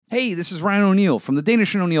Hey, this is Ryan O'Neill from the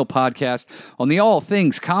Danish and O'Neill podcast on the All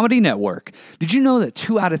Things Comedy Network. Did you know that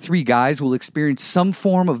 2 out of 3 guys will experience some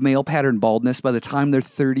form of male pattern baldness by the time they're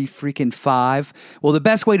 35? Well, the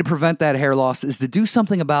best way to prevent that hair loss is to do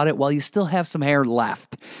something about it while you still have some hair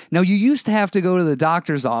left. Now, you used to have to go to the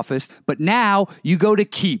doctor's office, but now you go to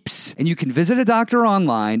Keeps, and you can visit a doctor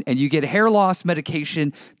online, and you get hair loss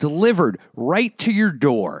medication delivered right to your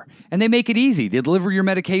door. And they make it easy. They deliver your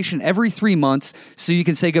medication every 3 months, so you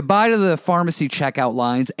can say goodbye to the pharmacy checkout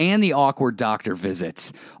lines and the awkward doctor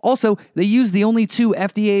visits. Also, they use the only 2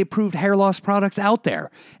 FDA-approved hair loss products out there.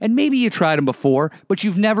 And maybe you tried them before, but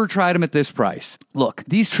you've never tried them at this price. Look,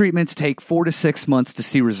 these treatments take 4 to 6 months to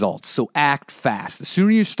see results, so act fast. The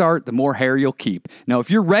sooner you start, the more hair you'll keep. Now, if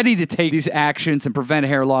you're ready to take these actions and prevent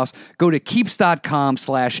hair loss, go to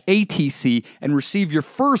keeps.com/ATC and receive your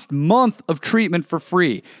first month of treatment for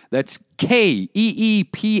free. That's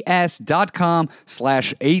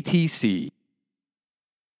KEEPS.com/ATC.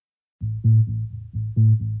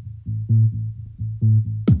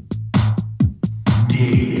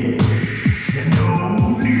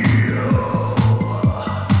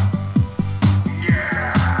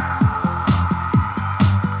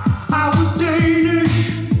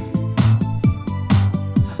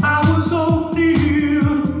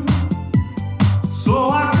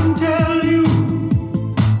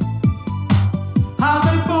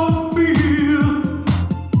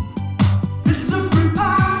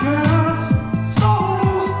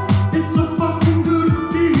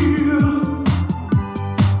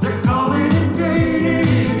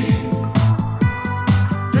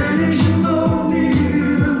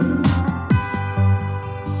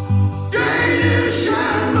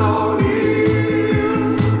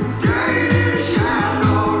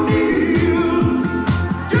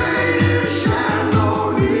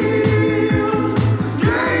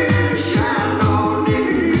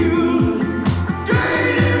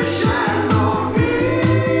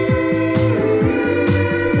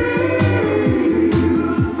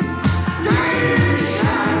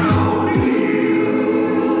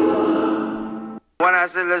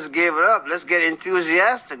 Let's give it up. Let's get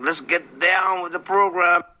enthusiastic. Let's get down with the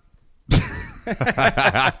program.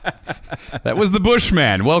 That was the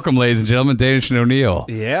Bushman. Welcome, ladies and gentlemen, Danish and O'Neill.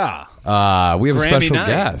 Yeah. We have a Grammy special night.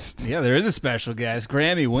 guest. Yeah, there is a special guest.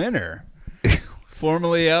 Grammy winner.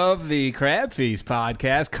 Formerly of the Crab Feast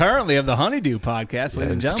podcast, currently of the Honeydew podcast.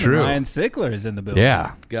 Ladies and gentlemen, true. Ryan Sickler is in the building.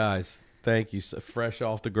 Yeah. Guys, thank you. Fresh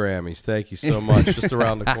off the Grammys. Thank you so much. Just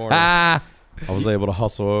around the corner. I was able to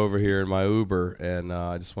hustle over here in my Uber, and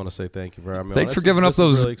I just want to say thank you very much. Thanks for giving up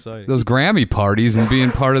those Grammy parties and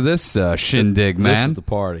being part of this shindig, man. This is the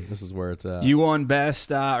party. This is where it's at. You won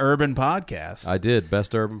Best Urban Podcast. I did.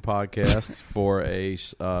 Best Urban Podcast for a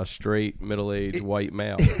straight, middle-aged white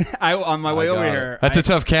male. On my way over here. That's a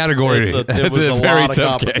tough category. It was That's a very lot of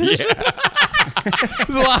tough competition.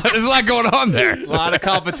 There's a lot going on there. A lot of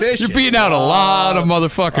competition. You're beating out a lot of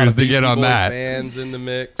motherfuckers to get on that. Fans in the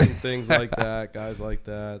mix and things like that, guys like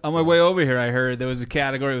that. On my way over here, I heard there was a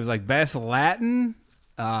category. It was like Best Latin,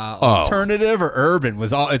 Alternative, or Urban.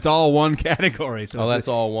 It's all one category. So that's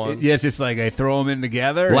all one? Yeah, it's just like they throw them in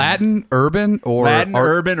together. Latin, urban, or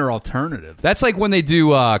urban, or alternative. That's like when they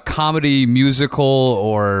do comedy, musical,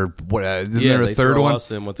 or what? Isn't there a third one? Us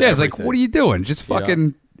in with it's like, what are you doing? Just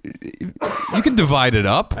fucking. You can divide it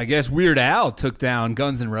up. I guess Weird Al took down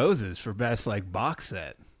Guns N' Roses for best box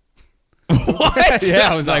set. What? Yeah,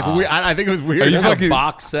 I was like, I think it was Weird. Are you Al. fucking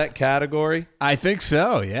box set category? I think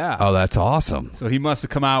so. Yeah. Oh, that's awesome. So he must have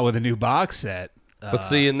come out with a new box set. But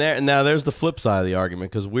see, now there's the flip side of the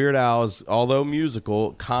argument, because Weird Al is, although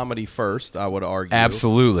musical, comedy first, I would argue.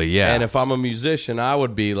 Absolutely, yeah. And if I'm a musician, I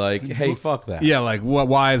would be like, hey, fuck that. Yeah, like,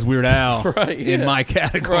 why is Weird Al in my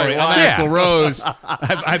category? Right, I'm Axl Rose.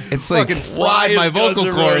 I fucking fried my vocal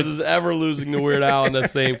cords. cords. Is ever losing to Weird Al in the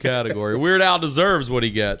same category. Weird Al deserves what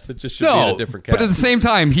he gets. It just should be in a different category. But at the same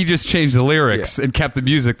time, he just changed the lyrics and kept the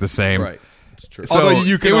music the same. Right. It's true. So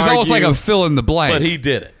it was almost like a fill in the blank. But he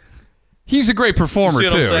did it. He's a great performer,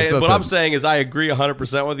 too. What I'm saying is I agree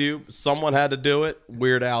 100% with you. Someone had to do it.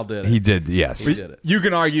 Weird Al did it. He did, yes. He did it. You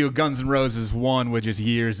can argue Guns N' Roses won with just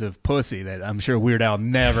years of pussy that I'm sure Weird Al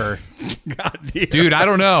never got near. Dude, I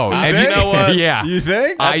don't know. You know what? Yeah. You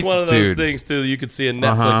think? That's one of those things, too. You could see a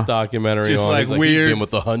Netflix documentary just on. Like He's weird. He's been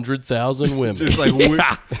with 100,000 women. Just like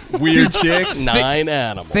weird chicks. 9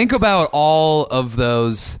 animals. Think about all of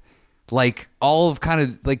those, like, all of kind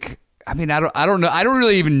of, like, I mean, I don't know. I don't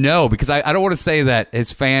really even know because I don't want to say that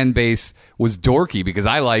his fan base was dorky because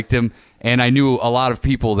I liked him and I knew a lot of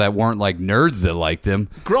people that weren't like nerds that liked him.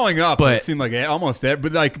 Growing up, But- it seemed like almost that,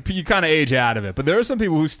 but like you kind of age out of it. But there are some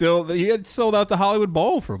people who he had sold out the Hollywood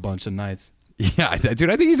Bowl for a bunch of nights. Yeah, dude,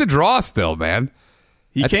 I think he's a draw still, man.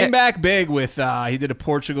 He came back big with he did a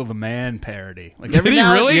Portugal the Man parody. Like Did he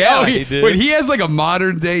really? Yeah, Oh, like, he did. Wait, he has like a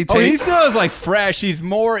modern day take. oh, he still is like fresh. He's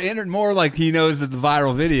more like he knows that the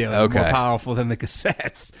viral video is more Okay. powerful than the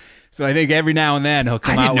cassettes. So I think every now and then he'll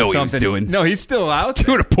come I didn't out know with he was something. doing- No, he's still out.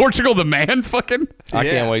 Dude, a Portugal the Man fucking. I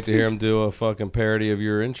Yeah. can't wait to hear him do a fucking parody of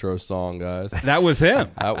your intro song, guys. That was him.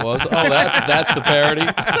 That was that's the parody.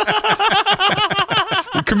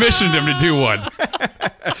 You commissioned him to do one.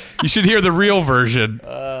 You should hear the real version.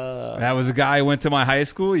 That was a guy who went to my high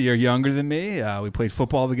school, a year younger than me. We played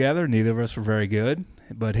football together. Neither of us were very good,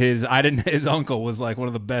 but his uncle was like one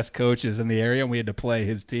of the best coaches in the area, and we had to play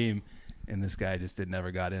his team. And this guy just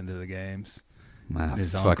never got into the games. Wow, His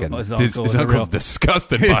it's uncle- fucking, his his uncle was a uncle's real-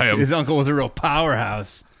 disgusted by him. His uncle was a real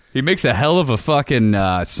powerhouse. He makes a hell of a fucking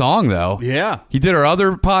song, though. Yeah. He did our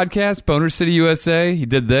other podcast, Boner City USA. He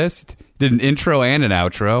did this. Did an intro and an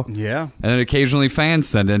outro. Yeah. And then occasionally fans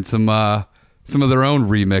send in some of their own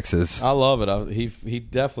remixes. I love it. He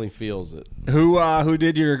definitely feels it. Who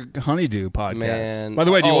did your Honeydew podcast? Man. By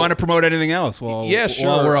the way, do you Oh. want to promote anything else? Well, Yeah, sure.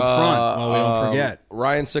 While we're up front, while we don't forget.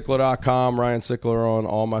 RyanSickler.com, Ryan Sickler on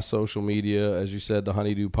all my social media. As you said, the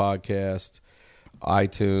Honeydew Podcast,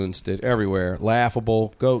 iTunes, everywhere.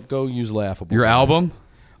 Laughable. Go use Laughable. Your guys. album?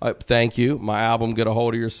 Thank you. My album, Get a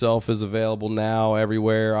Hold of Yourself, is available now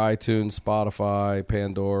everywhere. iTunes, Spotify,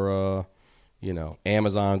 Pandora,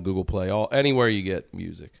 Amazon, Google Play, anywhere you get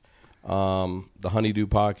music.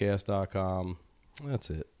 TheHoneydewPodcast.com. That's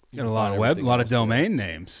it. You got a lot of domain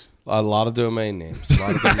names. A lot of domain names.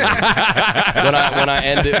 When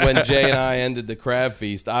Jay and I ended the Crab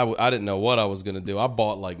Feast, I didn't know what I was going to do. I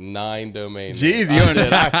bought like 9 domain Jeez, names.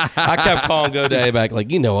 I kept calling GoDaddy back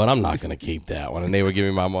like, you know what? I'm not going to keep that one, and they would give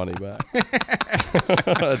me my money back.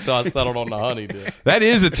 So I settled on the Honeydew. That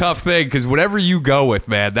is a tough thing because whatever you go with,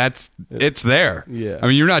 man, it's there. Yeah. I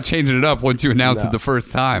mean, you're not changing it up once you announce No. it the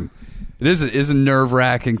first time. It is a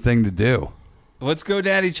nerve-wracking thing to do. What's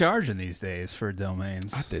GoDaddy charging these days for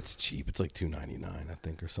domains? It's cheap. It's like $2.99, I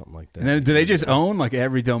think, or something like that. And then do they just own like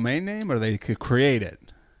every domain name, or they could create it?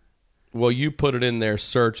 Well, you put it in there,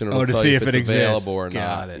 search, and it'll to tell see you if if it it's exists. available or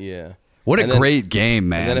Got not. it. Yeah. What a And then- great game,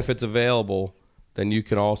 man. And then if it's available, then you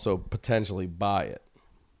can also potentially buy it,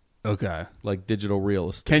 Okay. like digital real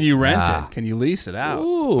estate. Can you rent Ah. it? Can you lease it out?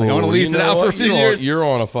 Ooh, Like, I want to lease you it know out for a what? few years. You're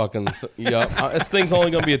on a fucking this thing's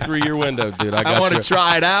only going to be a 3-year window, dude. I want to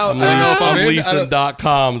try it out. I don't know if I'm I'm in. leasing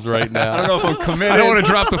 .coms right now. I don't know if I'm committed. I don't want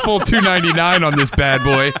to drop the full $2.99 on this bad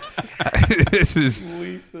boy. This is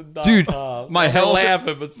Dude, my I'm health-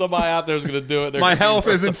 laughing, but somebody out there is going to do it. They're My gonna be health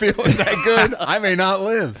isn't feeling that good. I may not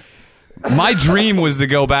live. my dream was to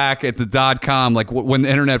go back at the .com, like when the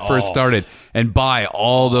internet first started, and buy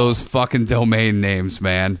all those fucking domain names,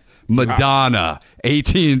 man. Madonna,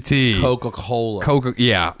 AT&T, Coca-Cola.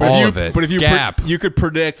 yeah, But all if of you, it. But if you Gap. you could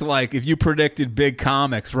predict, like, if you predicted big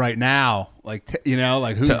comics right now, like,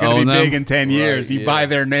 like who's To going to own be them? big in 10 years, Right, you yeah. buy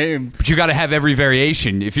their name. But you got to have every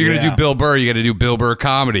variation. If you're going to Yeah. do Bill Burr, you got to do Bill Burr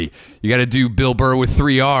comedy. You got to do Bill Burr with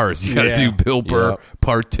 3 R's. You got to Yeah. do Bill Burr Yep.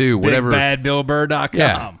 part 2, whatever. BigBadBillBurr.com.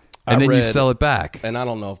 Yeah. I And then you read- sell it back. And I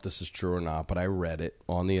don't know if this is true or not, but I read it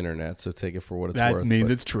on the internet, so take it for what it's That worth. means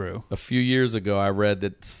But it's true. a few years ago, I read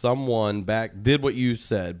that someone did what you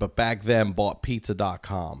said, but back then bought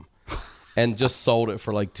pizza.com and just sold it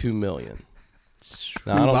for like $2 million.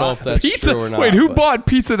 Now, I don't know if that's Pizza. true or not. Wait, who but bought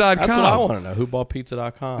Pizza.com? That's what I want to know. Who bought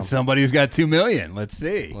pizza.com? Somebody who's got 2 million. Let's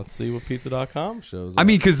see. Let's see what pizza.com shows. I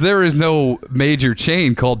mean, because there is no major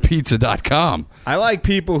chain called Pizza.com. I like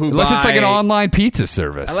people who Unless buy, it's like an online pizza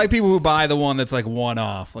service. I like people who buy the one that's like one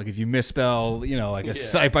off. Like if you misspell, like a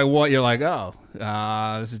site by what, you're like, oh,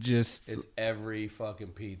 this is just. it's every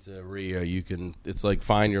fucking pizzeria you can. It's like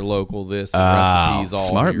find your local this Oh, recipes. All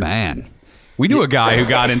smart here. man. We knew a guy who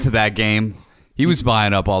got into that game. He was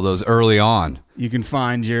buying up all those early on. You can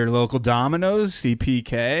find your local Domino's,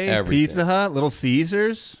 CPK, Everything. Pizza Hut, Little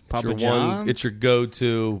Caesars, Papa John's. It's your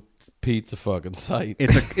go-to pizza fucking site.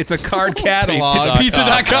 It's a card catalog. It's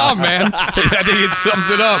Pizza.com, man. I think it sums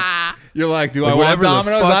it up. You're like, do Like, I want whatever the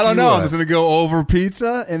Domino's? fuck I don't you know. I'm want. just gonna go over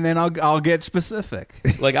pizza, and then I'll get specific.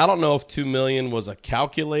 Like, I don't know if $2 million was a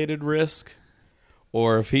calculated risk,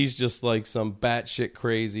 or if he's just like some batshit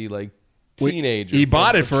crazy like teenager. he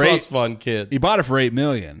bought it for trust $8 fund kid. He bought it for $8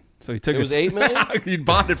 million. So he took It was $8 million? He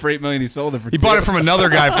bought it for $8 million. He sold it for He bought it from another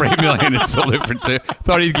guy for $8 million and sold it for $2.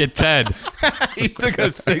 Thought he'd get 10. He took a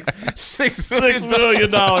 $6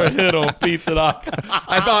 million hit on Pizza.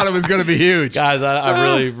 I thought it was going to be huge. Guys, I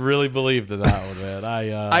really, really believed in that one, man.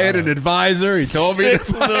 I had an advisor. He told me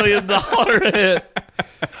 $6 million hit.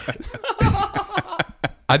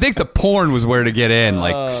 I think the porn was where to get in,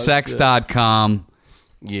 like sex.com,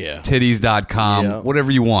 Yeah. titties.com, Yeah. whatever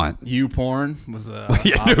you want. U-porn was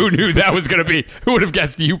Yeah, who knew that was going to be? Who would have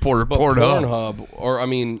guessed U-porn? But Pornhub. Pornhub, or I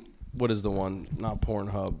mean, what is the one? Not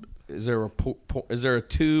Pornhub. Is there a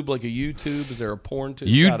tube, like a YouTube? Is there a porn tube?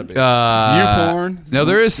 You, Gotta be. U-porn. No,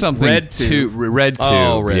 there is something. Red tube. Red tube.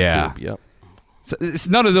 Oh, Red yeah. Tube. Yep. So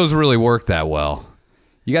none of those really work that well.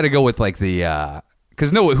 You got to go with like the,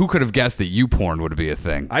 because who could have guessed that U-porn would be a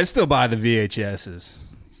thing? I still buy the VHSs.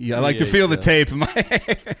 Yeah, I like to feel the tape in my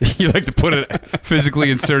You like to put it, physically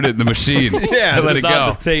insert it in the machine. Yeah, and let it It's go.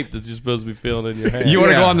 not the tape that you're supposed to be feeling in your hand. You want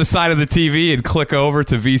to Yeah. go on the side of the TV and click over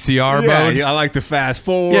to VCR mode? Yeah, I like to fast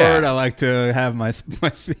forward. Yeah. I like to have my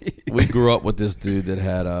We grew up with this dude that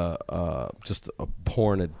had just a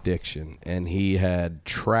porn addiction, and he had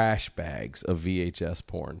trash bags of VHS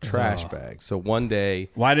porn. Trash bags. So one day,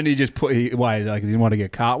 Why didn't he just put? Why? Like, did he want to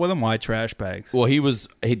get caught with them? Why trash bags? well, he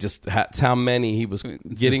just had how many he was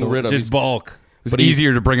getting rid of. Just bulk. It's But he's-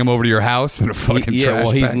 easier to bring them over to your house than a fucking Yeah, trash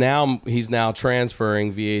well, bag. he's now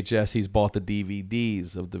transferring VHS. He's bought the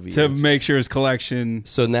DVDs of the VHS. To make sure his collection.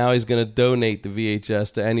 So now he's going to donate the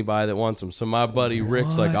VHS to anybody that wants them. So my buddy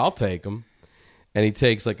Rick's like, I'll take them, and he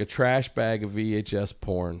takes like a trash bag of VHS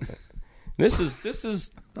porn. This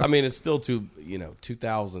is. I mean, it's still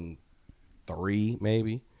 2003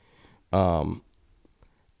 maybe.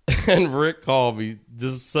 And Rick called me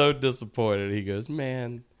just so disappointed. He goes,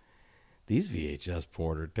 "Man, these VHS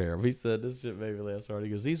porn are terrible." He said, "This shit made me laugh so hard." He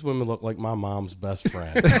goes, "These women look like my mom's best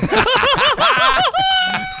friend."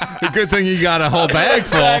 The good thing you got a whole bag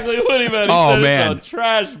full. Exactly what he meant. He Oh, said man. it's a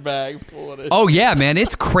trash bag full of it. Oh, yeah, man.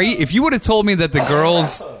 It's crazy. If you would have told me that the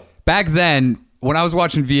girls back then, when I was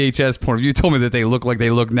watching VHS porn, if you told me that they look like they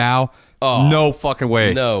look now, no fucking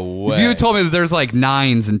way. No way. If you had told me that there's like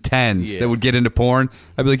 9s and 10s Yeah. that would get into porn,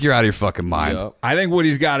 I'd be like, you're out of your fucking mind. Yep. I think what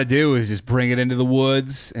he's got to do is just bring it into the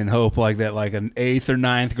woods and hope like that, like an 8th or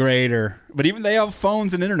 9th grader. But even they have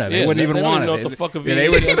phones and internet. They Yeah, wouldn't they even don't want even it. know what the fuck a they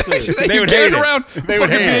would, VHS is. they would carry hate it it. around They would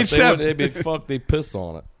fucking hate it. VHS. They'd be fuck. They piss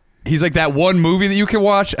on it. He's like, that one movie that you can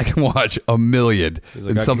watch, I can watch a million He's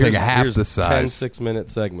in like, something here's half the 10 size. 6-minute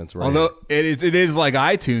segments right Although it is like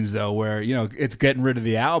iTunes though, where it's getting rid of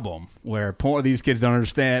the album. Where porn, these kids don't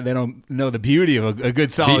understand. They don't know the beauty of a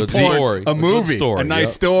good solid Good porn, story. a A good movie, story, a nice yep.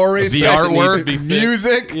 story, The stuff that artwork, needs to be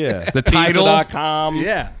music. Yeah. The title, Pizza.com.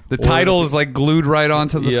 Yeah. the title is like glued right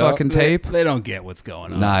onto the Yeah. fucking tape. They don't get what's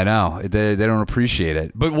going on. No, I know. They don't appreciate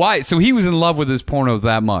it. But why? So he was in love with his pornos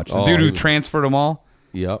that much. The Oh, dude he who was- transferred them all?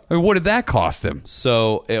 Yep. I mean, what did that cost him?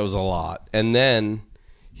 So it was a lot. And then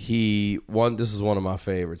this is one of my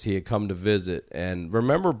favorites. He had come to visit. And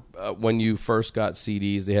remember when you first got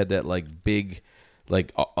CDs, they had that like big,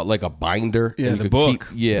 like a binder. Yeah, and you the could book.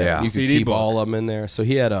 Keep, you could CD keep book. all of them in there. So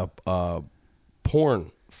he had a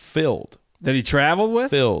porn filled. That he traveled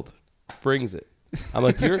with? Brings it. I'm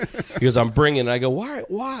like, because I'm bringing it. I go,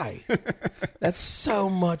 why? That's so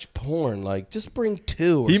much porn. Like, just bring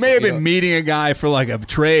 2. Or He may have something, been meeting a guy for like a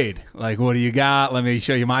trade. Like, what do you got? Let me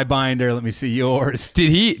show you my binder. Let me see yours. Did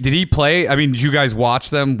he play? I mean, did you guys watch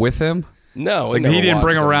them with him? No, Like, never he didn't watched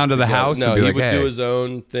bring them around to the together. house No, and be he like, would hey. do his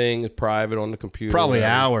own thing, private on the computer. Probably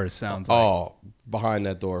whatever. hours, sounds like. Oh, behind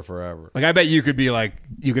that door forever. Like, I bet you could be like,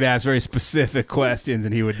 you could ask very specific questions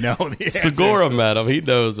and he would know the answers. Segura met him. He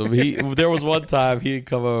knows him. There was one time he'd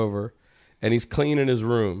come over, and he's cleaning his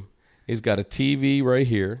room. He's got a TV right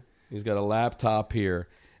here. He's got a laptop here.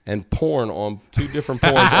 And porn on 2 different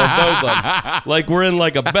porns on both of them. Like we're in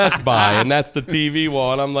like a Best Buy, and that's the TV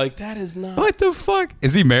wall. And I'm like, that is not. What the fuck?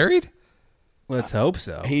 Is he married? Let's hope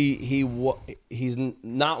so. He's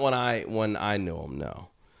not when I knew him.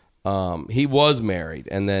 No, he was married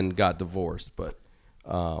and then got divorced. But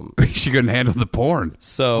She couldn't handle the porn.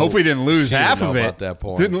 so Hopefully he didn't lose she didn't half know of it. about that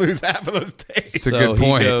porn. Didn't lose half of those days. It's a good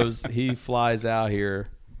point. He flies out here,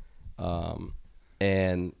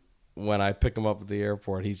 and when I pick him up at the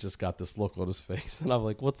airport, he's just got this look on his face, and I'm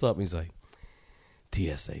like, "What's up?" And he's like,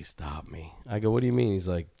 "TSA stopped me." I go, "What do you mean?" He's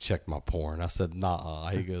like, "Check my porn." I said, "Nah."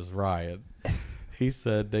 He goes, "Ryan." He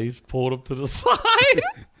said they pulled him to the side.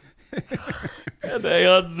 And they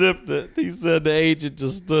unzipped it. He said the agent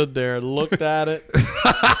just stood there and looked at it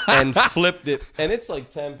and flipped it. And it's like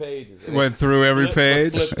 10 pages. And Went through every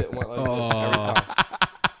page. Flipped it, went like this every time.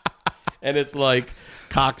 And it's like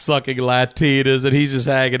cocksucking Latinas, and he's just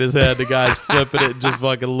hanging his head. The guy's flipping it and just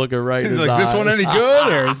fucking looking right in He's his like, eyes. this one any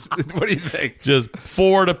good? Or what do you think? Just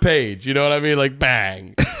forward a page. You know what I mean? Like,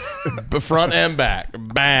 bang. Front and back.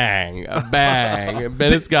 Bang. Bang. And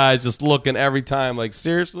this guy's just looking every time like,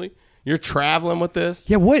 seriously? You're traveling with this?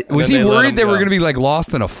 Yeah, what? And Was then he let worried him they were go. going to be like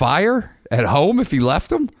lost in a fire at home if he left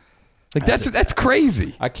them? Like that's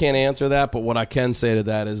crazy. I can't answer that, but what I can say to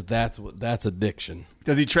that is that's addiction.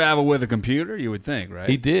 Does he travel with a computer? You would think, right?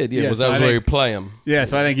 He did, yeah. Yeah, Was so that I was where he think- play him? Yeah,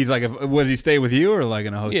 so I think he's like, was he stay with you or like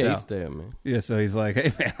in a hotel? Yeah, he stay with me. Yeah, so he's like,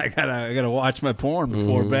 hey man, I gotta watch my porn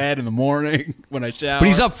before bed in the morning when I shower. But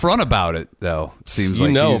he's upfront about it, though. Seems You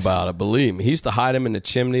like know he's- about it, believe me. He used to hide him in the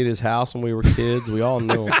chimney at his house when we were kids. We all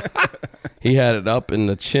knew him. He had it up in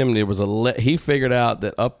the chimney. It was he figured out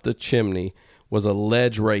that up the chimney was a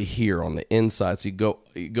ledge right here on the inside. So you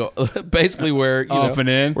go basically where Up and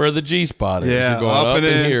in? where the G spot is. Yeah, You're going up up and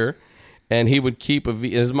in in. here. And he would keep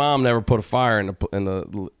his mom never put a fire in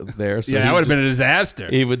the there. So yeah, he that would have just- been a disaster.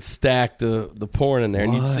 He would stack the porn in there,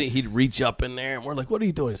 and you'd see he'd reach up in there, and we're like, "What are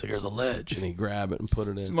you doing?" He's like, "There's a ledge," and he'd grab it and put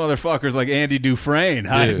it This in. motherfucker's like Andy Dufresne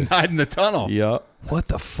hiding in the tunnel. Yup. What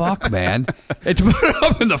the fuck, man? It's put it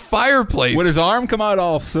up in the fireplace. Would his arm come out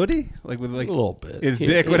all sooty? Like with like A little bit. His He-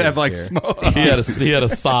 dick he would have didn't like care. smoke. He had a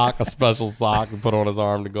sock, a special sock, to put on his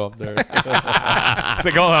arm to go up there. It's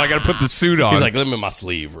like, hold on, I got to put the suit on. He's like, "Let me my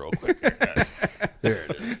sleeve real quick." There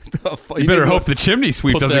it is. you better hope the chimney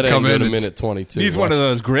sweep Put doesn't that come in in. a It's- minute 22. Needs one of Watch.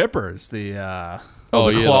 those grippers. The the yeah,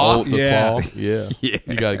 claw? the Yeah. claw. Yeah.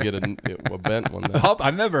 You got to get a bent one. Now.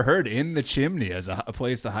 I've never heard in the chimney as a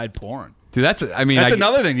place to hide porn. Dude, that's That's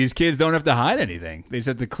another thing. These kids don't have to hide anything. They just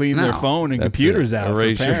have to clean their No. phone and That's computers it. out. for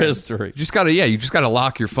Erase your parents. history. you just got to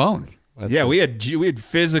lock your phone. Yeah, we had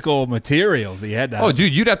physical materials that you had to Oh, hide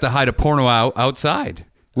dude, you'd have to hide a porno outside.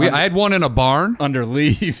 I had one in a barn. under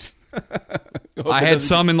leaves. I had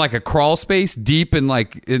some in like a crawl space deep in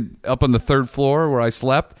up on the third floor where I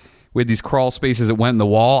slept. We had these crawl spaces that went in the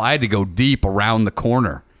wall. I had to go deep around the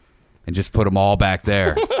corner and just put them all back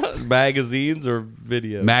there. Magazines or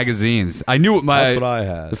videos? Magazines. I knew what That's what I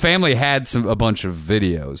had. The family had a bunch of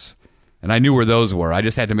videos, and I knew where those were. I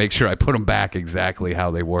just had to make sure I put them back exactly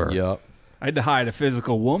how they were. Yup. I had to hide a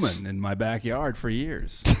physical woman in my backyard for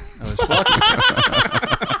years. I was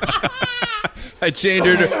fucking. I chained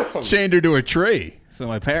her to a tree, so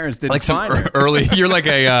my parents didn't Like some find her. early, you're like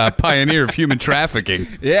a pioneer of human trafficking.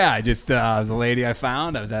 Yeah, I just was a lady I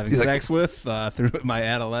found. I was having sex with through my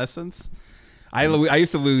adolescence. I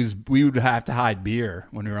used to lose. We would have to hide beer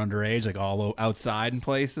when we were underage, like all outside in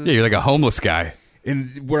places. Yeah, you're like a homeless guy.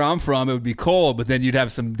 And where I'm from, it would be cold, but then you'd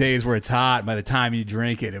have some days where it's hot. And by the time you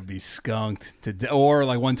drink it, it would be skunked or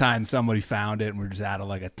like one time somebody found it and we're just out of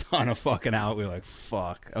like a ton of fucking out. We were like,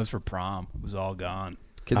 fuck. That was for prom. It was all gone.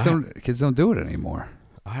 Kids don't do it anymore.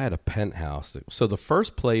 I had a penthouse. So the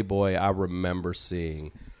first Playboy I remember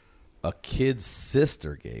seeing, a kid's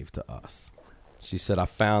sister gave to us. She said, "I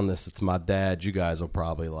found this. It's my dad. You guys will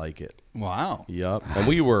probably like it." Wow. Yep. And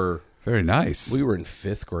we were Very nice. in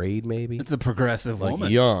 5th grade, maybe. It's a progressive Like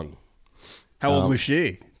woman. young. How old was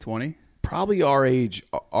she? 20? Probably our age.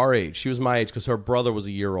 She was my age because her brother was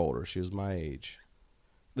a year older. She was my age.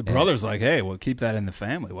 The brother's like, hey, well, keep that in the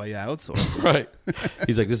family while you outsource it. Right.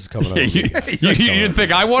 He's like, "This is coming up." you didn't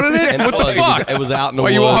think I wanted it? And What the like, fuck? It was out in the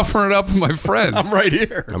Why are woods. you offering it up to my friends? I'm right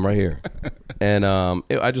here. I'm right here. And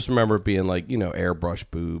I just remember it being like, airbrush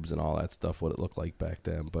boobs and all that stuff, what it looked like back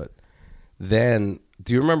then. But then,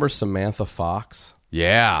 do you remember Samantha Fox?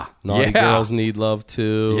 Yeah. Naughty yeah. Girls Need Love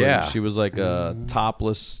Too. Yeah. And she was like a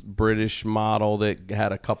topless British model that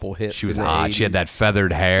had a couple hits. She was in the hot. She had 80s. that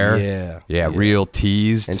feathered hair. Yeah. Yeah, real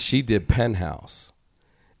teased. And she did Penthouse.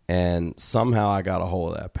 And somehow I got a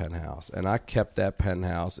hold of that Penthouse. And I kept that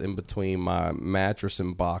Penthouse in between my mattress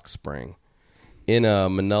and box spring in a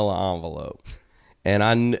manila envelope.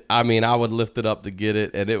 And I mean, I would lift it up to get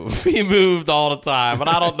it, and it would be moved all the time. But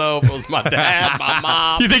I don't know if it was my dad, my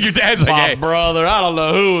mom, you think your dad's like, my hey, brother. I don't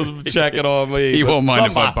know who was checking on me. he but won't mind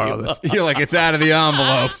if I somebody borrow this. You're like, it's out of the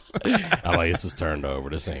envelope. I'm like, this is turned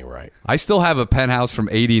over. This ain't right. I still have a penthouse from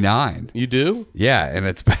 '89. You do? Yeah, and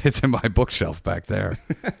it's in my bookshelf back there.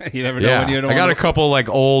 You never know Yeah, when you don't I got wanna- a couple like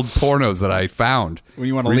old pornos that I found When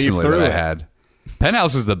you wanna leaf recently through that I it. had.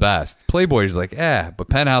 Penthouse was the best. Playboy's like, but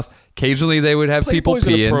Penthouse. Occasionally they would have people Playboy's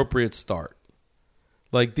an peeing. appropriate start.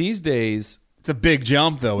 Like these days, It's a big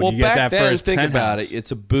jump, though, when well, you get back that then, first think penthouse. about it.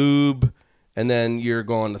 It's a boob, and then you're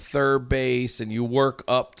going to third base, and you work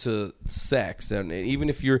up to sex. And even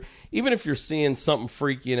if you're seeing something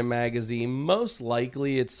freaky in a magazine, most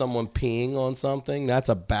likely it's someone peeing on something. That's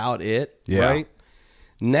about it, Yeah. right?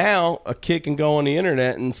 Now a kid can go on the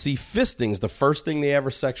internet and see fistings, the first thing they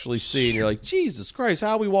ever sexually see, and you're like, Jesus Christ,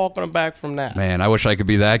 how are we walking them back from that? Man, I wish I could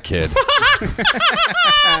be that kid.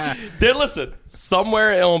 Listen,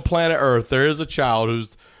 somewhere on planet Earth, there is a child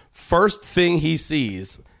whose first thing he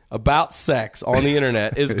sees about sex on the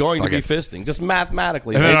internet is going to be fisting, just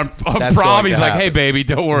mathematically. And then on prom, he's like, "Hey, baby,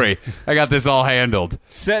 don't worry, I got this all handled.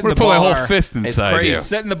 Setting We're the put my bar- whole fist inside crazy. you."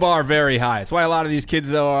 Setting the bar very high. That's why a lot of these kids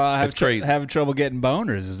though It's crazy. having trouble getting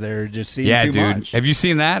boners. Is they're just seeing Yeah, too dude. much. Have you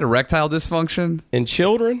seen that erectile dysfunction? In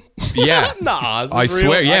children? Yeah. Nah, is this I real?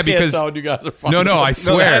 swear, yeah, I can't because tell you guys are fucking no, I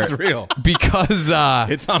swear, that's real. because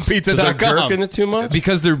It's on they're pizza.com. jerking it too much.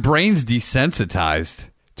 because their brain's desensitized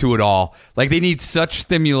to it all. Like they need such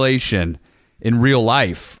stimulation in real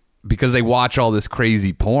life because they watch all this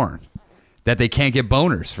crazy porn that they can't get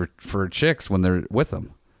boners for chicks when they're with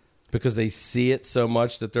them. Because they see it so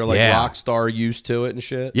much that they're like Yeah. rock star used to it and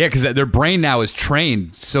shit. Yeah, because their brain now is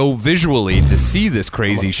trained so visually to see this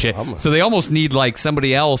crazy shit. So they almost need like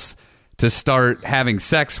somebody else to start having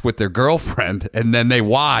sex with their girlfriend, and then they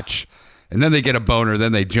watch, and then they get a boner,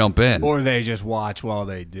 then they jump in. Or they just watch while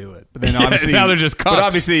they do it. But then obviously now they're just But cuts.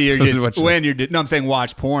 obviously you're So just what you- when you're no, I'm saying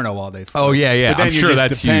watch porno while they. Oh, yeah, yeah. But then I'm you're sure just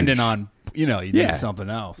that's dependent huge. on you did something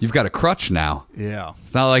else. You've got a crutch now. Yeah,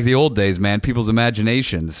 It's not like the old days, man. People's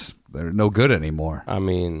imaginations, they're no good anymore. I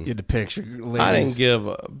mean, you had to picture. I didn't give.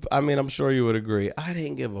 I'm sure you would agree. I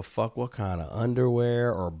didn't give a fuck what kind of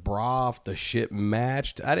underwear or bra if the shit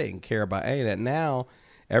matched. I didn't care about any of that. Now,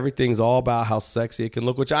 everything's all about how sexy it can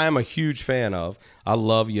look, which I am a huge fan of. I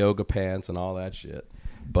love yoga pants and all that shit.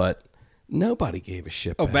 But nobody gave a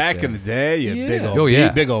shit. Back in the day, you had big old, Oh,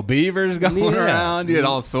 yeah. big old beavers going Yeah. around. You had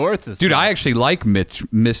all sorts of Dude, stuff. I actually like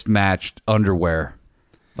mismatched underwear.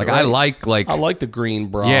 Like I like I like the green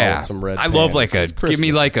bra yeah. with some red. I love like panties. a It's give me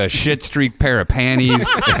Christmas. like a shit streak pair of panties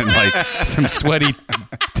and like some sweaty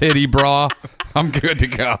titty bra. I'm good to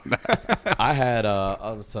go. I had.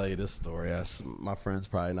 I'll tell you this story. My friend's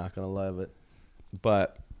probably not gonna love it,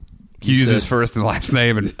 but He uses his said- first and last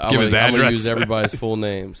name and give his I'm gonna address. use everybody's full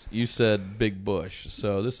names. You said Big Bush.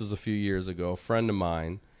 So this is a few years ago. A friend of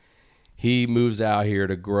mine, he moves out here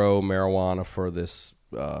to grow marijuana for this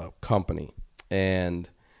company, and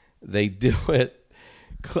they do it.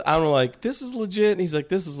 I'm like, this is legit. And he's like,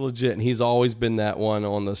 this is legit. And he's always been that one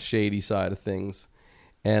on the shady side of things.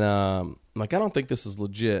 And I'm like, I don't think this is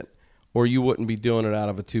legit, or you wouldn't be doing it out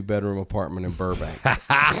of a 2-bedroom apartment in Burbank.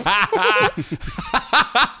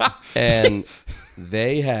 And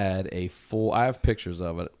they had a full, I have pictures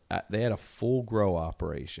of it. They had a full grow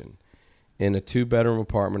operation in a 2-bedroom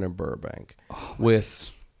apartment in Burbank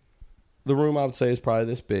with the room I would say is probably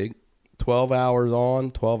this big, 12 hours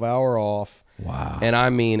on, 12 hour off. Wow. And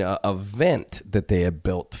I mean a vent that they had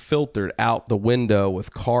built, filtered out the window with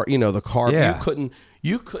the car. Yeah.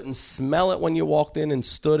 You couldn't smell it when you walked in and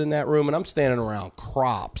stood in that room. And I'm standing around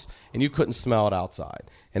crops, and you couldn't smell it outside.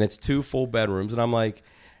 And it's 2 full bedrooms. And I'm like,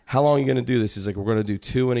 how long are you going to do this? He's like, we're going to do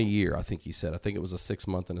 2 in a year, I think he said. I think it was a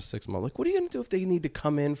 6-month and a 6-month. Like, what are you going to do if they need to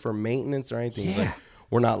come in for maintenance or anything? He's like,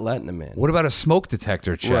 we're not letting them in. What about a smoke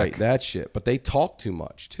detector check? Right, that shit. But they talk too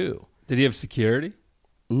much, too. Did he have security?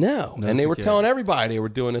 No. And they were telling everybody they were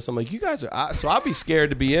doing this. I'm like, you guys are, so I'll be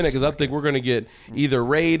scared to be in it because I think we're going to get either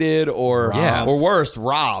raided or worse,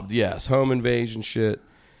 robbed. Yes, home invasion shit.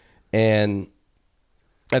 And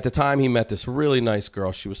at the time he met this really nice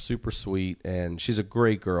girl. She was super sweet, and she's a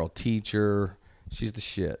great girl, teacher. She's the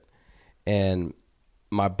shit. And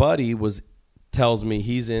my buddy tells me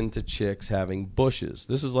he's into chicks having bushes.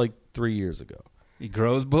 This is like 3 years ago. He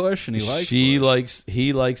grows bush and he likes bush.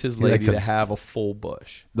 He likes his lady to have a full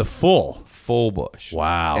bush. The full bush.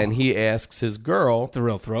 Wow. And he asks his girl, It's a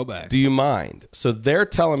real throwback. do you mind? So they're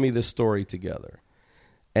telling me this story together.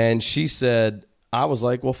 And she said, I was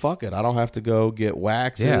like, well, fuck it. I don't have to go get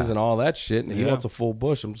waxes and all that shit. And he wants a full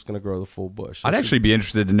bush. I'm just going to grow the full bush. So I'd actually be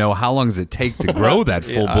interested to know how long does it take to grow that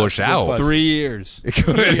full bush out? 3 years. It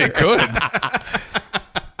could. It could.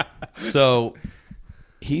 So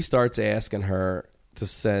he starts asking her to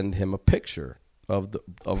send him a picture of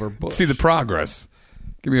her bush. See the progress.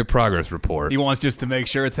 Give me a progress report. He wants just to make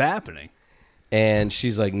sure it's happening. And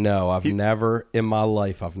she's like, no, I've never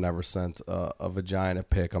sent a vagina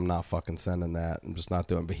pic. I'm not fucking sending that. I'm just not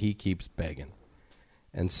doing it. But he keeps begging.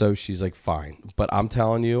 And so she's like, fine. But I'm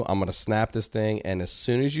telling you, I'm going to snap this thing. And as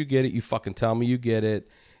soon as you get it, you fucking tell me you get it.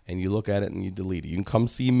 And you look at it and you delete it. You can come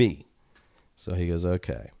see me. So he goes,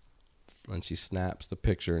 okay. And she snaps the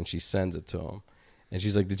picture and she sends it to him. And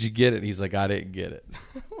she's like, did you get it? He's like, I didn't get it.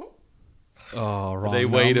 Oh, wrong They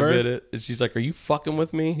wait a number. minute. And she's like, are you fucking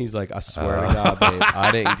with me? He's like, I swear to God, babe,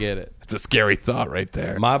 I didn't get it. It's a scary thought right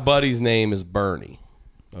there. My buddy's name is Bernie.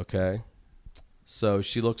 Okay. So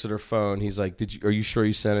she looks at her phone. He's like, are you sure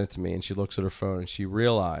you sent it to me? And she looks at her phone and she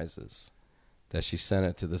realizes that she sent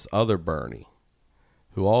it to this other Bernie,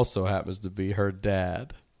 who also happens to be her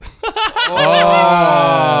dad.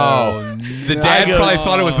 Oh, the dad probably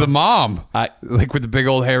thought it was the mom, like with the big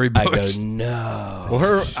old hairy bush. I go, no.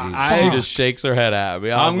 Well, she just shakes her head at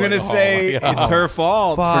me. I'm going to say it's her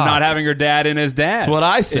fault for not having her dad in as dad. That's what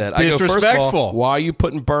I said. It's disrespectful. I go, first of all, why are you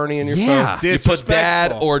putting Bernie in your phone? You put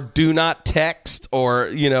dad or do not text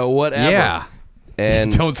or, whatever. Yeah.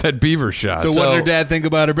 And don't send beaver shots. So what did her dad think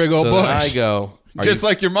about her big old bush? I go... Just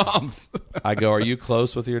like your mom's. I go, are you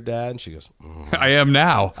close with your dad? And she goes, I am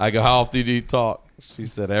now. I go, how often do you talk? She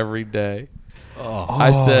said, every day.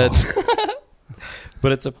 I said,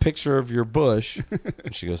 but it's a picture of your bush.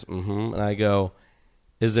 And she goes, mm-hmm. And I go,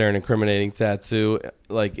 is there an incriminating tattoo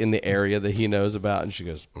like in the area that he knows about? And she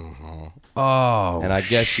goes, mm-hmm. Oh. And I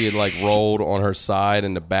guess she had like rolled on her side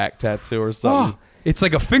in the back tattoo or something. It's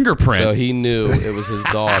like a fingerprint. So he knew it was his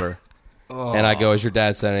daughter. And I go, has your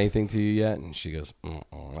dad said anything to you yet? And she goes,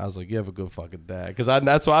 mm-mm. I was like, you have a good fucking dad. Because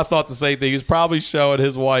that's why I thought the same thing. He was probably showing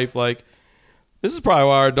his wife, like, this is probably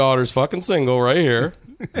why our daughter's fucking single right here.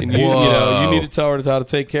 And you need to tell her how to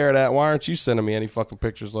take care of that. Why aren't you sending me any fucking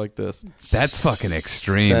pictures like this? That's fucking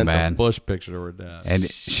extreme, Sent man. a bush picture to her dad. And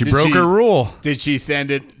she broke her rule. Did she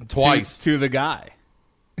send it twice to the guy?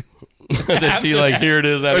 Did she like, here it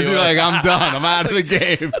is? Or is she like, I'm done. I'm out of the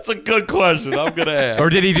game. That's a good question. I'm going to ask. Or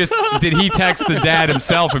did he text the dad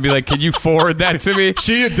himself and be like, can you forward that to me?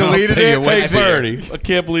 She had deleted it. Hey, Bernie, I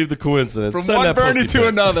can't believe the coincidence. From Send one that Bernie pussy to pic.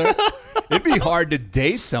 another. It'd be hard to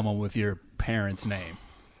date someone with your parents' name.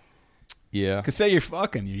 Yeah. Because say you're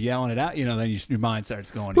fucking, you're yelling it out, then your mind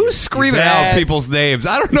starts going. Who's screaming out people's names?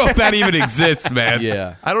 I don't know if that even exists, man.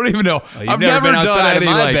 Yeah. I don't even know. Well, I've never been done outside any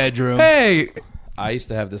of my like, bedroom. hey. I used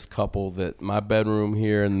to have this couple that my bedroom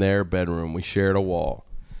here and their bedroom, we shared a wall.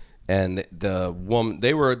 And the woman,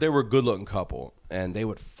 they were a good looking couple, and they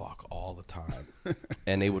would fuck all the time.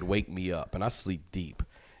 And they would wake me up, and I sleep deep.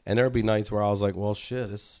 And there would be nights where I was like, well,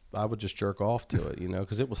 shit, I would just jerk off to it,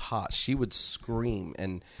 because it was hot. She would scream,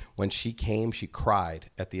 and when she came, she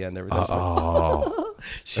cried at the end. Everything.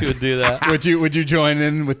 She would do that. Would you join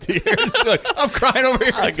in with tears? Like, I'm crying over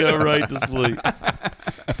here. I go right to sleep.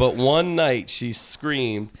 But one night she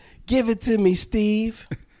screamed, "Give it to me, Steve."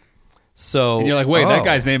 So And you're like, wait, that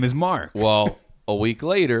guy's name is Mark. Well, a week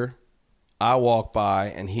later, I walk by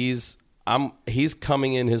and he's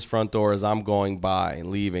coming in his front door as I'm going by and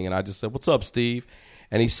leaving, and I just said, "What's up, Steve?"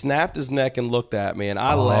 And he snapped his neck and looked at me, and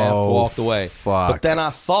I laughed, walked away. Fuck. But then I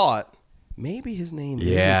thought, maybe his name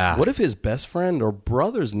is. What if his best friend or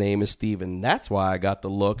brother's name is Steven? That's why I got the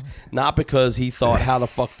look, not because he thought, how the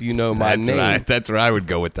fuck do you know my name? Right. That's where I would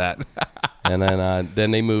go with that. And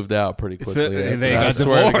then they moved out pretty quickly. And they I got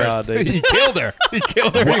swear divorced. to God, He killed her. He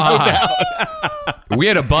killed her. He moved out. We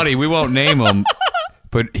had a buddy. We won't name him,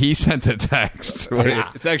 but he sent a text.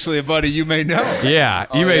 It's actually a buddy you may know. Yeah,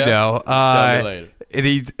 you may know. Tell me later. And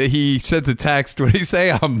he sent a text. What did he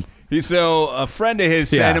say? So a friend of his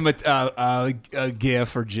sent him a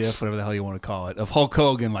GIF or GIF, whatever the hell you want to call it, of Hulk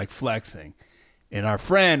Hogan like flexing. And our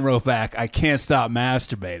friend wrote back, "I can't stop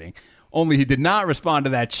masturbating." Only he did not respond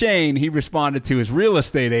to that chain. He responded to his real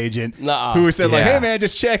estate agent, who said, like, "Hey, man,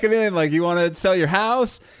 just checking in. Like, you want to sell your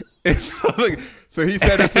house?" So he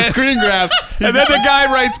sent us the screen grab. And then the guy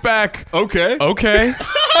writes back, Okay.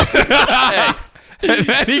 And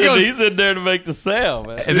then he goes, he's in there to make the sale,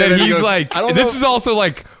 man. and then he he's goes, like, I don't this know. is also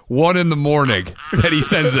like 1 a.m. that he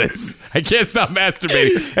sends this. I can't stop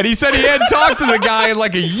masturbating. And he said he hadn't talked to the guy in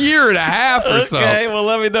like a year and a half or so. Okay, well,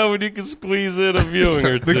 let me know when you can squeeze in a viewing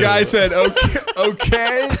or two. The guy said,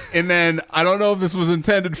 okay. And then, I don't know if this was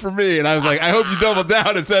intended for me. And I was like, I hope you doubled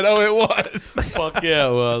down and said, oh, it was. Fuck yeah,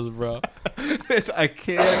 it was, bro. I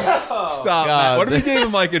can't stop. God. What if he gave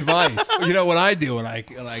him like advice? You know what I do when I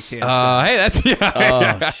can't Hey, that's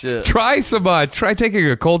Oh, shit. Try taking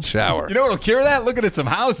a cold shower. You know what'll cure that? Looking at some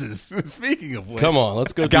houses. Speaking of which. Come on,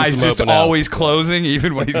 let's go do Guy's some just open house. always closing,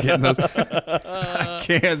 even when he's getting those. I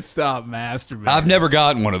can't stop masturbating. I've never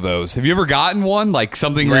gotten one of those. Have you ever gotten one? Like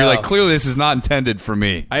something where you're No. like, clearly this is not intended for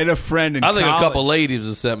me. I had a friend in I think college. a couple ladies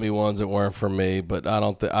have sent me ones that weren't for me, but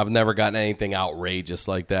I've never gotten anything outrageous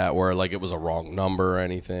like that where like it was a wrong number or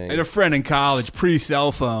anything. I had a friend in college,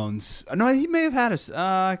 pre-cell phones. No, he may have had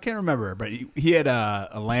I can't remember, but he had a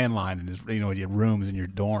landline in his, you had rooms in your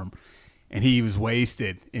dorm, and he was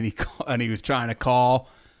wasted, and he was trying to call.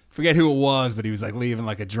 Forget who it was, but he was like leaving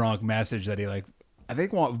like a drunk message that he like I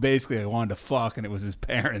think basically I wanted to fuck, and it was his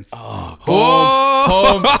parents. Oh,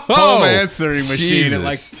 home answering machine at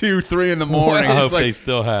like 2-3 in the morning. I hope It's like they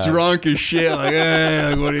still have. drunk as shit. Like,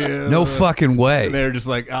 hey, like, what are you? No fucking way. And they're just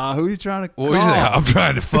like, who are you trying to call? What was he like? I'm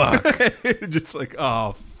trying to fuck. Just like,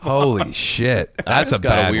 oh, Holy shit. That's a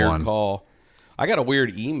bad weird one. call. I got a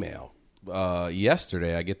weird email.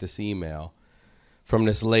 Yesterday, I get this email from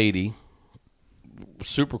this lady.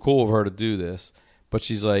 Super cool of her to do this. But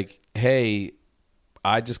she's like, hey,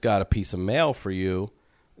 I just got a piece of mail for you.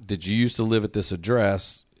 Did you used to live at this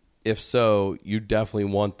address? If so, you definitely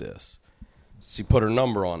want this. She put her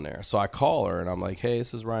number on there. So I call her, and I'm like, hey,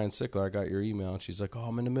 this is Ryan Sickler. I got your email. And she's like,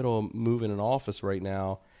 I'm in the middle of moving an office right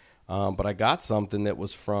now. But I got something that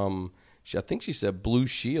was from, I think she said Blue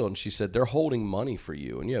Shield. And she said, they're holding money for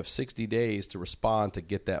you. And you have 60 days to respond to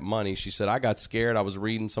get that money. She said, I got scared. I was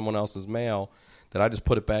reading someone else's mail that I just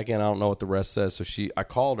put it back in. I don't know what the rest says. So I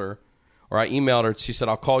called her, or I emailed her. She said,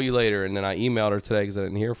 I'll call you later. And then I emailed her today because I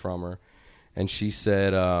didn't hear from her. And she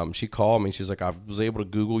said, she called me. She's like, I was able to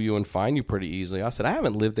Google you and find you pretty easily. I said, I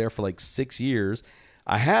haven't lived there for like 6 years.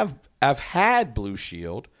 I've had Blue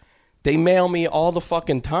Shield. They mail me all the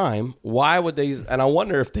fucking time. Why would they? And I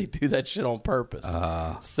wonder if they do that shit on purpose.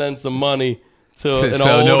 Send some money to an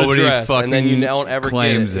so old nobody address, and then you don't ever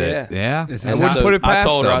claims get it. Yeah. And I wouldn't put it past I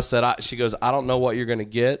told her, them. I said, she goes, I don't know what you're going to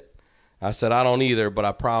get. I said, I don't either, but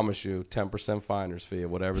I promise you 10% finder's fee,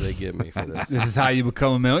 whatever they give me for this. this is how you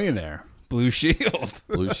become a millionaire. Blue Shield.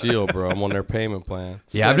 Blue Shield, bro. I'm on their payment plan.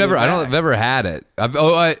 Yeah, I've never had it.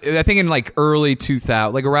 I think in like early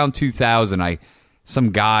 2000, like around 2000,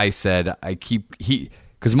 some guy said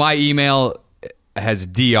because my email has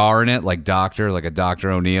DR in it, like doctor, like a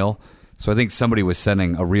Dr. O'Neill. So I think somebody was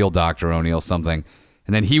sending a real Dr. O'Neill something,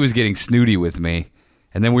 and then he was getting snooty with me,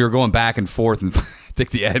 and then we were going back and forth, and I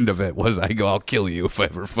think the end of it was I go, I'll kill you if I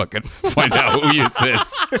ever fucking find out who used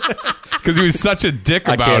this, because he was such a dick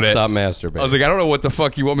about it. I can't stop masturbating. I was like, I don't know what the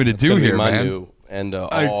fuck you want me to do here, man. New end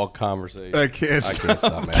all conversation. I can't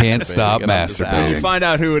stop masturbating. Can't stop masturbating. When you find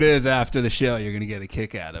out who it is after the show, you're going to get a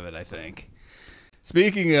kick out of it, I think.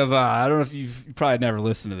 Speaking of, I don't know if you probably never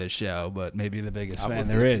listened to this show, but maybe the biggest fan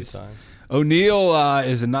there is. O'Neill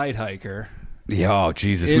is a night hiker. Yeah, oh,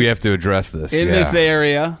 Jesus, we have to address this. In this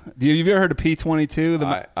area. Have you ever heard of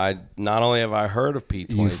P22? I not only have I heard of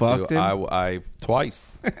P22, You fucked him? I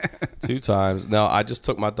twice. 2 times. No, I just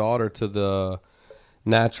took my daughter to the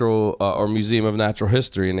Natural or Museum of Natural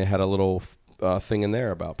History, and they had a little thing in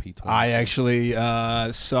there about P22. I actually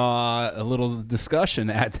saw a little discussion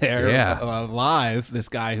at there live. This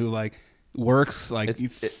guy who works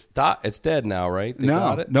it's dead now, right? They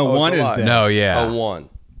got it? No, one is dead. No, yeah. Oh, one.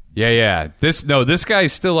 Yeah. This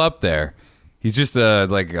guy's still up there. He's just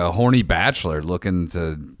a horny bachelor looking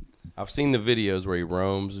to. I've seen the videos where he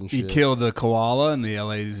roams and shit. He killed a koala in the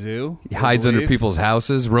LA Zoo. He hides under people's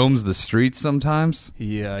houses, roams the streets sometimes.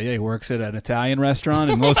 He works at an Italian restaurant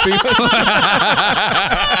in Los Feliz.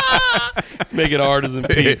 He's making artisan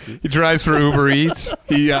pizzas. He drives for Uber Eats.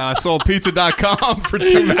 He sold pizza.com for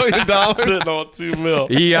 $2 million. Sitting on $2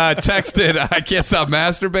 million. He texted, I can't stop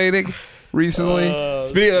masturbating recently.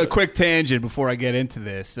 Speaking of a quick tangent before I get into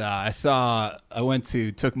this, I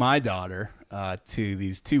took my daughter to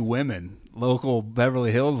these 2 women, local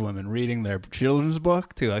Beverly Hills women, reading their children's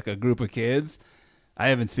book to a group of kids. I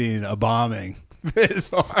haven't seen a bombing this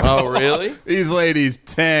hard. Oh, really? These ladies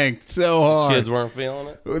tanked so hard. Kids weren't feeling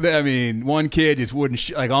it? I mean, one kid just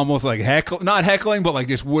wouldn't, almost not heckling, but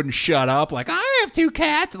just wouldn't shut up. I have 2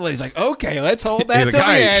 cats. The lady's like, okay, let's hold that to the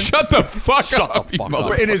end. Shut the fuck up.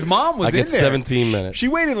 And his mom was I in get there. 17 minutes. She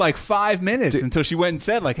waited 5 minutes until she went and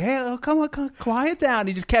said, hey, come on, quiet down.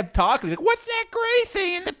 He just kept talking. He's like, what's that gray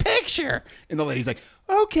thing in the picture? And the lady's like,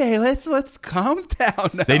 okay, let's calm down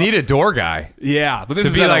now. They need a door guy. Yeah. But this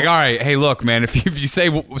to be all right, hey, look, man, if you say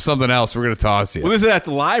something else, we're going to toss you. Well, this is at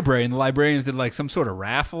the library, and the librarians did some sort of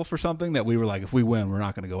raffle for something that we were if we win, we're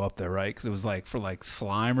not going to go up there, right? Because it was for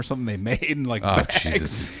slime or something they made in bags.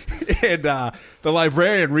 Jesus. And the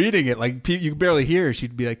librarian reading it, you could barely hear her.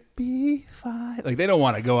 She'd be like, B5. They don't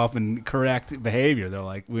want to go up and correct behavior. They're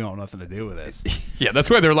like, we don't have nothing to do with this. Yeah, that's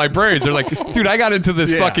why they're librarians. They're like, dude, I got into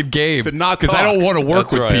this fucking game because I don't want to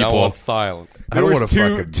work with people. I want silence. There was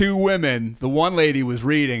two women. The one lady was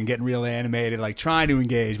reading, getting real animated, trying to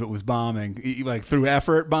engage, but was bombing, through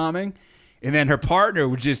effort bombing. And then her partner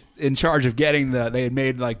was just in charge of getting they had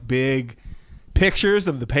made big pictures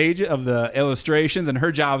of the page of the illustrations, and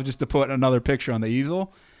her job was just to put another picture on the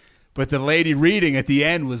easel. But the lady reading at the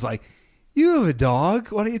end was like, you have a dog?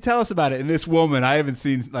 Why don't you tell us about it? And this woman, I haven't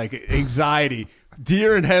seen anxiety,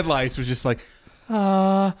 deer in headlights, was just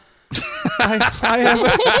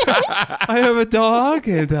I have a dog,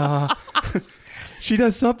 and she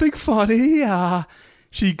does something funny.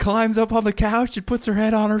 She climbs up on the couch and puts her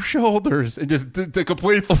head on her shoulders, and just the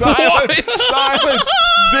complete silence,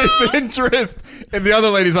 disinterest. And the other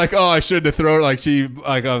lady's like, "Oh, I shouldn't have thrown it."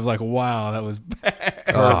 I was like, "Wow, that was bad."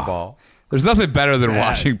 Curveball. There's nothing better than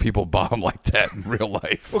watching people bomb like that in real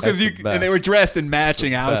life. Well, because and they were dressed in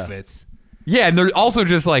matching outfits. Yeah, and they're also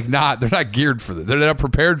just like they're not geared for this. They're not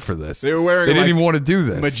prepared for this. They were wearing They didn't even want to do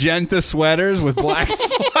this. magenta sweaters with black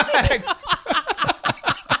slacks.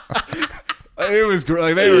 It was great.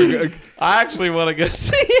 Like, they were. I actually want to go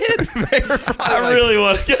see it. I really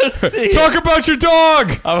want to go see it. Talk about your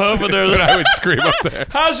dog. I'm hoping there's. I would scream up there.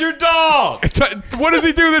 How's your dog? What does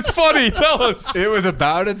he do that's funny? Tell us. It was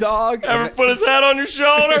about a dog. Ever put his head on your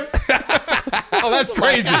shoulder? Oh, that's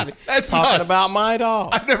crazy. That's Talking nuts. about my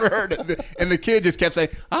dog. I've never heard it. And the kid just kept saying,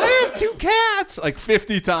 "I have 2 cats," like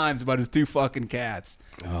 50 times about his 2 fucking cats.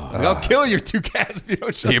 I'll kill your 2 cats if you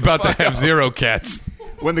don't shut You're the about to fuck have up. 0 cats.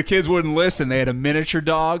 When the kids wouldn't listen, they had a miniature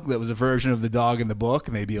dog that was a version of the dog in the book,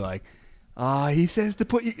 and they'd be like, he says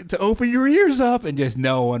to open your ears up, and just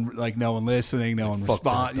no one listening, no one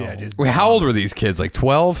respond. Yeah, just Wait, how old were these kids? Like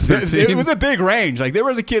 12, 13? it was a big range. Like, there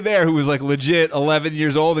was a kid there who was like legit 11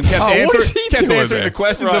 years old and kept what answering, is he doing answering there? the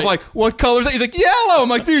questions of Right. like, what color is that? He's like, yellow. I'm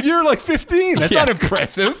like, dude, you're like 15. That's not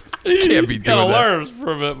impressive. You can't be Got doing that. alarms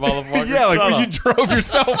from it, motherfucker. Yeah, like Shut when you up. drove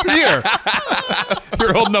yourself here.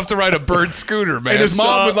 You're old enough to ride a bird scooter, man. And his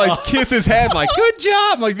mom would like kiss his head, like, "Good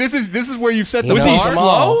job!" Like, this is where you've set the Was bar. he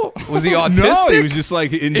slow? Was he autistic? No, he was just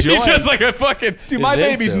like enjoying. He's just like a fucking... Dude, my He's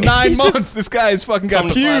baby's into it. 9 months. This guy's fucking got Come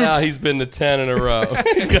to find out, pubes. he's been to 10 in a row.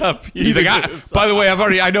 He's got pubes. He's like, by the way,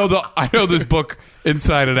 I know this book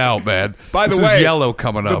inside and out, man. By the this way, is yellow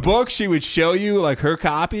coming The up. book she would show you, like her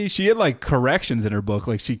copy, she had like corrections in her book,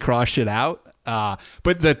 like she crossed shit out.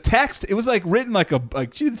 But the text, it was like written like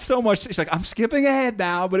she did so much. She's like, I'm skipping ahead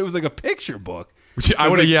now, but it was like a picture book. I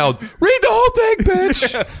would have yelled, "Read the whole thing,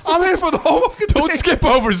 bitch! I'm in for the whole fucking Don't thing." skip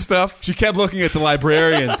over stuff." She kept looking at the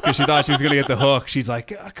librarians because she thought she was going to get the hook. She's like,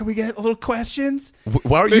 "Can we get a little questions?"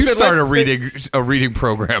 Why don't They you said, start "Let's- a reading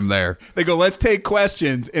program there? They go, "Let's take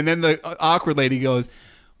questions," and then the awkward lady goes,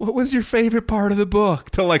 "What was your favorite part of the book?"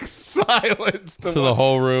 To like silence to the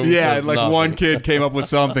whole room. Yeah, says like nothing. one kid came up with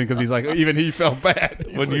something because he's like, even he felt bad.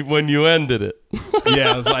 He's when you ended it.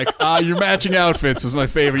 yeah, I was like, your matching outfits was my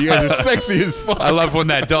favorite. You guys are sexy as fuck. I love when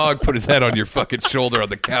that dog put his head on your fucking shoulder on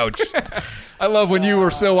the couch. I love when you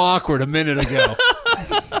were so awkward a minute ago.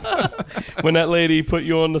 When that lady put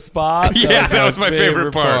you on the spot. Yeah, that was my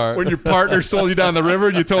favorite part. When your partner sold you down the river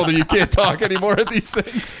and you told her you can't talk anymore at these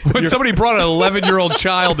things. When somebody brought an 11-year-old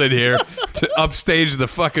child in here to upstage the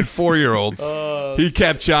fucking 4-year-olds. He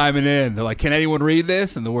kept chiming in. They're like, "Can anyone read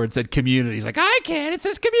this?" And the word said community. He's like, "I can. It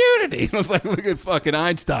says community." And I was like, "Look at fucking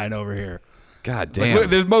Einstein over here." God Like, damn. look,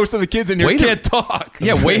 there's most of the kids in here Way to- can't talk.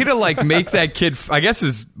 Yeah, way to like make that kid. I guess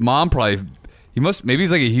his mom probably. Maybe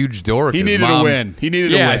he's like a huge dork. He His needed mom- a win. He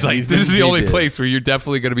needed a win. Yeah, it's like He's this been- is the he only did. place where you're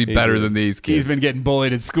definitely going to be better than these kids. He's been getting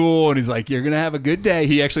bullied at school, and he's like, "You're gonna have a good day."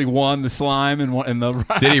 He actually won the slime and the.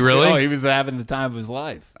 Did he really? Oh, he was having the time of his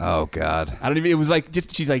life. Oh God. I don't even. It was like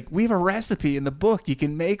she's like, "We have a recipe in the book. You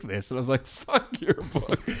can make this." And I was like, "Fuck your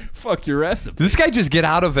book. Fuck your recipe." Did this guy just get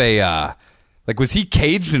out of a like was he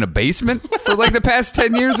caged in a basement for like the past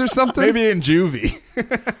 10 years or something? Maybe in juvie.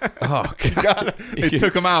 Oh God. They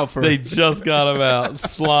took him out for. They just got him out.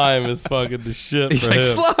 Slime is fucking the shit He's for like, him.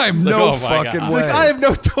 "Slime, It's like, no oh my fucking God. He's way." like, "I have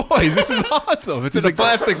no toys. This is awesome. It's in a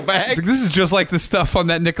plastic bag." It's like, this is just like the stuff on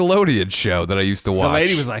that Nickelodeon show that I used to watch. The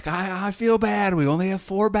lady was like, I feel bad. We only have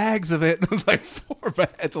 4 bags of it." And I was like, 4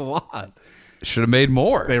 bags? That's a lot. Should have made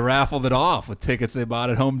more. They raffled it off with tickets they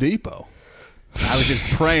bought at Home Depot. I was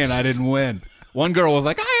just praying I didn't win. One girl was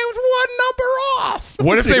like, "I was 1 number off."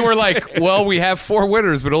 What if they were like, "Well, we have 4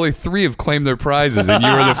 winners, but only 3 have claimed their prizes, and you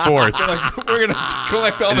were the 4th." Like, "We're gonna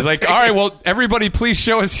collect all And the it's like, tickets. "All right, well, everybody, please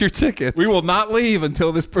show us your tickets. We will not leave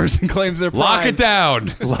until this person claims their prize." lock it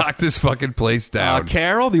down. Lock this fucking place down."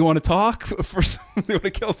 Carol, do you want to talk for some? Do you want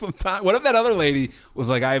to kill some time? What if that other lady was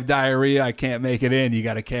like, "I have diarrhea. I can't make it in. You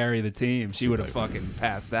got to carry the team." She would have fucking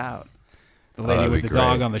passed out. The lady that'd with be the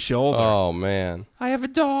dog great. on the shoulder. Oh man. I have a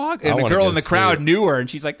dog. I And the wanna girl go in the see crowd it. knew her, and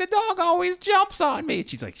she's like, "The dog always jumps on me." And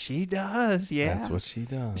she's like, "She does, yeah." That's what she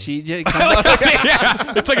does. She just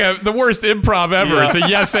Yeah, it's like the worst improv ever. Yeah. It's a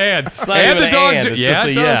yes and. not and even the dog. and, it's yeah, just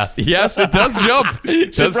it a does. yes. Yes, it does jump.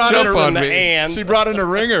 It does brought jump in on the me. and. She brought in a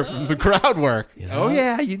ringer from the crowd work. Oh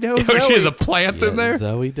yeah, you know. Oh, she has Zoe. a plant in there.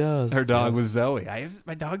 Zoe does. Her dog Yes. was Zoe. I have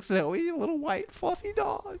my dog Zoe, a little white fluffy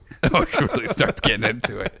dog. Oh, she really starts getting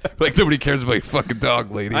into it. Like nobody cares is my fucking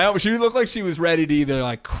dog, lady. She looked like she was ready to either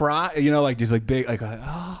like cry, like just like big, like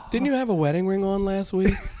oh. Didn't you have a wedding ring on last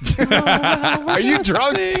week? Are you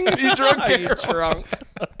drunk? Are you drunk? Are you drunk?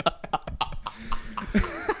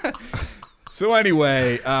 So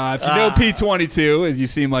anyway, if you know P22, you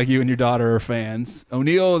seem like you and your daughter are fans.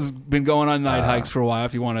 O'Neill has been going on night hikes for a while.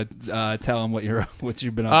 If you want to tell him what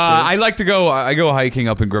you've been up to. I like to go. I go hiking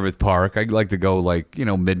up in Griffith Park. I like to go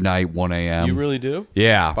midnight, 1 a.m. You really do?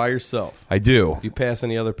 Yeah, by yourself. I do. You pass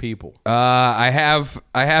any other people? I have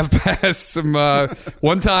passed some.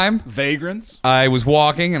 One time, vagrants. I was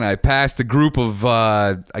walking and I passed a group of.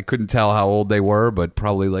 I couldn't tell how old they were, but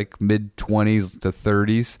probably like mid-20s to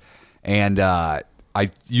 30s. And I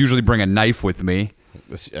usually bring a knife with me.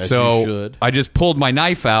 As so you should. I just pulled my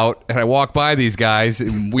knife out and I walked by these guys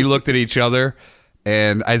and we looked at each other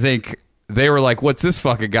and I think they were like, what's this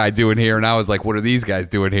fucking guy doing here? And I was like, what are these guys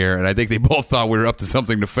doing here? And I think they both thought we were up to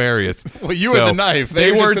something nefarious. Well, you had the knife.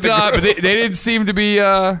 They weren't, but they didn't seem to be,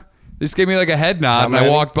 they just gave me like a head nod and I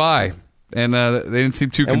walked by. And they didn't seem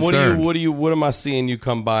too concerned. What am I seeing you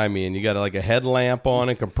come by me and you got like a headlamp on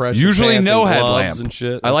and compression Usually pants no and gloves headlamp and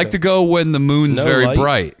shit? I like to go when the moon's very light?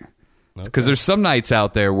 bright. Because there's some nights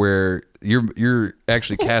out there where you're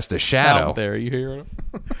actually cast a shadow. Out there, you hear him?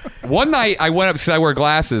 One night I went up, because I wear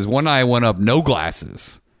glasses, one night I went up no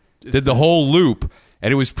glasses. Did the whole loop.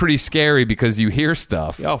 And it was pretty scary because you hear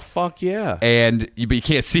stuff. Oh, fuck yeah. And but you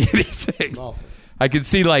can't see anything. Awful. I can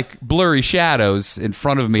see like blurry shadows in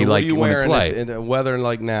front of me, So like when it's light. in the weather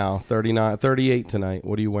like now, 38 tonight.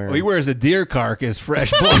 What are you wearing? Well, he wears a deer carcass,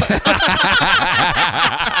 fresh blood.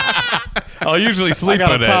 I'll usually sleep I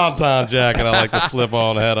got in a it. tom-tom jacket I like to slip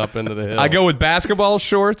on head up into the hill. I go with basketball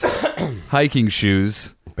shorts, hiking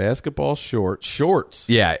shoes. Basketball shorts.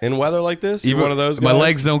 Yeah. In weather like this? You're Even one of those guys? My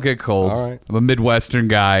legs don't get cold. All right. I'm a Midwestern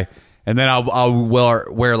guy. And then I'll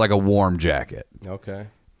wear like a warm jacket. Okay.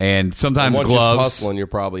 And sometimes once gloves. you're hustling, you're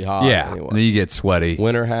probably hot. Yeah. Anyway. And then you get sweaty.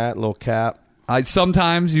 Winter hat, little cap.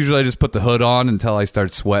 Usually I just put the hood on until I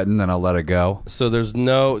start sweating, then I'll let it go. So there's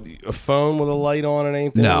a phone with a light on and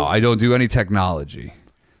anything? No, I don't do any technology.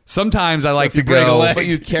 Sometimes I like to break a go. leg- But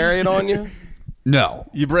you carry it on you? No.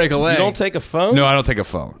 You break a leg. You don't take a phone? No, I don't take a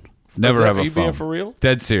phone. Never have a Are you phone. being for real?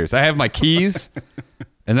 Dead serious. I have my keys,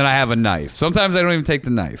 and then I have a knife. Sometimes I don't even take the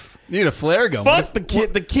knife. You need a flare gun. Fuck the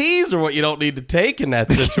keys are what you don't need to take in that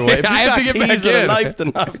situation. If you I have got to get keys back and a in. knife, the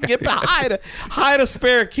knife. Hide a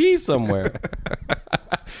spare key somewhere.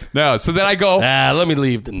 No, so then I go. Let me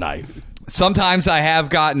leave the knife. Sometimes I have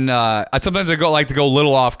gotten. Sometimes I like to go a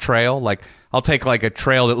little off trail. Like I'll take like a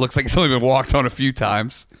trail that looks like it's only been walked on a few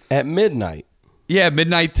times. At midnight. Yeah,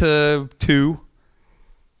 midnight to 2.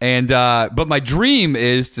 And but my dream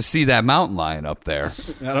is to see that mountain lion up there.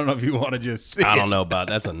 I don't know if you want to just see I it. don't know about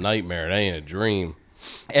that's a nightmare. It ain't a dream.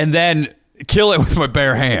 And then kill it with my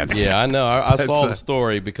bare hands. Yeah, I know. I saw That's the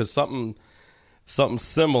story because something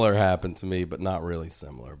similar happened to me, but not really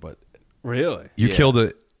similar. But Really? You killed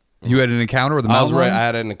it. You had an encounter with a I was mountain lion? I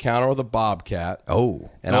had an encounter with a bobcat. Oh.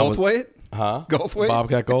 And I was, Goldthwait? huh? Goldthwait?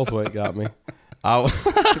 Bobcat Goldthwait got me.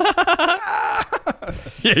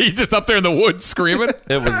 Yeah, he's just up there in the woods screaming.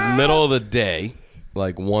 It was middle of the day,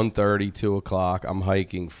 like 1:30, 2 o'clock. I'm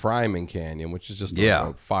hiking Fryman Canyon, which is just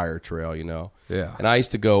a fire trail, you know. Yeah. And I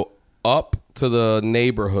used to go up to the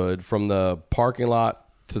neighborhood from the parking lot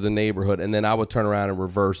to the neighborhood, and then I would turn around and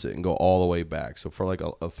reverse it and go all the way back. So for like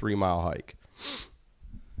a 3-mile hike.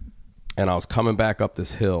 And I was coming back up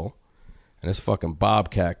this hill, and this fucking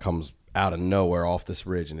bobcat comes out of nowhere off this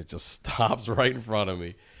ridge, and it just stops right in front of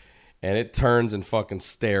me. And it turns and fucking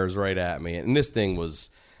stares right at me. And this thing was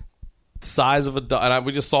size of a dog. And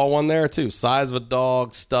we just saw one there, too. Size of a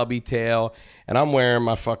dog, stubby tail. And I'm wearing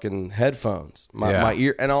my fucking headphones. My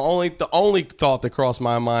ear. And the only thought that crossed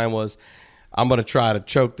my mind was, I'm going to try to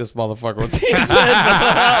choke this motherfucker with these heads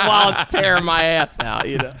while it's tearing my ass out,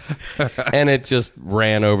 you know. And it just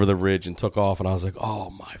ran over the ridge and took off. And I was like, oh,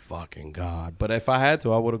 my fucking God. But if I had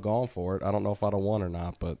to, I would have gone for it. I don't know if I'd have won or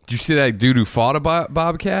not. But Did you see that dude who fought a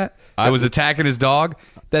bobcat? That was attacking his dog?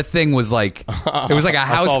 That thing was like, it was like a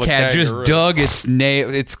house cat just dug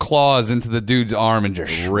its claws into the dude's arm and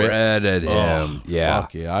just shredded him. Oh, yeah.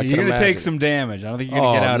 Fuck yeah. I You're can going to take imagine. some damage. I don't think you're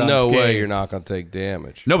going to get out no unscathed. way you're not going to take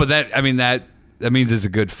damage. No, but that that means it's a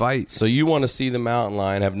good fight. So you want to see the mountain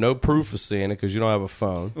lion, have no proof of seeing it because you don't have a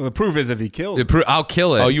phone. Well, the proof is if he kills it. I'll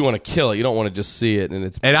kill it. Oh, you want to kill it. You don't want to just see it.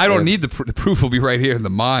 And I don't need the proof will be right here in the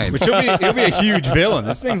mind. Which he'll be a huge villain.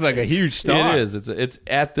 This thing's like a huge star. It is. It's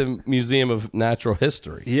at the Museum of Natural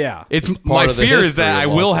History. Yeah. It's part my of the fear is history that I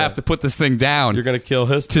of will all have that. to put this thing down. You're going to kill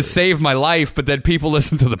history. To save my life, but then people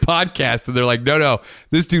listen to the podcast and they're like, no,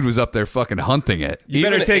 this dude was up there fucking hunting it. You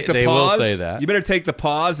better take the they pause. will say that. You better take the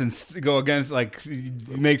pause and go against, like,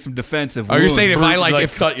 make some defensive. Are you wounds. saying if I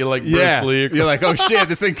like cut you like Bruce yeah, Lee? you're like, oh shit,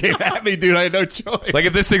 this thing came at me, dude. I had no choice. Like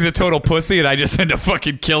if this thing's a total pussy and I just end up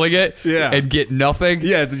fucking killing it and get nothing,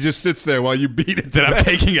 yeah, it just sits there while you beat it. then I'm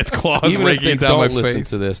taking its claws, Even if raking they it down my don't listen face.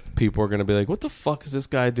 to this, people are going to be like, "What the fuck is this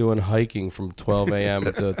guy doing hiking from 12 a.m.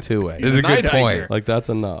 to 2 a.m.?" This is a good night point. hiker. Like that's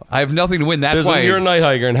enough. I have nothing to win. That's why You're a night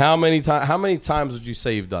hiker, and how many times would you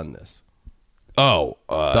say you've done this?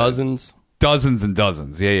 Dozens. Dozens and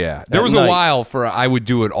dozens. Yeah. There was a night. while for I would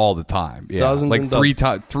do it all the time. Yeah, Dozens like and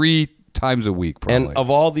three times a week, probably. And of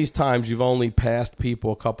all these times, you've only passed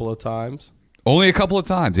people a couple of times. Only a couple of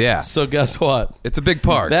times. Yeah, So guess what? it's a big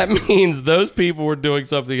park. That means those people were doing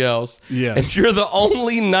something else. Yeah. And you're the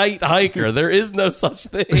only night hiker. There is no such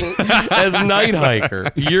thing as night hiker.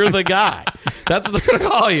 You're the guy. That's what they're going to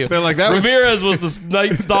call you. They're like, that was- Ramirez was the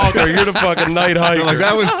night stalker. You're the fucking night hiker. They're like,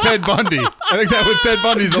 that was Ted Bundy. I think that was Ted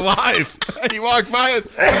Bundy's alive. And he walked by us.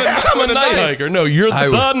 I'm a night hiker. No, you're I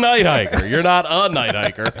the night hiker. You're not a night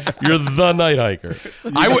hiker. You're the night hiker.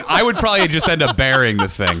 I would probably just end up burying the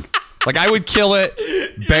thing. Like I would kill it,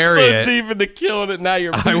 bury so it. deep into killing it. Now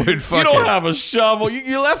you're. I would You fucking- don't have a shovel.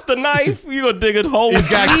 You left the knife. You gonna dig a hole with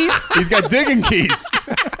keys? He's got digging keys.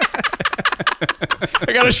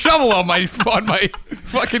 I got a shovel on my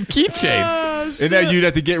fucking keychain. And then you'd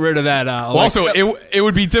have to get rid of that. Also, it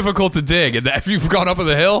would be difficult to dig, and if you've gone up on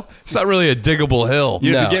the hill, it's not really a diggable hill.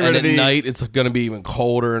 You have to get rid and of at the- night it's going to be even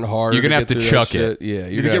colder and harder. You're gonna have get to through chuck that shit. it. Yeah,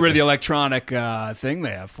 you have to get rid of the electronic thing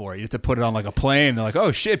they have for it. You have to put it on like a plane. They're like,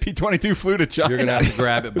 oh shit, P-22 flew to China. You're gonna have to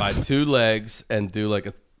grab it by two legs and do like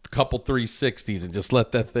a couple 360s and just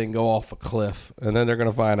let that thing go off a cliff, and then they're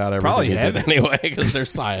gonna find out everything Probably you did heavy. anyway because there's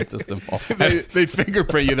scientists involved. they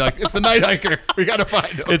fingerprint you. They're like, it's the night hiker. We got to find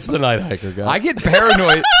him. It's the night hiker guy. I get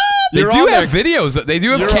paranoid. They You're do on have their- videos. They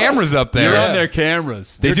do have cameras up there. You're on their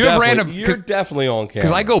cameras. They do have random. You're definitely on camera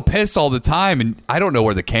Because I go piss all the time, and I don't know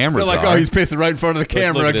where the They're cameras like, are. oh, he's pissing right in front of the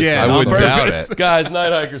camera look at this again. side. I On wouldn't purpose. doubt it. Guys,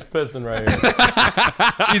 night hiker's pissing right here.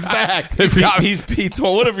 He's back. He's P20.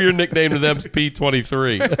 What if your nickname to them is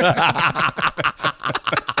P23?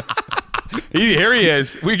 Here he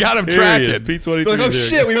is. We got him Here tracking. he is, P23. They're like, oh there.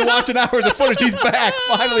 shit, we've been watching hours of footage. He's back.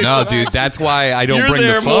 Finally. No, some dude, action. that's why I don't You're bring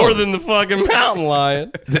there the phone. more than the fucking mountain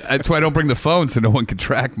lion. That's why I don't bring the phone, so no one can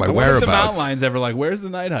track my I wonder if the mountain whereabouts. lion's ever like, where's the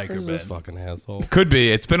night hiker Who's been? this fucking asshole? Could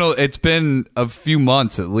be. It's been a few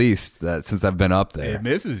months at least since I've been up there. It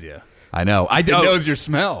misses you. I know. It knows your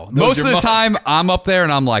smell. Knows Most your of the musk. time, I'm up there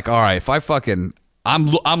and I'm like, all right, if I fucking, I'm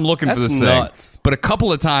looking for That's this nuts. thing. But a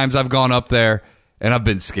couple of times I've gone up there and I've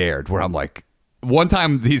been scared. Where I'm like, one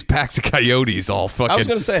time these packs of coyotes all fucking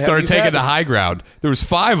gonna say, have started you taking had the this- high ground. There was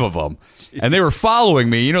 5 of them, and they were following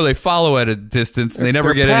me. You know, they follow at a distance and they never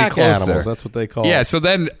They're get any pack closer. animals. That's what they call Yeah, it. so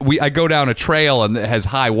then I go down a trail and it has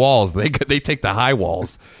high walls. They take the high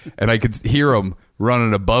walls, and I could hear them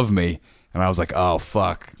running above me. And I was like, oh,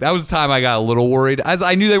 fuck. That was the time I got a little worried.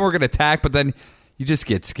 I knew they weren't going to attack, but then you just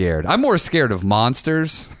get scared. I'm more scared of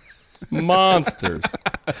monsters. Monsters.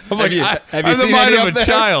 I'm like, have you I'm the seen mind any of up a there?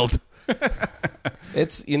 child.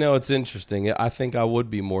 It's it's interesting. I think I would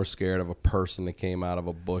be more scared of a person that came out of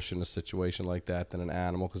a bush in a situation like that than an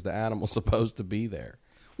animal because the animal's supposed to be there.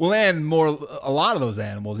 Well, and a lot of those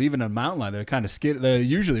animals, even a mountain lion, they're kind of scared. They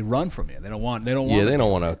usually run from you. They don't want. Yeah, they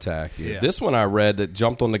don't want to attack you. Yeah. This one I read that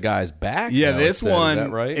jumped on the guy's back. Yeah, though, this it said. one. Is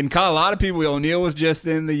that right? In a lot of people, O'Neill was just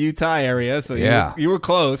in the Utah area, so Yeah. you were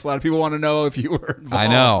close. A lot of people want to know if you were involved. I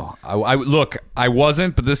know. Look, I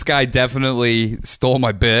wasn't, but this guy definitely stole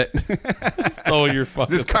my bit. Oh, you're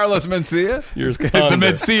fucking. This Carlos Mencia? You're the thunder.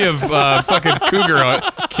 Mencia of fucking cougar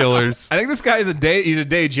killers. I think this guy is he's a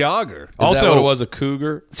day jogger. Is Also- that what it was, a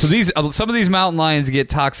cougar? So some of these mountain lions get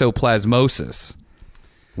toxoplasmosis,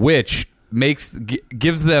 which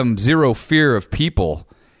gives them zero fear of people,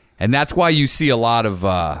 and that's why you see a lot of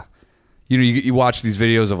you watch these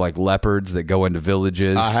videos of like leopards that go into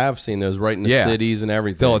villages. I have seen those right in the Yeah. cities and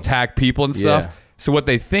everything. They'll attack people and stuff. Yeah. So what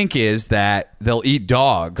they think is that they'll eat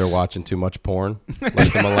dogs. They're watching too much porn, like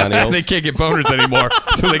the millennials. They can't get boners anymore,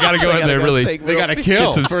 so they got to go in there and really They got to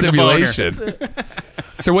kill get some for the boner. stimulation.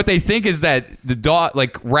 So what they think is that the dog,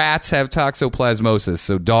 like rats, have toxoplasmosis.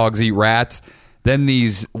 So dogs eat rats. Then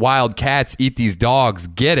these wild cats eat these dogs,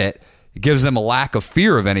 get it, it gives them a lack of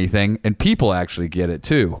fear of anything, and people actually get it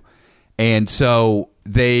too. And so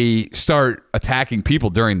they start attacking people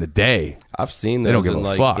during the day. I've seen They don't those give in a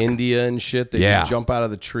like fuck. India and shit. They just jump out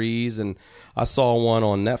of the trees. And I saw one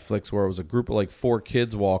on Netflix where it was a group of like 4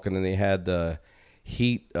 kids walking, and they had the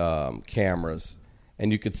heat cameras,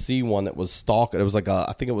 and you could see one that was stalking. It was like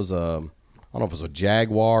I think it was I don't know if it was a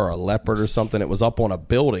jaguar or a leopard or something. It was up on a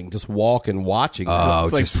building, just walking, watching. Oh,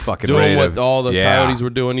 It's just fucking doing ready what to- all the yeah. coyotes were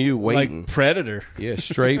doing to you, waiting. Like Predator. Yeah,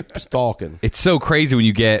 straight stalking. It's so crazy when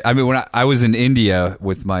you get. I mean, when I was in India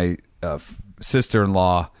with my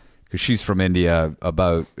sister-in-law, because she's from India,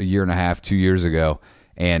 about a year and a half, 2 years ago,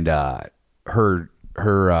 and her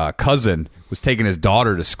cousin was taking his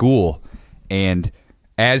daughter to school, and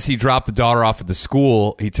as he dropped the daughter off at the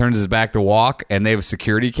school, he turns his back to walk, and they have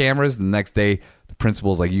security cameras. The next day, the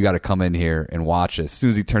principal's like, "You got to come in here and watch this." As soon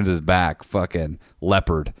as he turns his back, fucking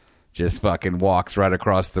leopard just fucking walks right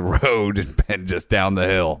across the road and just down the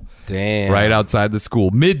hill. Damn. Right outside the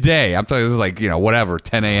school. Midday. I'm telling you, this is like, whatever,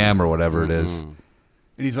 10 a.m. or whatever it is. And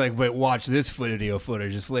he's like, "Wait, watch this video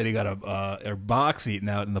footage. This lady got her box eaten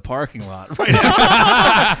out in the parking lot right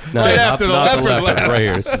after, No, right not- after the not leopard left." right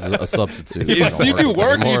here. This is a substitute. You do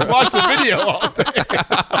work, you just watch the video all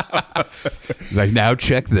day. Like, now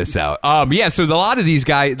check this out. Yeah, so a lot of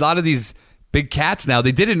these big cats now,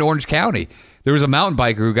 they did it in Orange County. There was a mountain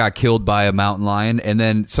biker who got killed by a mountain lion, and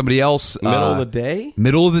then somebody else. Middle of the day?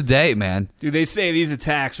 Middle of the day, man. Dude, they say these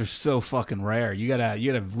attacks are so fucking rare. You gotta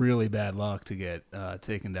have really bad luck to get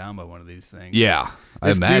taken down by one of these things. Yeah,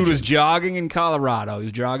 This I imagine. dude was jogging in Colorado. He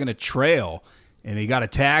was jogging a trail, and he got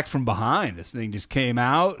attacked from behind. This thing just came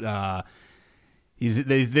out.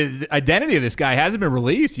 The identity of this guy hasn't been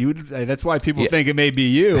released. That's why people think it may be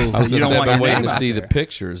you. I was You just don't want I've been your waiting name to out see there. the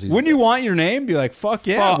pictures. Wouldn't you want your name? Be like, fuck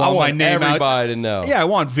yeah, I want my name everybody to know. Yeah, I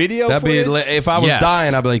want video That'd be footage. if I was Yes.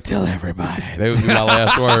 dying, I'd be like, tell everybody. That would be my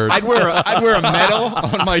last words. I'd wear a medal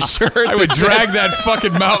on my shirt. I would drag that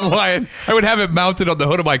fucking mountain lion. I would have it mounted on the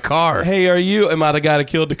hood of my car. Hey, am I the guy that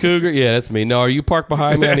killed the cougar? Yeah, that's me. No, are you parked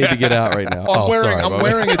behind me? I need to get out right now. I'm sorry,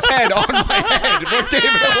 wearing its head on my head. What gave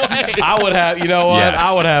it away? I would have, you know what? Yes.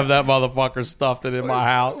 I would have that motherfucker stuffed it in my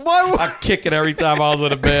house. Why would- I'd kick it every time I was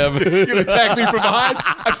in a bed. You're gonna attack me from behind?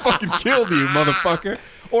 I fucking killed you, motherfucker.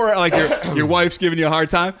 Or like your wife's giving you a hard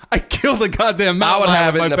time. I killed the goddamn mountain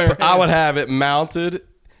lion with my bare I would hands. have it mounted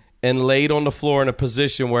and laid on the floor in a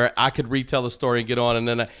position where I could retell the story and get on, and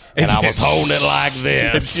then I was holding it like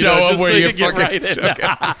this. Show up just where so you could get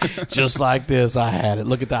fucking in. Just like this, I had it.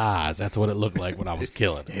 Look at the eyes. That's what it looked like when I was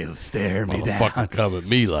killing it. He'll stare me down. Motherfucker come at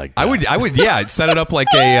me like that. I would, yeah, set it up like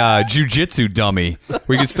a jujitsu dummy.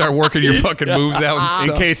 We could start working your fucking moves out and In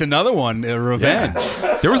stuff. case another one, revenge.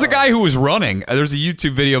 There was a guy who was running. There's a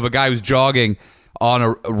YouTube video of a guy who's jogging on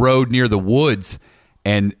a road near the woods,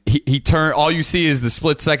 and he turned. All you see is the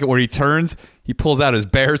split second where he turns. He pulls out his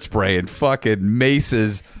bear spray and fucking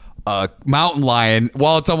maces a mountain lion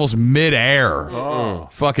while it's almost midair.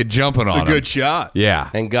 Fucking jumping on A him. good shot. Yeah.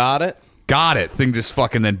 And got it. Got it. Thing just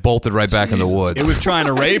fucking then bolted right back in the woods. It was trying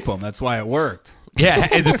to rape him. That's why it worked. Yeah,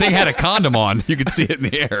 and the thing had a condom on. You could see it in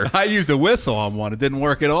the air. I used a whistle on one. It didn't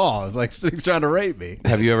work at all. It was like, this thing's trying to rape me.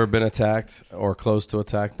 Have you ever been attacked or close to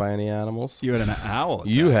attacked by any animals? You had an owl.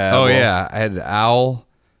 You have. Oh Well, yeah, I had an owl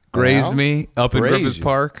grazed owl? me up in Grazed Griffith you.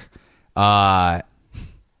 Park,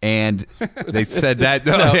 and they said that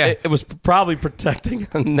No, yeah. it was probably protecting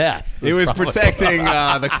a nest. It was protecting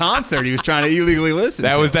the concert he was trying to illegally listen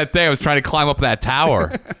that to. was that day. I was trying to climb up that tower.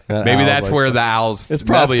 That Maybe owl's that's like where that. the owl's It's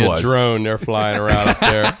probably nest a was. drone they're flying around up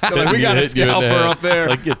there. like, we got a Hitting you in the scalper head. up there.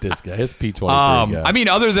 Like, get this guy. His P-23 guy. I mean,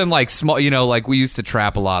 other than like small, like we used to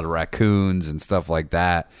trap a lot of raccoons and stuff like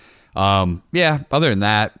that. Yeah. Other than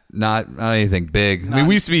that, not anything big. I mean,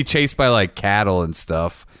 we used to be chased by like cattle and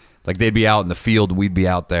stuff. Like they'd be out in the field and we'd be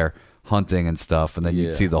out there hunting and stuff, and then Yeah.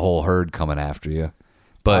 you'd see the whole herd coming after you.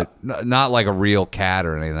 But not like a real cat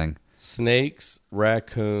or anything. Snakes,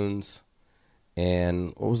 raccoons,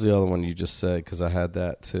 and what was the other one you just said? Because I had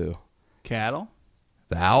that too. cattle.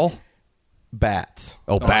 The owl? Bats.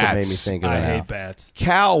 Oh, That's what made me bats. think of I that. hate bats.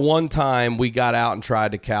 Cow, one time we got out and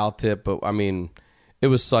tried to cow tip, but I mean, it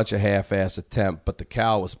was such a half-ass attempt, but the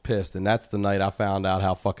cow was pissed, and that's the night I found out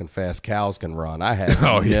how fucking fast cows can run. I had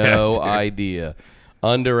Oh, yeah, no dude. idea.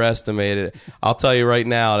 Underestimated it. I'll tell you right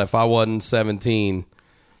now, that if I wasn't 17,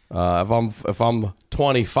 if I'm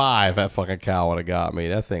 25, that fucking cow would have got me.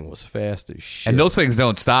 That thing was fast as shit. And those things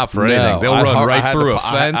don't stop for anything. No, They'll I run had right through to- a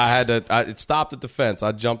fence. it stopped at the fence.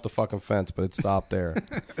 I jumped the fucking fence, but it stopped there.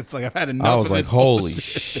 It's like I've had enough I was of like, this holy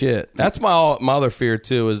bullshit. shit. That's my other fear,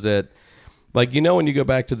 too, is that Like, when you go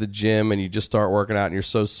back to the gym and you just start working out and you're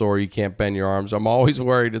so sore you can't bend your arms. I'm always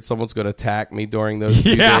worried that someone's going to attack me during those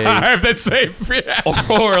few days. I have that same. Yeah.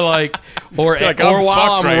 Or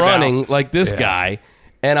while I'm running, now. like this guy.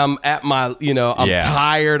 And I'm at my, I'm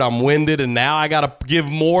tired, I'm winded, and now I got to give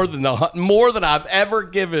more than I've ever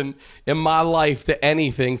given in my life to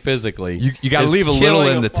anything physically. You got to leave a little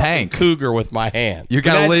in the tank. Cougar with my hand. You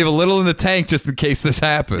got to leave a little in the tank just in case this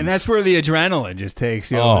happens. And that's where the adrenaline just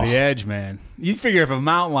takes you over the edge, man. You figure if a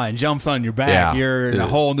mountain lion jumps on your back, you're in a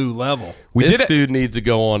whole new level. This dude needs to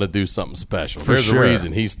go on to do something special. There's a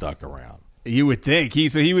reason he's stuck around. You would think.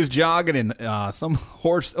 He was jogging in some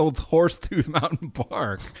old Horsetooth Mountain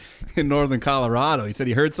Park in northern Colorado. He said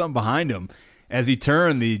he heard something behind him. As he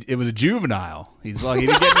turned, it was a juvenile. He's like, he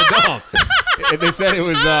didn't get an adult. They said it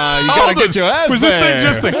was, you got to get your ass Was there.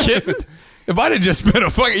 this thing just a kitten? It might have just been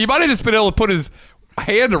you might have just been able to put his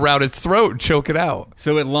hand around its throat and choke it out.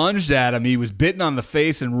 So it lunged at him. He was bitten on the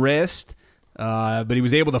face and wrist. But he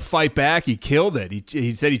was able to fight back. He killed it.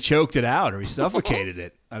 He said he choked it out or he suffocated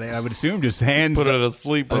it. I would assume just hands. Put it in a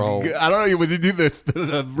sleeper hole. I don't know. Would you do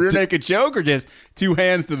the rear naked choke or just 2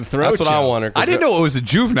 hands to the throat? That's what choke? I wonder. I didn't know it was a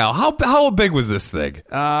juvenile. How big was this thing?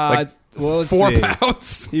 Let's 4 see.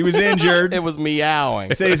 pounds? He was injured. It was meowing.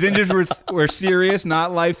 They say his injuries were serious,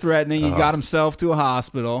 not life-threatening. He got himself to a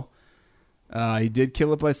hospital. He did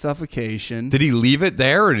kill it by suffocation. Did he leave it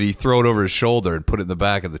there, or did he throw it over his shoulder and put it in the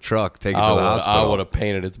back of the truck, take it to the hospital? I would have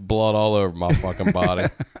painted its blood all over my fucking body.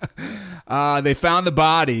 They found the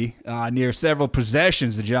body near several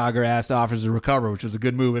possessions the jogger asked officers to recover, which was a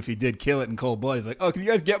good move if he did kill it in cold blood. He's like, oh, can you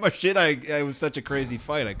guys get my shit? It was such a crazy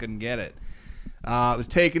fight, I couldn't get it. It was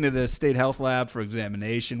taken to the state health lab for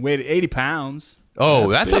examination. Weighed 80 pounds. Oh,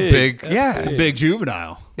 that's a big. It's a big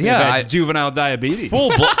juvenile. Yeah, that's juvenile diabetes. Full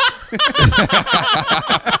blood.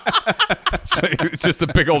 It's just a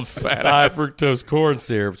big old fat High ass. fructose corn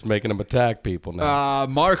syrup's making him attack people now.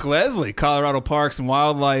 Mark Leslie, Colorado Parks and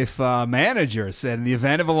Wildlife manager, said in the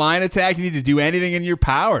event of a lion attack, you need to do anything in your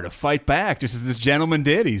power to fight back, just as this gentleman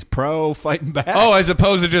did. He's pro fighting back. Oh, as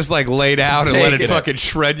opposed to just like lay down and let it fucking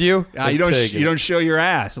shred you. You don't show your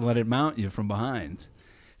ass and let it mount you from behind.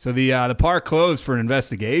 So the park closed for an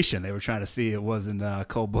investigation. They were trying to see it wasn't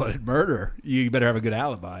cold-blooded murder. You better have a good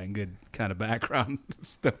alibi and good kind of background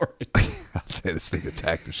story. I'll say this thing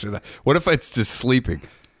attacked the shit out. What if it's just sleeping?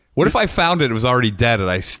 What if I found it was already dead and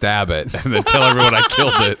I stab it and then tell everyone I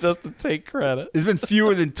killed it? Just to take credit. There's been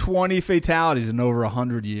fewer than 20 fatalities in over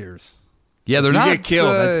 100 years. Yeah, they're If not you get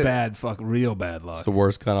killed. That's bad, real bad luck. It's the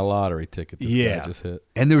worst kind of lottery ticket this guy just hit.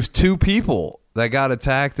 And there's 2 people that got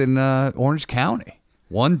attacked in Orange County.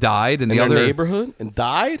 One died, and in the other neighborhood and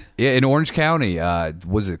died. Yeah, in Orange County.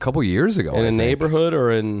 Was it a couple years ago? In a neighborhood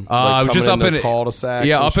or in? It was just up in a cul-de-sac.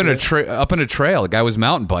 Yeah, up in a trail. The guy was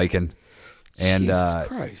mountain biking, and Jesus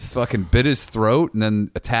Christ. fucking bit his throat, and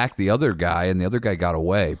then attacked the other guy, and the other guy got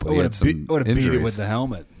away. But he had some would have beat injuries. it with the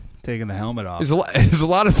helmet, taking the helmet off. There's a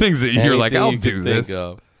lot of things that you're like, I'll do this.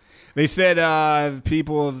 They said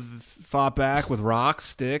people have fought back with rocks,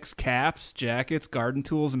 sticks, caps, jackets, garden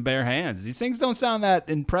tools, and bare hands. These things don't sound that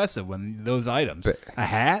impressive when those items. A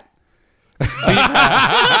hat? A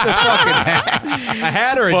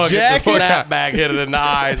hat or a jacket? The snapback hit it in the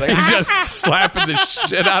eyes. Like, He's just slapping the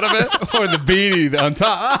shit out of it. Or the beanie on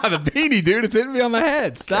top. The beanie, dude. It's hitting me on the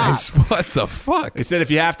head. Stop. Guys, what the fuck? They said if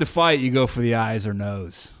you have to fight, you go for the eyes or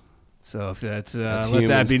nose. So if that's let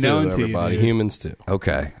that be known to everybody. you. Humans too.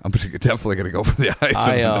 Okay, I'm definitely gonna go for the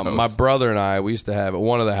ice. My brother and I, we used to have at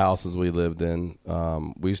one of the houses we lived in.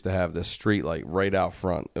 We used to have this street light right out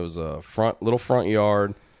front. It was a little front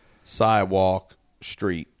yard, sidewalk,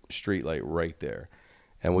 street light right there.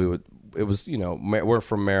 And it was we're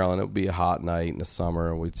from Maryland. It would be a hot night in the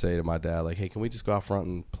summer, and we'd say to my dad like, "Hey, can we just go out front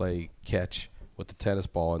and play catch with the tennis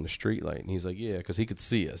ball in the street light?" And he's like, "Yeah," because he could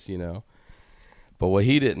see us, But what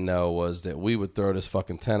he didn't know was that we would throw this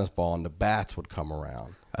fucking tennis ball and the bats would come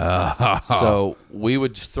around. So we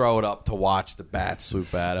would just throw it up to watch the bats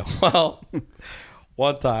swoop at it. Well,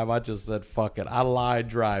 one time I just said, fuck it. I line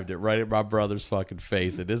drived it right at my brother's fucking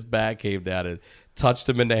face. And this bat came down and touched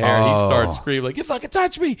him in the hair. And he started screaming like, "You fucking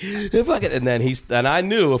touch me. You fucking." And then and I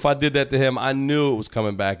knew if I did that to him, I knew it was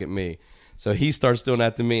coming back at me. So he starts doing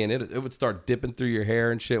that to me and it would start dipping through your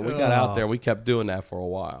hair and shit. We got out there and we kept doing that for a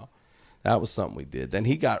while. That was something we did. Then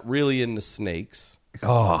he got really into snakes.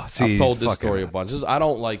 Oh, see, I've told this story a bunch. I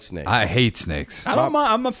don't like snakes. I hate snakes. I don't mind.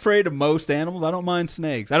 I'm afraid of most animals. I don't mind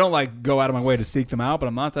snakes. I don't go out of my way to seek them out, but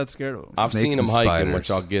I'm not that scared of them. I've Snakes seen him and hiking, spiders.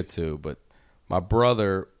 which I'll get to, but my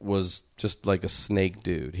brother was just like a snake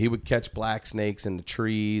dude. He would catch black snakes in the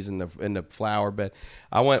trees and in the flower bed.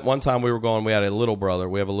 I went one time. We had a little brother.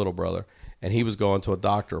 We have a little brother, and he was going to a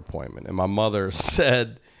doctor appointment. And my mother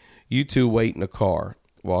said, "You two wait in the car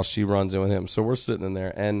while she runs in with him." So we're sitting in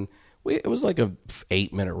there, and it was like a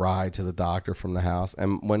 8-minute ride to the doctor from the house.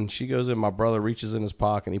 And when she goes in, my brother reaches in his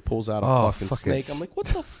pocket and he pulls out a fucking snake. I'm like, "What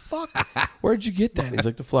the fuck? Where'd you get that?" And he's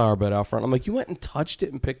like, "The flower bed out front." I'm like, "You went and touched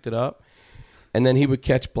it and picked it up?" And then he would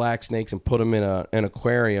catch black snakes and put them in an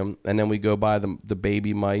aquarium, and then we go buy the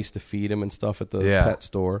baby mice to feed them and stuff at the pet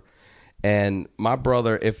store. And my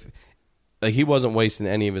brother, he wasn't wasting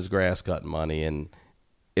any of his grass cutting money, and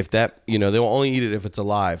if that, they'll only eat it if it's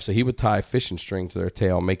alive. So he would tie fishing string to their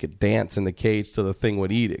tail and make it dance in the cage till the thing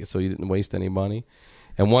would eat it, so he didn't waste any money.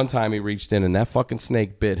 And one time he reached in and that fucking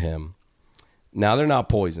snake bit him. Now they're not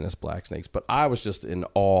poisonous, black snakes, but I was just in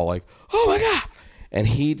awe, like, "Oh my God." And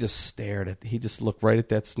he just he just looked right at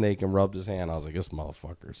that snake and rubbed his hand. I was like, "This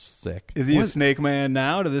motherfucker's sick." Is he a snake man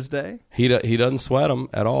now to this day? He doesn't sweat them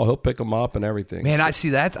at all. He'll pick them up and everything. Man, I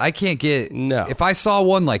see that. I can't get. No. If I saw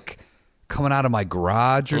one like coming out of my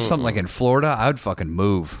garage or something like in Florida, I would fucking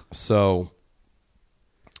move. So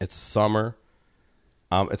it's summer.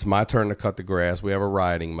 It's my turn to cut the grass. We have a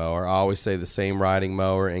riding mower. I always say the same riding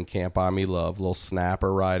mower in Camp Army Love, little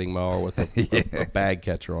snapper riding mower with a bag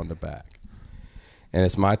catcher on the back. And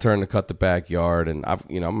it's my turn to cut the backyard, and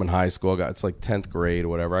I'm in high school. It's like 10th grade or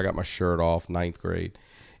whatever. I got my shirt off, 9th grade,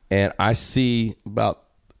 and I see about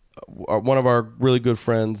one of our really good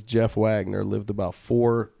friends, Jeff Wagner, lived about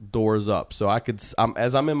 4 doors up. So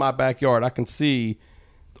as I'm in my backyard, I can see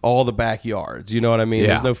all the backyards. You know what I mean? Yeah.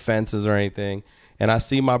 There's no fences or anything, and I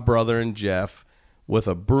see my brother and Jeff with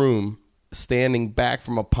a broom standing back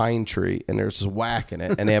from a pine tree, and they're just whacking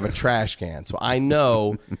it, and they have a trash can. So I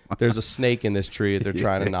know there's a snake in this tree that they're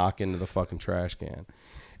trying to knock into the fucking trash can.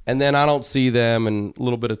 And then I don't see them, and a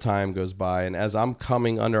little bit of time goes by, and as I'm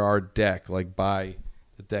coming under our deck, like by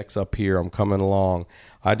the deck's up here, I'm coming along,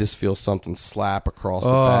 I just feel something slap across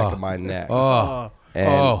the back of my neck.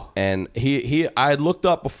 And I had looked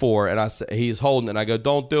up before, and I said, he's holding it, and I go,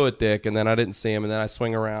 "Don't do it, Dick." And then I didn't see him, and then I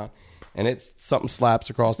swing around, and something slaps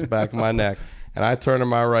across the back of my neck, and I turn to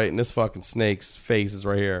my right, and this fucking snake's face is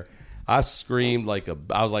right here. I screamed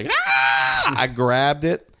I was like, "Ah!" I grabbed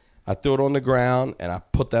it, I threw it on the ground, and I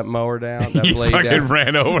put that mower down, that blade down.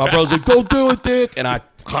 Ran over. My brother's like, "Don't do it, Dick!" And I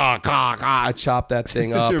chopped that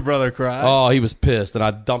thing up. Did your brother cry? Oh, he was pissed, and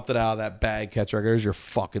I dumped it out of that bag catcher. I go, "There's your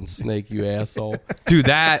fucking snake, you asshole." Dude,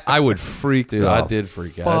 that I would freak. Dude, I did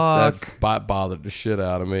freak out. Fuck. That bothered the shit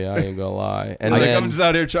out of me. I ain't gonna lie. And I'm just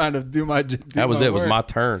out here trying to do my. That was it. It was my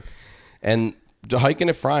turn. And hiking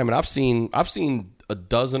at Fryman, I've seen a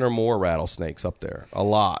dozen or more rattlesnakes up there. A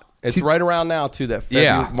lot. It's right around now too.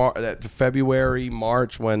 That February,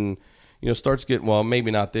 March, when starts getting, well,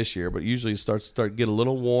 maybe not this year, but usually starts get a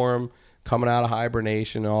little warm, coming out of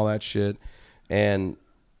hibernation and all that shit. And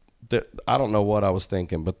I don't know what I was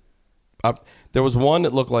thinking, but there was one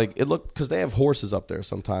that looked because they have horses up there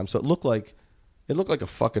sometimes, so it looked like a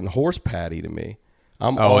fucking horse patty to me.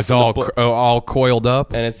 It's all coiled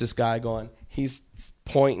up, and it's this guy going. He's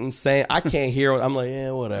pointing, saying, I can't hear it. I'm like,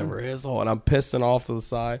 "Yeah, whatever, asshole." And I'm pissing off to the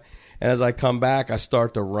side. And as I come back, I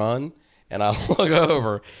start to run, and I look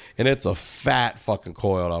over, and it's a fat fucking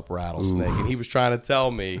coiled up rattlesnake. And he was trying to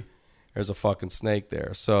tell me there's a fucking snake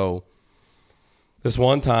there. So this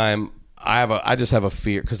one time, I just have a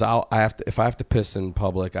fear because if I have to piss in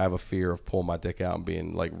public, I have a fear of pulling my dick out and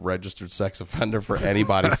being like registered sex offender for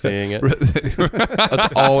anybody seeing it.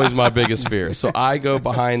 That's always my biggest fear. So I go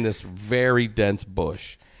behind this very dense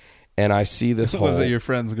bush, and I see this hole. Was it your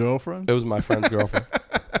friend's girlfriend? It was my friend's girlfriend.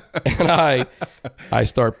 And I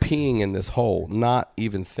start peeing in this hole, not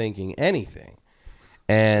even thinking anything.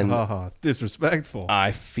 And disrespectful.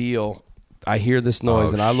 I hear this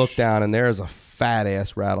noise, and I look down, and there is a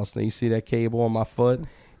fat-ass rattlesnake. You see that cable on my foot?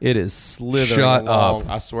 It is slithering along.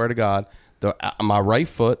 I swear to God. My right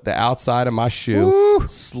foot, the outside of my shoe,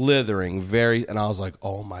 slithering and I was like,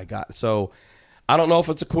 "Oh, my God." So I don't know if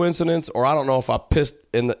it's a coincidence, or I don't know if I pissed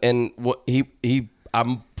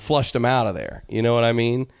I flushed him out of there. You know what I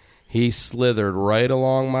mean? He slithered right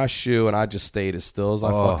along my shoe, and I just stayed as still as I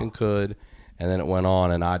fucking could. And then it went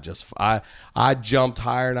on, and I jumped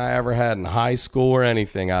higher than I ever had in high school or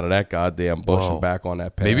anything out of that goddamn bush and back on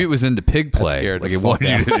that path. Maybe it was into pig play. Like it wanted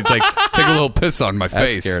you to, it's like, take a little piss on my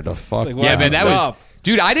face. That scared the fuck. Like, yeah, man, that was.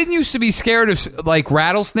 Dude, I didn't used to be scared of like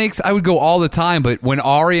rattlesnakes. I would go all the time, but when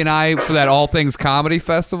Ari and I, for that All Things Comedy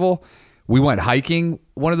Festival, we went hiking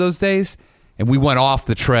one of those days, and we went off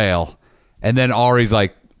the trail, and then Ari's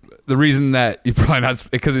like, the reason that you probably not,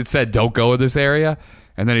 because it said don't go in this area.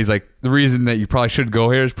 And then he's like, the reason that you probably shouldn't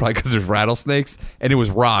go here is probably because there's rattlesnakes. And it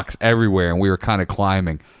was rocks everywhere, and we were kind of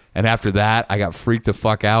climbing. And after that, I got freaked the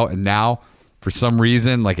fuck out. And now, for some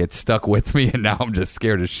reason, like it stuck with me. And now I'm just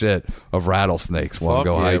scared as shit of rattlesnakes when I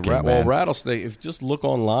go hiking. Well, rattlesnake, if you just look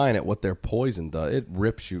online at what their poison does, it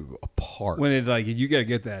rips you apart. When it's like, you got to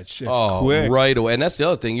get that shit quick. Right away. And that's the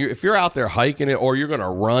other thing. If you're out there hiking it or you're going to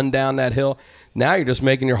run down that hill, now you're just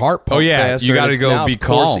making your heart pump faster. You got to go be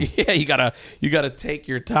calm. Yeah, you got to take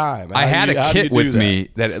your time. I had a kit with me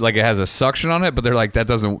that like it has a suction on it, but they're like that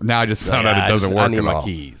doesn't. Now I just found out it doesn't work. I need at my all.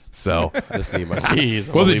 keys. So I just need my keys.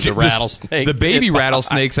 well, the rattlesnake. The baby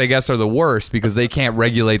rattlesnakes, I guess, are the worst because they can't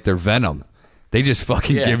regulate their venom. They just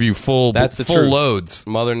fucking give you full loads.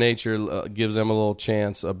 Mother Nature gives them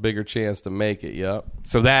a bigger chance to make it. Yep.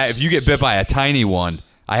 So that if you get bit by a tiny one,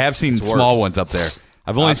 I have seen small ones up there.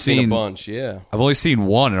 I've only seen a bunch. Yeah. I've only seen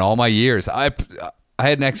one in all my years. I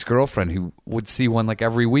had an ex-girlfriend who would see one like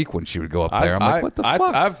every week when she would go up there. I'm like, what the fuck?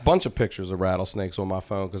 I have a bunch of pictures of rattlesnakes on my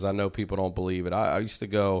phone because I know people don't believe it. I used to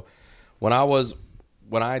go when I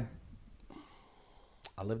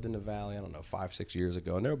lived in the valley, I don't know, 5-6 years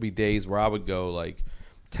ago, and there would be days where I would go like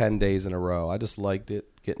 10 days in a row. I just liked it,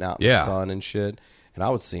 getting out in the sun and shit, and I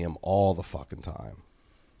would see them all the fucking time.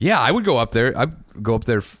 Yeah, I would go up there. I'd go up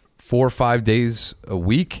there 4 or 5 days a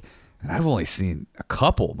week, and I've only seen a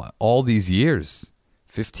couple all these years,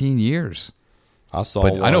 15 years. I saw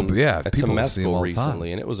one at Temescal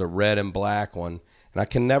recently, and it was a red and black one. And I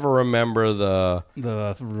can never remember the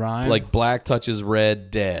rhyme. Like black touches red,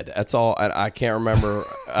 dead. That's all. I can't remember.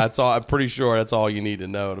 That's all. I'm pretty sure that's all you need to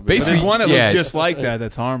know. Basically, there's one that looks just like that.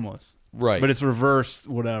 That's harmless. Right. But it's reversed,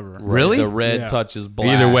 whatever. Right. Really? The red touches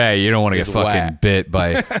black. Either way, you don't want to get fucking bit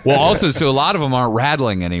by. Well, also, so a lot of them aren't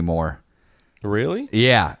rattling anymore. Really?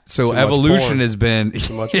 Yeah. So Too evolution has been.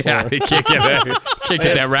 Too much You can't get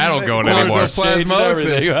that rattle going anymore.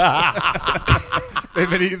 They've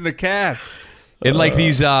been eating the cats. And like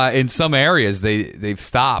these, in some areas, they've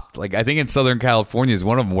stopped. Like I think in Southern California is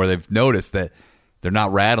one of them where they've noticed that they're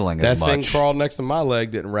not rattling as much. That thing crawled next to my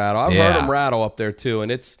leg didn't rattle. I've heard them rattle up there too,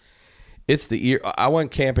 and it's the ear. I went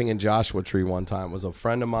camping in Joshua Tree one time. It was a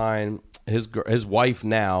friend of mine, his wife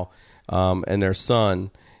now, and their son,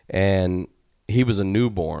 and he was a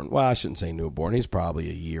newborn. Well, I shouldn't say newborn. He's probably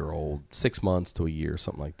a year old, 6 months to a year,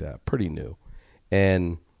 something like that. Pretty new,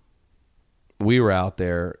 and we were out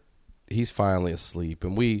there. He's finally asleep,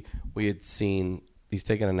 and we had seen, he's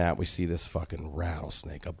taking a nap, we see this fucking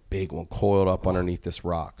rattlesnake, a big one, coiled up underneath this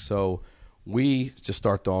rock. So we just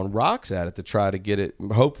start throwing rocks at it to try to get it,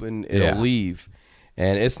 hoping it'll leave,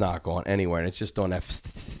 and it's not going anywhere, and it's just doing that,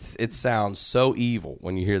 it sounds so evil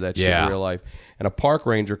when you hear that shit in real life. And a park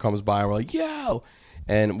ranger comes by, and we're like, yo!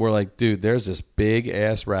 And we're like, dude, there's this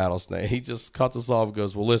big-ass rattlesnake. He just cuts us off and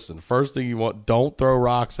goes, well, listen, first thing you want, don't throw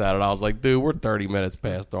rocks at it. I was like, dude, we're 30 minutes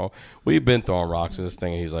past throwing. We've been throwing rocks at this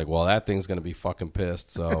thing. And he's like, well, that thing's going to be fucking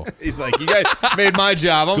pissed. So he's like, you guys made my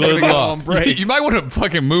job. I'm going to go on break. You might want to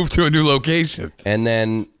fucking move to a new location. And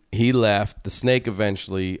then he left. The snake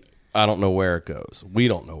eventually, I don't know where it goes. We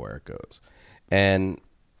don't know where it goes. And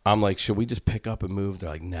I'm like, should we just pick up and move? They're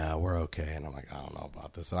like, no, we're okay. And I'm like, I don't know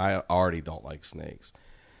about this. And I already don't like snakes.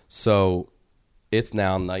 So it's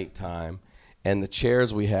now nighttime, and the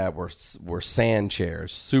chairs we had were sand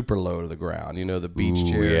chairs, super low to the ground, you know, the beach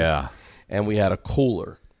chairs. Yeah. And we had a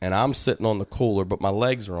cooler, and I'm sitting on the cooler, but my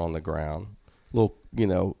legs are on the ground, little, you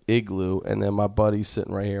know, igloo. And then my buddy's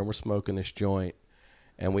sitting right here, and we're smoking this joint.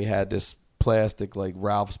 And we had this plastic, like,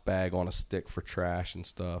 Ralph's bag on a stick for trash and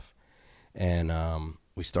stuff. And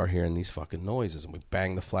we start hearing these fucking noises, and we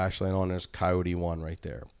bang the flashlight on. There's Coyote 1 right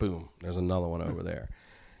there. Boom. There's another one over there.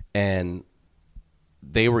 And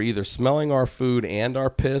they were either smelling our food and our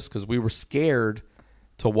piss because we were scared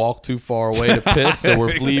to walk too far away to piss, so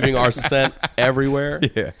we're leaving our scent everywhere.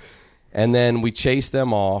 Yeah. And then we chased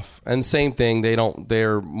them off. And same thing,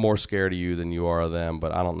 they're more scared of you than you are of them,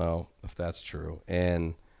 but I don't know if that's true.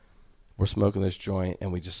 And we're smoking this joint,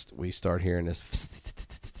 and we start hearing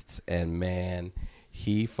this, and man,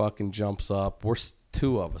 he fucking jumps up. We're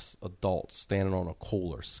two of us, adults, standing on a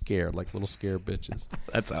cooler, scared, like little scared bitches.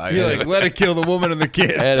 That's how You're like, let it kill the woman and the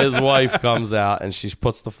kid. And his wife comes out, and she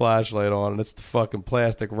puts the flashlight on, and it's the fucking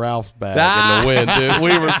plastic Ralph's bag in the wind, dude.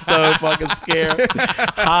 We were so fucking scared,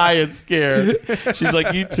 high and scared. She's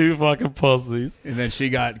like, you two fucking pussies. And then she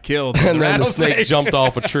got killed. And then the snake jumped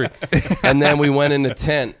off a tree. And then we went in the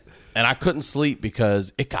tent, and I couldn't sleep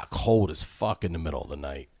because it got cold as fuck in the middle of the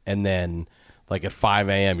night. And then like at 5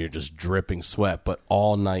 a.m., you're just dripping sweat, but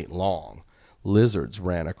all night long, lizards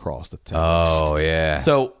ran across the tent. Oh, yeah.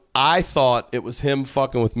 So I thought it was him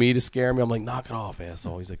fucking with me to scare me. I'm like, knock it off,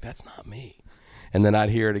 asshole. He's like, that's not me. And then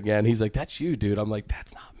I'd hear it again. He's like, that's you, dude. I'm like,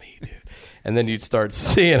 that's not me, dude. and then you'd start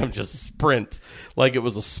seeing them just sprint like it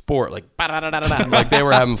was a sport, like like they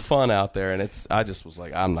were having fun out there. And I just was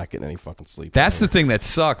like, I'm not getting any fucking sleep. That's the thing that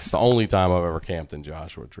sucks. It's the only time I've ever camped in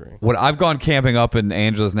Joshua Tree. When I've gone camping up in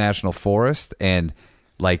Angeles National Forest, and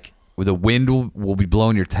like the wind will be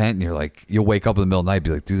blowing your tent, and you'll wake up in the middle of the night and be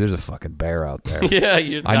like, dude, there's a fucking bear out there.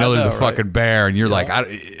 Yeah, I know there's a fucking bear, and you're like,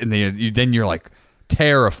 and then you're like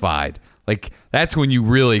terrified. Like that's when you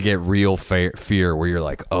really get real fear, where you're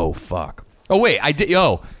like, oh fuck. Oh wait,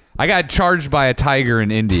 I got charged by a tiger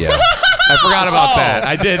in India. I forgot about that.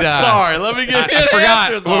 I did. Sorry, let me get. I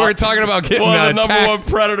forgot. We were talking about getting one of the number one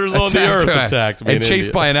predators on the earth attacked me and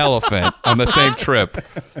chased by an elephant on the same trip.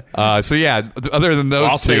 So yeah, other than those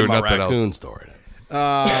I'll two, save my nothing raccoon else. story.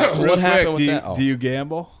 What happened with that? Do you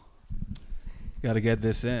gamble? Got to get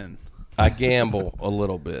this in. I gamble a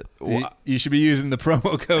little bit. You should be using the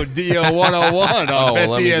promo code DO101 on well,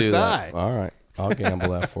 let me do BetDSI. that. All right. I'll gamble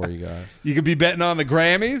that for you guys. You could be betting on the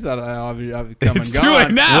Grammys. I'll come It's and gone.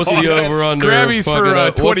 doing now. What's the over under? Grammys for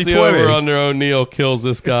 2020. What's the over under? O'Neal kills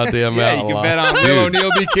this goddamn Yeah, outlaw. you can bet on will O'Neal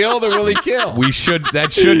be killed or will he kill?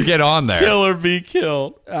 That should get on there. Kill or be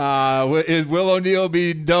killed. Will O'Neal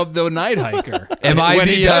be dubbed the night hiker? Am I when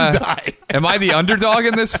he does die? Am I the underdog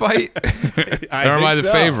in this fight, or am I the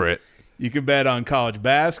so. favorite? You can bet on college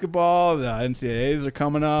basketball. The NCAAs are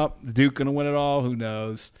coming up. Duke going to win it all. Who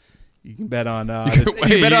knows? You can bet on you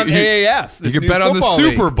can bet on AAF. You can bet on the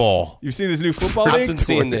Super Bowl. You've seen this new football I've league? been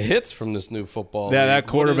seeing the hits from this new football. Yeah, league. that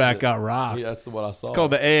quarterback What is it? got rocked. Yeah, that's what I saw. It's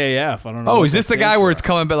called the AAF. I don't know. Oh, what is this that the guy stands where for. it's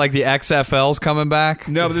coming back, like the XFL's coming back?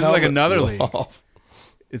 No, but this is like Helmet another flew league. off.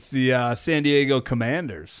 It's the San Diego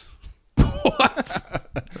Commanders. What?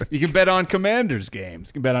 You can bet on Commanders games.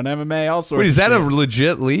 You can bet on MMA, all sorts. Wait, is of that a shit.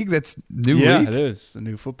 legit league? That's new Yeah, league? it is. A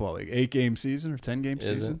new football league. 8-game season or 10-game Is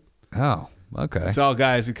season. Oh, okay. It's all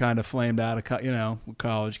guys who kind of flamed out of,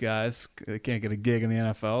 college guys. They can't get a gig in the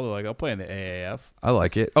NFL. They're like, I'll play in the AAF. I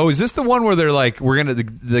like it. Oh, is this the one where they're like,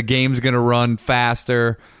 the game's gonna run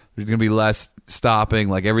faster? There's gonna be less stopping.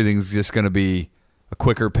 Like everything's just gonna be a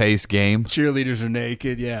quicker paced game. Cheerleaders are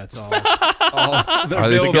naked. Yeah, it's all. Are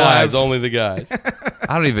they The still guys, have? only the guys.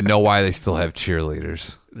 I don't even know why they still have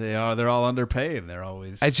cheerleaders. They are. They're all underpaid. They're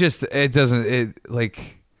always.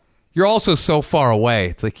 You're also so far away.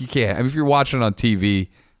 It's like you can't. I mean, if you're watching on TV,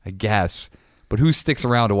 I guess. But who sticks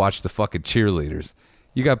around to watch the fucking cheerleaders?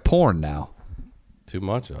 You got porn now. Too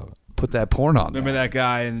much of it. Put that porn on Remember there. that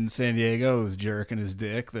guy in San Diego who was jerking his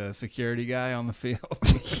dick, the security guy on the field?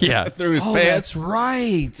 Yeah. Through his Oh, pants. that's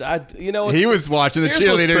right. He was watching the Here's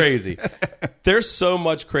what's cheerleaders. crazy. There's so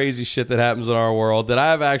much crazy shit that happens in our world that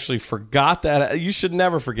I've actually forgot that. You should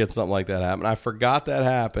never forget something like that happened. I forgot that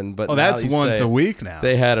happened. But Oh, now that's you once say a week now.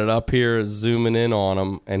 They had it up here zooming in on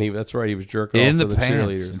him, and that's right. He was jerking In off the to the pants.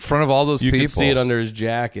 cheerleaders In front of all those You people. could see it under his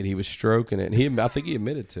jacket. He was stroking it. And I think he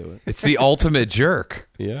admitted to it. It's the ultimate jerk.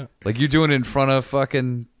 Yeah. Like you're doing it in front of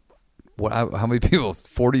fucking, how many people?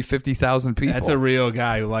 40, 50,000 people. That's a real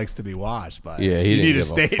guy who likes to be watched by. Yeah, us. he You need a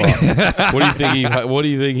didn't give stadium. a fuck. What do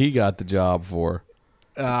you think he got the job for?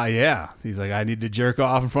 Yeah. He's like, I need to jerk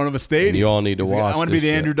off in front of a stadium. And you all need to He's like, watch I want to be this the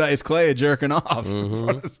shit. Andrew Dice Clay of jerking off in front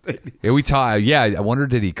of the stadium. Yeah, I wonder,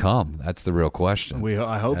 did he come? That's the real question.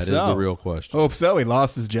 I hope That so. is the real question. Hope so. He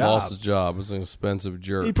lost his job. Lost his job. It's an expensive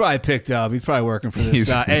jerk. He probably picked up. He's probably working for this He's-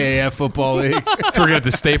 AAF football league. So we're at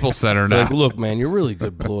the Staples Center now. Like, look, man, you're a really good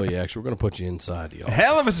employee. Actually, we're going to put you inside the office.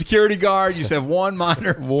 Hell of a security guard. You just have one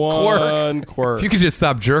minor quirk. One quirk. If you could just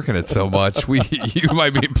stop jerking it so much, you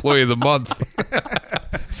might be employee of the month.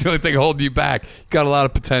 It's the only thing holding you back. You got a lot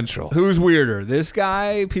of potential. Who's weirder? This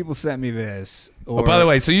guy? People sent me this. Or, Oh, by the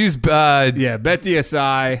way, so use yeah,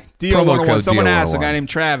 BetDSI, Promo DO101. code Someone asked, a DO101. guy named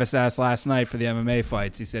Travis asked last night for the MMA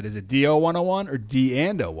fights. He said, is it DO101 or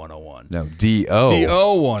DANDO101? no D-O.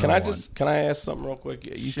 DO101. Can I ask something real quick?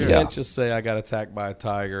 You Sure. can't just say I got attacked by a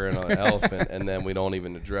tiger and an elephant, and then we don't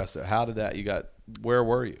even address it. How did that? Where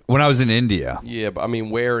were you? When I was in India, Yeah, but I mean,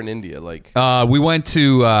 where in India? Like, we went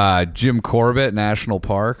to Jim Corbett National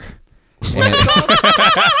Park.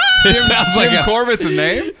 And it sounds like Jim Corbett's a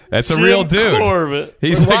name? that's a real dude. Corbett.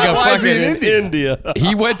 He's Why- like a why is he fucking. in India.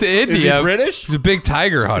 He went to India. he British? He's a big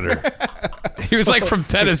tiger hunter. He was like from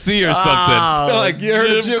Tennessee or something. Like, you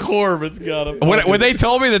heard of Jim Corbett's got a. When they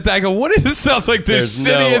told me that, I go, "What is this? Sounds like the There's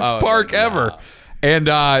no- shittiest oh, park no. ever."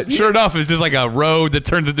 And sure enough, it's just like a road that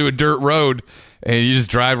turns into a dirt road, and you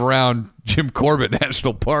just drive around Jim Corbett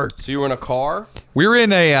National Park. So you were in a car? We were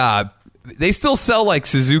in a. They still sell like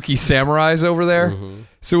Suzuki Samurais over there,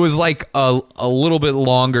 so it was like a little bit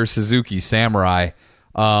longer Suzuki Samurai.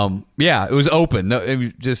 Yeah, it was open. No, it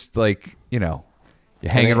was just like you're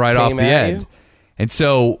hanging it right off came the at end. you? And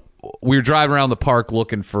so we were driving around the park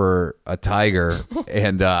looking for a tiger,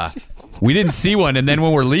 and we didn't see one. And then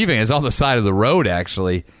when we're leaving, it's on the side of the road,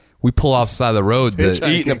 actually. We pull off the side of the road.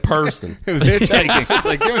 Eating a person. It was hitchhiking.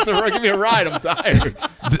 Like, give me a ride. I'm tired.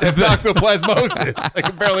 Toxoplasmosis. I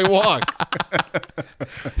can barely walk.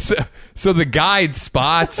 So the guide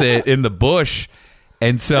spots it in the bush,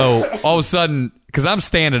 and so all of a sudden, because I'm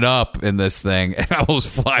standing up in this thing, and I almost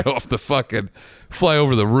fly over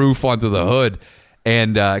the roof onto the hood,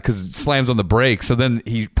 and because it slams on the brakes. So then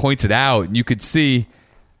he points it out, and you could see.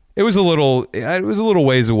 It was a little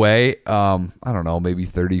ways away. I don't know, maybe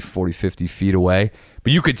 30, 40, 50 feet away.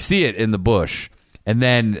 But you could see it in the bush. And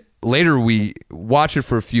then later we watched it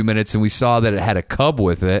for a few minutes and we saw that it had a cub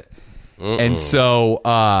with it. And so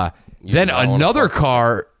then another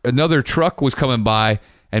truck was coming by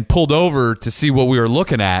and pulled over to see what we were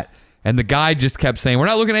looking at. And the guy just kept saying, "We're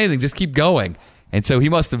not looking at anything, just keep going." And so he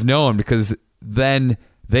must have known, because then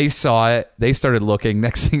they saw it. They started looking.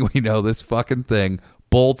 Next thing we know, this fucking thing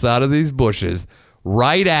bolts out of these bushes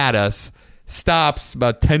right at us, stops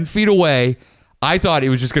about 10 feet away. I thought he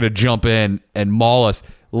was just going to jump in and maul us.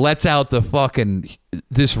 Lets out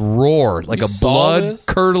this roar, like a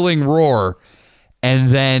blood-curdling roar. And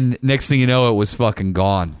then next thing you know, it was fucking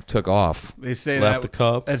gone. Took off. They say left the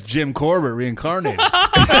cub. That's Jim Corbett reincarnated.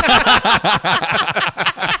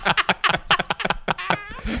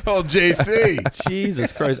 Oh, JC.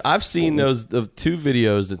 Jesus Christ. I've seen those two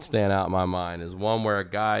videos that stand out in my mind. Is one where a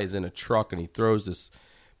guy is in a truck and he throws this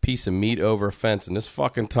piece of meat over a fence, and this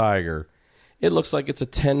fucking tiger, it looks like it's a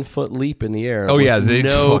 10-foot leap in the air. Oh, yeah.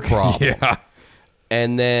 No problem. Yeah.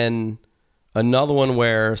 And then another one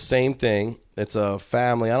where, same thing. It's a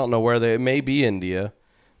family. I don't know where it may be India.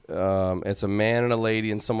 It's a man and a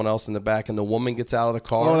lady and someone else in the back, and the woman gets out of the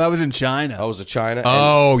car. Oh, that was in China. That was in China.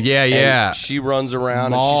 Oh, yeah. And she runs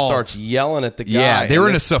around and she starts yelling at the guy. Yeah, they were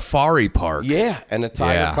in a safari park. Yeah, and the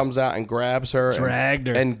tiger comes out and grabs her. Dragged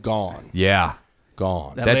her. And gone. Yeah.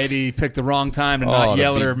 Gone. That lady picked the wrong time to not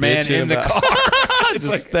yell at her man in the car.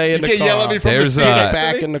 Just stay in the car. You can't yell at me from the seat.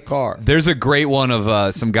 Back in the car. There's a great one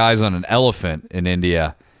of some guys on an elephant in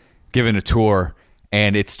India giving a tour.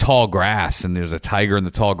 And it's tall grass, and there's a tiger in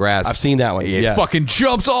the tall grass. I've seen that one. It fucking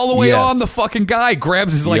jumps all the way on the fucking guy,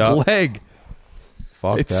 grabs his leg.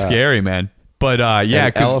 Fuck it's that. scary, man. But yeah,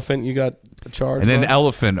 elephant, you got charged. And then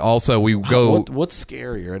elephant. Also, we go. What's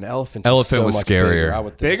scarier? An elephant. Elephant was much scarier. Bigger, I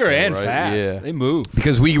would think bigger so, and right? fast. Yeah. They move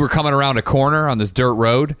because we were coming around a corner on this dirt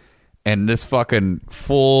road, and this fucking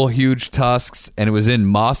full huge tusks, and it was in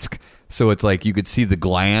musk. So it's like you could see the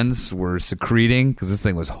glands were secreting because this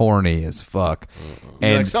thing was horny as fuck.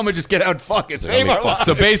 And like, someone just get out and fuck it. Save our lives.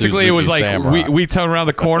 So basically, it was like we turn around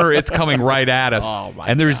the corner, it's coming right at us. Oh my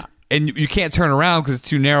and God. And you can't turn around because it's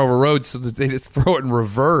too narrow of a road, so they just throw it in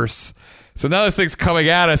reverse. So now this thing's coming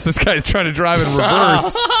at us. This guy's trying to drive in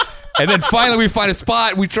reverse, and then finally we find a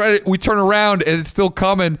spot. We turn around, and it's still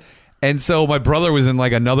coming. And so my brother was in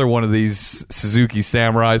like another one of these Suzuki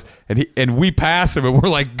Samurais, and we pass him, and we're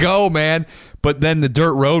like, "Go, man!" But then the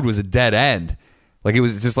dirt road was a dead end, like it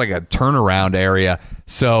was just like a turnaround area.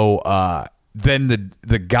 So then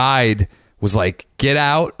the guide was like, "Get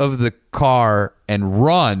out of the car and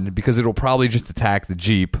run because it'll probably just attack the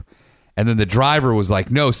Jeep." And then the driver was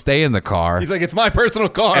like, "No, stay in the car." He's like, "It's my personal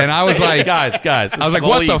car." And I was like, guys, I was like,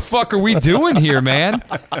 "What the fuck are we doing here, man?"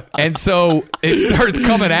 And so it starts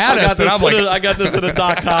coming at us, and I'm like, I got this in a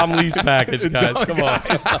 .com lease package, guys. Come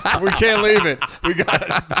on, we can't leave it. We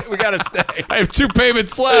gotta stay. I have 2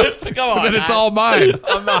 payments left. Come on, and then it's all mine.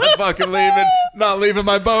 I'm not fucking leaving. Not leaving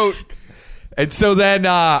my boat. And so then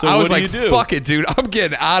I was what do like, you do? "Fuck it, dude! I'm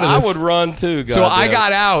getting out of this." I would run too. So I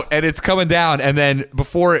got out, and it's coming down, and then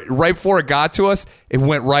right before it got to us, it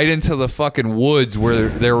went right into the fucking woods where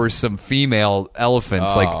there were some female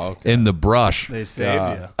elephants in the brush. They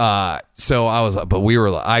saved you. So I was, but we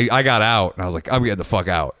were. I got out, and I was like, "I'm getting the fuck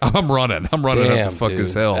out. I'm running. I'm running up the fuck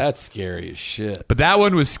this hill." That's scary as shit. But that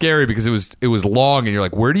one was scary because it was long, and you're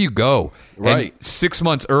like, "Where do you go?" Right. And 6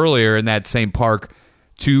 months earlier in that same park,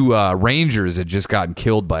 2 rangers had just gotten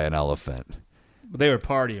killed by an elephant. But they were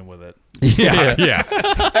partying with it. Yeah.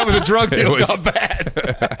 That was a drug deal. was- Got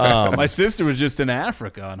bad. My sister was just in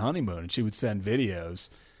Africa on honeymoon, and she would send videos.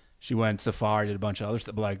 She went safari, did a bunch of other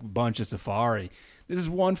stuff, like a bunch of safari. This is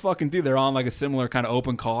one fucking dude. They're on like a similar kind of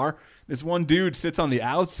open car. This one dude sits on the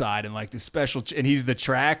outside and like this special, and he's the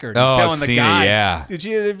tracker. And he's Oh, telling I've the seen guy, it, yeah. Did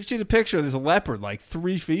you see the picture of this leopard like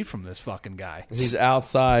 3 feet from this fucking guy? He's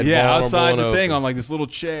outside. Yeah, vulnerable outside and the thing open. on like this little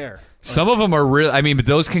chair. Some of them are real. I mean, but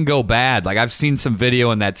those can go bad. Like I've seen some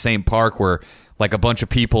video in that same park where like a bunch of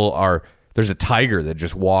people there's a tiger that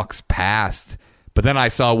just walks past. But then I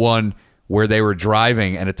saw one where they were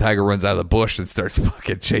driving and a tiger runs out of the bush and starts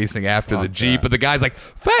fucking chasing after the Jeep. And the guy's like,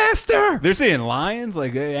 faster! They're seeing lions,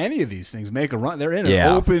 like any of these things, make a run. They're in an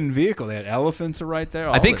Yeah. open vehicle. They had elephants are right there.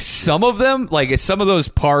 I think some of them, like some of those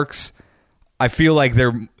parks, I feel like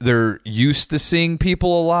they're used to seeing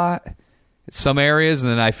people a lot. Some areas,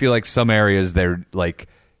 and then I feel like some areas they're like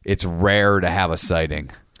it's rare to have a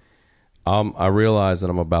sighting. I realize that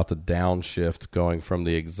I'm about to downshift going from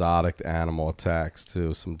the exotic animal attacks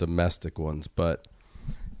to some domestic ones, but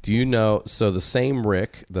do you know, so the same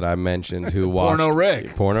Rick that I mentioned who watched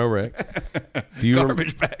Porno Rick. Do you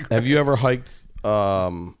Garbage bag. Have you ever hiked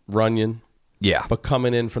Runyon? Yeah. But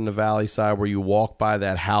coming in from the valley side where you walk by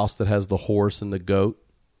that house that has the horse and the goat?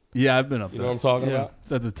 Yeah, I've been up there. You know what I'm talking about?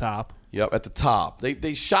 It's at the top. Yep, at the top.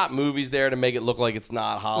 They shot movies there to make it look like it's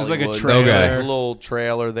not Hollywood. There's like a trailer. There's a little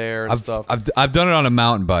trailer there and stuff. I've done it on a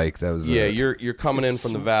mountain bike. That was you're coming in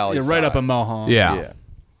from the valley. You're right side. up in Mulholland. Yeah.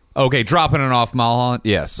 Okay, dropping it off Mulholland.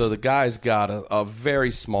 Yes. So the guy's got a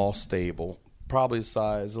very small stable, probably the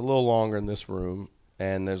size, a little longer than this room,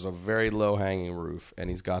 and there's a very low hanging roof, and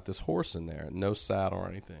he's got this horse in there, no saddle or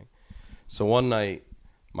anything. So one night,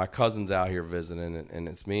 my cousin's out here visiting, and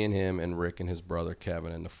it's me and him and Rick and his brother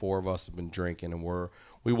Kevin, and the four of us have been drinking, and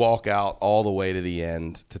we walk out all the way to the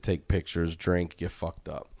end to take pictures, drink, get fucked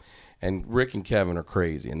up. And Rick and Kevin are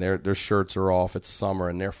crazy, and their shirts are off. It's summer,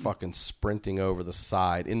 and they're fucking sprinting over the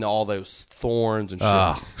side into all those thorns and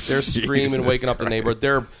shit. They're screaming, waking up the neighborhood.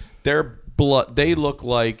 They're blood. They look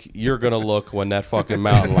like you're gonna look when that fucking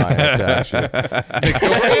mountain lion attacks you.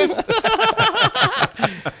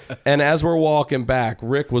 And as we're walking back,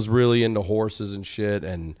 Rick was really into horses and shit,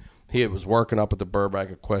 and he was working up at the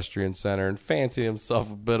Burbank Equestrian Center and fancied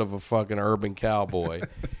himself a bit of a fucking urban cowboy.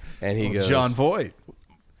 And he goes, John Voight.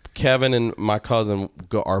 Kevin and my cousin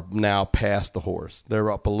are now past the horse.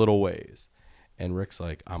 They're up a little ways. And Rick's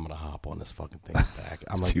like, I'm going to hop on this fucking thing back.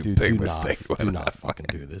 I'm like, dude, do not fucking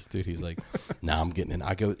do this, dude. He's like, nah, I'm getting in.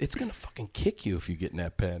 I go, it's going to fucking kick you if you get in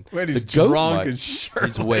that pen. Wait, he's drunk and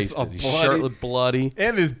shirtless. He's wasted. He's shirtless, bloody.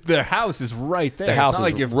 And their house is right there. The house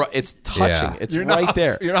it's is it's touching. Yeah. It's right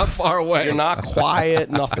there. You're not far away. You're not quiet,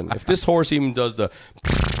 nothing. If this horse even does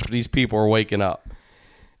these people are waking up.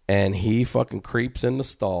 And he fucking creeps in the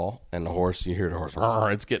stall, and the horse, you hear the horse,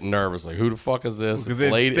 it's getting nervous. Like, who the fuck is this? Because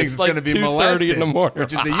It's like like 2:30 in the morning.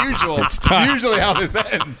 which is the usual. Usually how this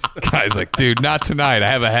ends. Guy's like, dude, not tonight. I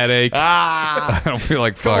have a headache. I don't feel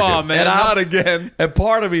like fucking. Come on, man, not again. And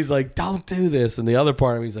part of me's like, don't do this. And the other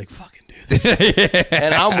part of me's like, fucking do this.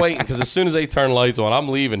 And I'm waiting, because as soon as they turn lights on, I'm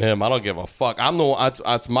leaving him. I don't give a fuck. I'm the one,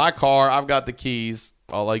 it's my car. I've got the keys,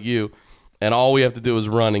 all like you. And all we have to do is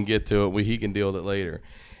run and get to it. He can deal with it later.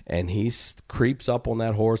 And he creeps up on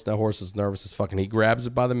that horse. That horse is nervous as fucking. He grabs it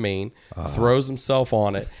by the mane, throws himself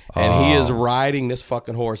on it, and he is riding this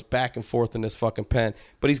fucking horse back and forth in this fucking pen.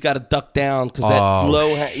 But he's got to duck down because that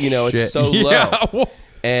low, it's so low.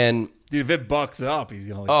 And dude, if it bucks up, he's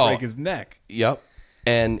gonna break his neck. Yep.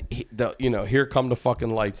 And here come the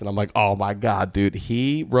fucking lights, and I'm like, oh my god, dude.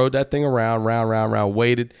 He rode that thing around, round,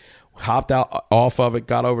 waited. Hopped out off of it,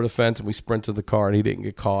 got over the fence, and we sprinted to the car, and he didn't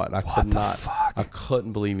get caught. And I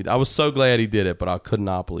couldn't believe it. I was so glad he did it, but I could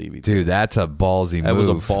not believe he did. Dude, that's a ballsy move. That was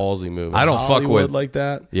a ballsy move. I don't fuck with like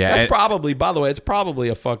that. Yeah, that's probably. By the way, it's probably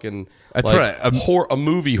a fucking. That's like, right. A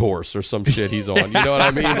movie horse or some shit he's on. You know what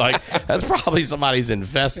I mean? Like that's probably somebody's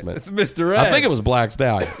investment. It's Mr. Ed. I think it was Black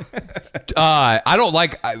Stallion. I don't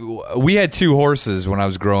like. We had two horses when I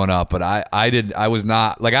was growing up, but I was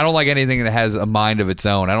not like. I don't like anything that has a mind of its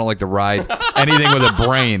own. I don't like to ride anything with a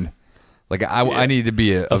brain. Like I need to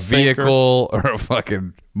be a vehicle or a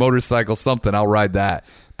fucking motorcycle, something. I'll ride that.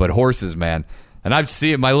 But horses, man. And I've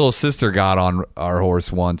seen it. My little sister got on our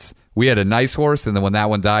horse once. We had a nice horse, and then when that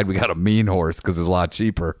one died, we got a mean horse because it was a lot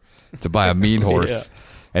cheaper to buy a mean horse.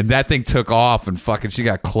 And that thing took off, and fucking she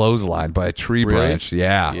got clotheslined by a tree branch.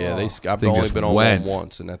 Yeah. Yeah, I've only been on one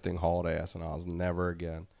once, and that thing hauled ass, and I was never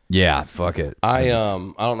again. Yeah, fuck it. I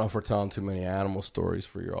don't know if we're telling too many animal stories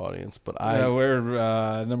for your audience, but we're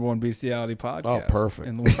number one bestiality podcast. Oh, perfect.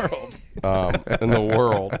 In the world. In the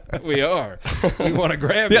world. We are. We want a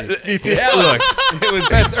Grammy. Yeah, look, it was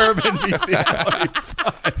best urban bestiality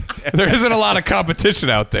podcast. There isn't a lot of competition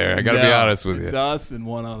out there. I got to be honest with you. It's us and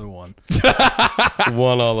one other one.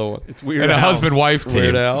 One other one. It's Weird and Al's. a husband-wife team.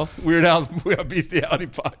 Weird Al's. Weird Al's bestiality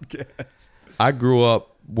podcast. I grew up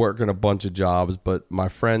working a bunch of jobs, but my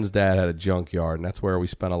friend's dad had a junkyard, and that's where we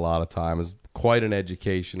spent a lot of time. It was quite an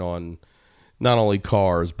education on not only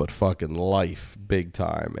cars, but fucking life, big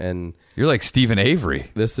time. And you're like Stephen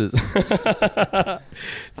Avery. This is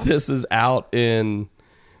this is out in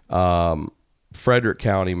Frederick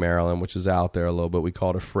County, Maryland, which is out there a little bit. We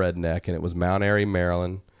called it Fred Neck, and it was Mount Airy,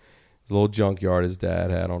 Maryland. It was a little junkyard his dad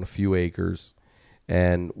had on a few acres.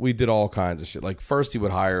 And we did all kinds of shit. Like, first he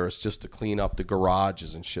would hire us just to clean up the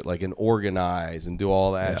garages and shit, like, and organize and do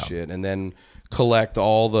all that shit. And then collect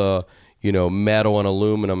all the, metal and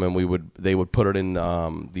aluminum, and they would put it in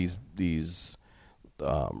these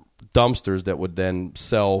dumpsters that would then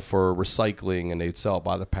sell for recycling, and they'd sell it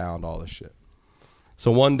by the pound, all this shit. So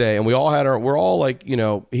one day, and we're all like,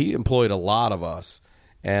 he employed a lot of us,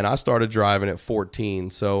 and I started driving at 14.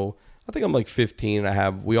 So I think I'm like 15,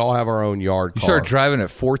 and we all have our own yard car. You started driving at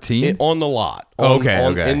 14? On the lot.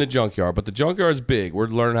 Okay. In the junkyard. But the junkyard's big. We're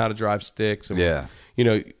learning how to drive sticks.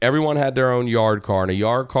 And everyone had their own yard car, and a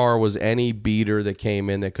yard car was any beater that came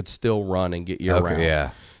in that could still run and get you around. Yeah.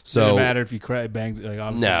 So didn't matter if you banged.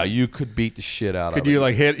 Like, no, you could beat the shit out of it. Could you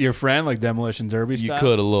like hit your friend like demolition derby style? You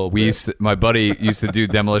could a little bit. My buddy used to do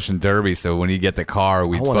demolition derby, so when he'd get the car,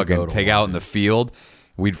 we'd fucking take out in the field.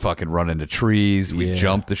 We'd fucking run into trees. We'd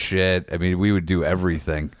jump the shit. I mean, we would do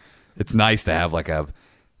everything. It's nice to have like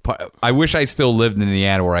I wish I still lived in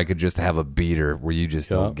Indiana where I could just have a beater where you just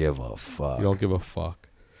don't give a fuck. You don't give a fuck.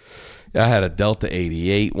 I had a Delta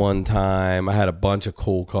 88 one time. I had a bunch of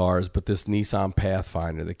cool cars, but this Nissan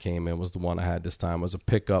Pathfinder that came in was the one I had this time. It was a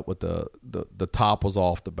pickup with the top was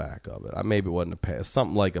off the back of it. Maybe it wasn't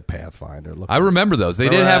something like a Pathfinder. I remember those. They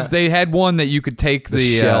They had one that you could take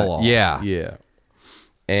the shell off. Yeah.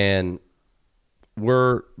 And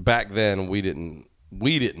back then we didn't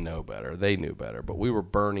know better. They knew better, but we were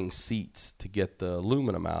burning seats to get the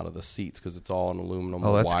aluminum out of the seats because it's all an aluminum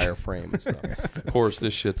wire frame and stuff. Of course,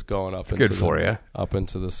 this shit's going up. Good for you. Up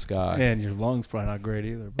into the sky. And your lungs probably not great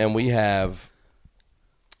either. And we have,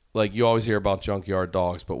 like, you always hear about junkyard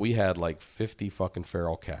dogs, but we had like 50 fucking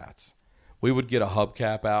feral cats. We would get a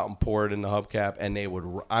hubcap out and pour it in the hubcap, and they would.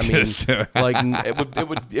 I mean, like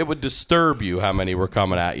it would disturb you how many were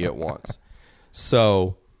coming at you at once.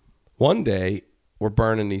 So one day we're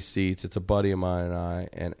burning these seats. It's a buddy of mine and I,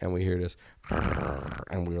 and we hear this,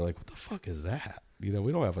 and we were like, "What the fuck is that?" We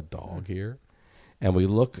don't have a dog here. And we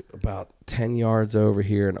look about 10 yards over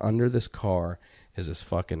here, and under this car is this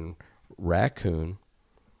fucking raccoon,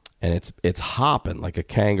 and it's hopping like a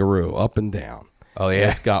kangaroo up and down. Oh, yeah.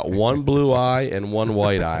 And it's got one blue eye and one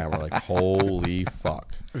white eye. And we're like, holy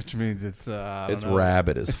fuck. Which means it's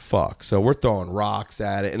rabid as fuck. So we're throwing rocks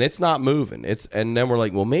at it, and it's not moving. And then we're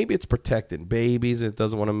like, well, maybe it's protecting babies and it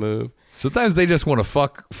doesn't want to move. Sometimes they just want to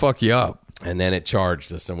fuck you up. And then it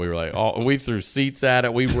charged us, and we were like, oh, we threw seats at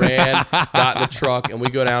it. We ran, got in the truck, and we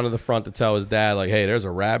go down to the front to tell his dad, like, hey, there's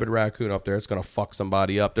a rabid raccoon up there. It's going to fuck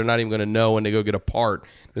somebody up. They're not even going to know when they go get a part.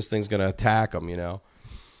 This thing's going to attack them,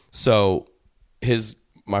 So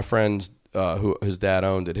my friend's who his dad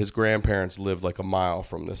owned it, his grandparents lived like a mile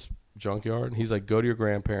from this junkyard. He's like, go to your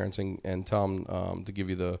grandparents and tell them to give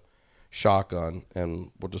you the shotgun, and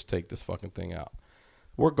we'll just take this fucking thing out.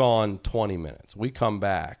 We're gone 20 minutes. We come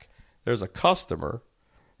back. There's a customer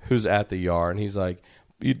who's at the yard, and he's like,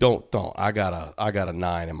 you don't. I got a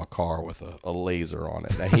 9 in my car with a laser on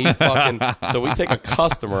it. And he fucking. So we take a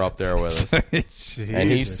customer up there with us, and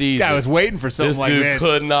he sees. I was waiting for something like this. This dude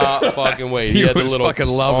could not fucking wait. He had the little fucking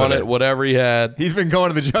loving on it, whatever he had. He's been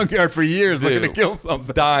going to the junkyard for years, Dude, looking to kill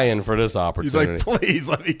something, dying for this opportunity. He's like, please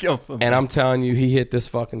let me kill something. And I'm telling you, he hit this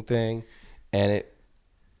fucking thing, and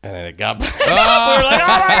then it got back. We're like,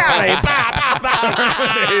 oh my God.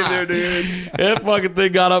 That fucking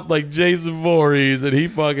thing got up like Jason Voorhees, and he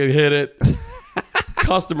fucking hit it.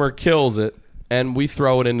 Customer kills it, and we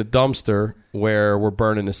throw it in the dumpster where we're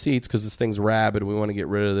burning the seats because this thing's rabid. We want to get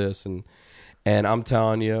rid of this. And I'm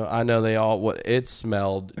telling you, I know it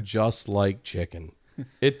smelled just like chicken.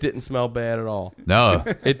 It didn't smell bad at all. No.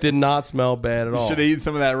 It did not smell bad at all. Should have eaten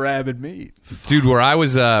some of that rabid meat. Dude, where I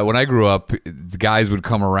was, when I grew up, the guys would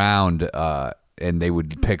come around and they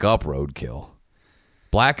would pick up roadkill.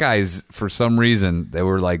 Black guys, for some reason, they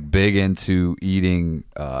were like big into eating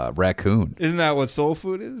raccoon. Isn't that what soul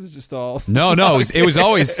food is? It's just all... No, it was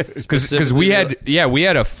always... Because we had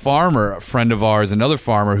a farmer, a friend of ours, another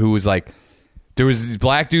farmer who was like... There was these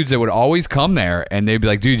black dudes that would always come there, and they'd be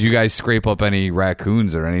like, dude, you guys scrape up any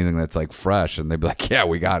raccoons or anything that's like fresh? And they'd be like, yeah,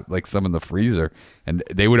 we got like some in the freezer. And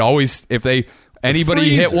they would always, if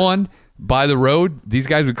anybody hit one by the road, these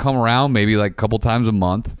guys would come around maybe like a couple times a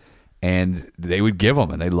month, and they would give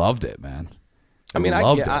them, and they loved it, man.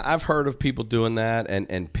 I've heard of people doing that,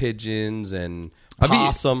 and pigeons and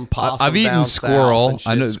possum. I've eaten squirrel.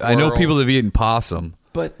 I know people that have eaten possum.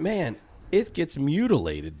 But man, it gets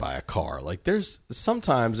mutilated by a car. Like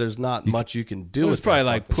sometimes there's not much you can do. It's probably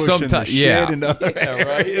like pushing Sometimes- the yeah. shit into other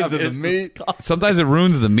areas of the It's meat. disgusting. Sometimes it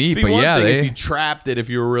ruins the meat, Be but one yeah, thing they, if you trapped it, if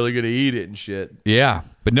you were really going to eat it and shit. yeah.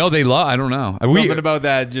 But no, they love. I don't know. Something about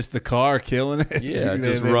that, just the car killing it. Yeah, Dude,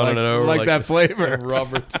 just they running like, it over like that flavor.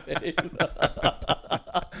 Rubber tape.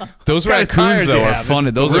 those kinda raccoons tires though you are have?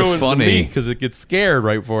 funny. Those are funny. because it gets scared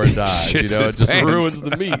right before it dies. Shits It its just pants. ruins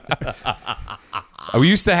the meat. We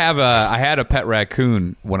used to have I had a pet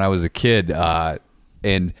raccoon when I was a kid,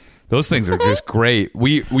 and those things are just great.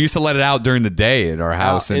 We used to let it out during the day at our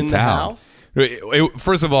house in the town. house?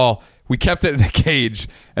 First of all, we kept it in a cage,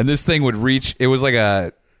 and this thing would reach. It was like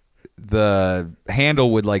the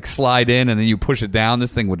handle would like slide in, and then you push it down.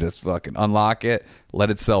 This thing would just fucking unlock it, let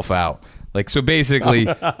itself out. Like, so basically,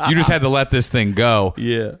 you just had to let this thing go.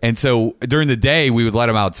 Yeah. And so during the day, we would let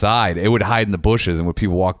him outside. It would hide in the bushes, and when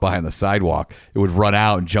people walk by on the sidewalk, it would run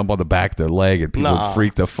out and jump on the back of their leg, and people would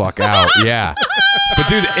freak the fuck out. Yeah. But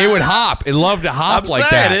dude, it would hop. It loved to hop I'm like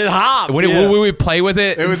saying, that. it hopped, When yeah. we would play with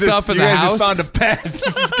it, It and was stuff this, in you the guys house. just found a pet.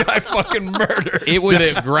 This guy fucking murdered. It was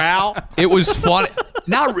Did it growl? It was fun.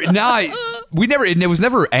 We never. It was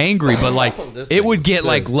never angry, but like This it thing would was get good.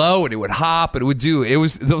 like low and it would hop and it would do. It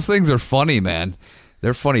was those things are funny, man.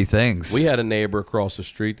 They're funny things. We had a neighbor across the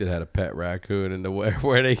street that had a pet raccoon, and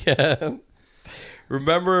where they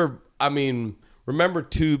remember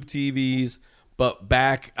tube TVs, but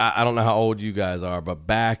back I don't know how old you guys are, but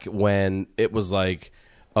back when it was like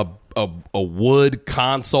a wood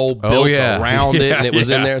console built around it, and it was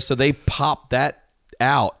in there, so they popped that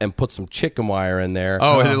out and put some chicken wire in there.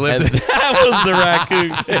 Oh, and it lived and that was the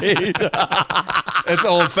raccoon cage. It's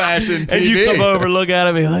old fashioned TV. And you come over, look at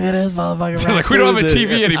him, and look at this motherfucking raccoon. like we don't have a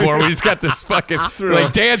TV anymore. We just got this fucking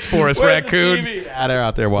like dance for us, Where's the raccoon. TV? Ah, they're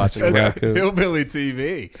out there watching the That's raccoon. hillbilly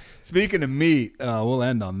TV. Speaking of meat, we'll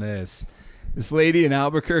end on this. This lady in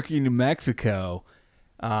Albuquerque, New Mexico,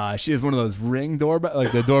 she has one of those Ring doorbells,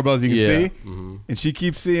 like the doorbells you can see. Mm-hmm. And she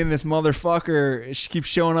keeps seeing this motherfucker. She keeps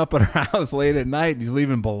showing up at her house late at night. And he's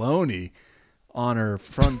leaving bologna on her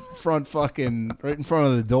front fucking right in front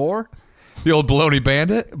of the door. The old Bologna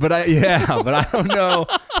Bandit. But I don't know.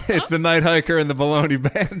 It's the night hiker and the Bologna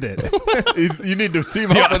Bandit. You need to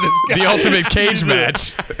team up with this guy. The ultimate cage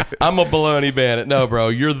match. I'm a baloney bandit. No, bro,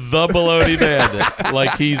 you're the baloney bandit.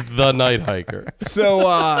 Like he's the night hiker.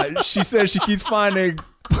 So she says she keeps finding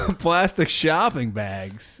plastic shopping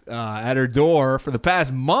bags at her door for the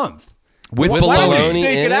past month. With Why don't you bologna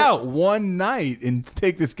stake in it it? out one night and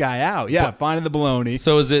take this guy out? Yeah, finding the bologna.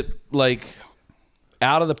 So is it like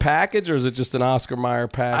out of the package, or is it just an Oscar Mayer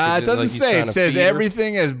package? It doesn't Like he's say. trying It to says feed her?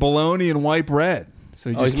 everything as bologna and white bread. So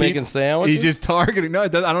he he's making sandwiches? He's just targeting. No, I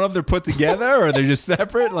don't know if they're put together or they're just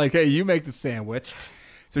separate. Like, hey, you make the sandwich.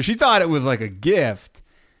 So she thought it was like a gift,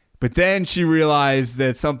 but then she realized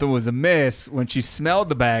that something was amiss when she smelled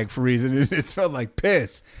the bag for reason. It smelled like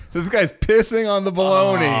piss. So this guy's pissing on the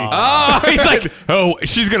bologna. Oh, he's like, oh,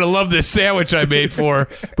 she's gonna love this sandwich I made for her,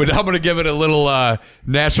 but I'm gonna give it a little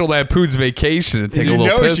National Lampoon's Vacation and take a You little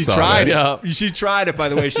know piss she on tried it. it. She tried it, by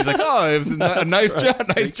the way. She's like, oh, it was a nice job,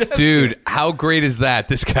 nice gesture. Dude, how great is that?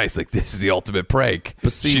 This guy's like, this is the ultimate prank.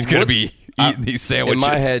 But see, she's gonna what's- be eating these sandwiches. In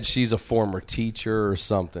my head, she's a former teacher or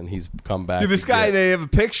something. He's come back. Dude, this to guy, get- they have a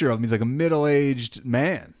picture of him. He's like a middle-aged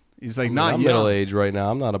man. He's like not I'm young. middle aged right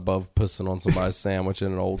now. I'm not above pissing on somebody's sandwich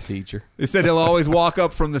and an old teacher. They said he'll always walk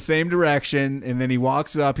up from the same direction, and then he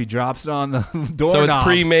walks up, he drops it on the doorknob. So it's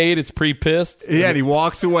pre-made, it's pre-pissed. Yeah, and he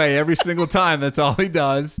walks away every single time. That's all he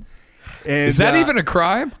does. And, Is that even a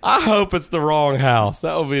crime? I hope it's the wrong house.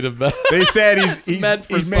 That would be the best. They said he's meant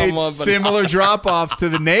for he's made someone, but similar drop-offs to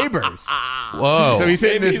the neighbors. Whoa. So he's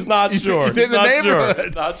hitting Maybe this, he's not sure. He's hitting He's the not sure. neighborhood.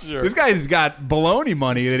 He's not sure. This guy's got baloney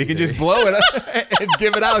money that he can just blow it and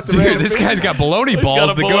give it out to Dude, random this people. guy's got baloney got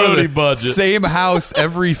balls a to go to baloney the budget. same house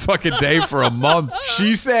every fucking day for a month.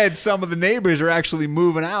 She said some of the neighbors are actually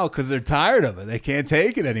moving out because they're tired of it. They can't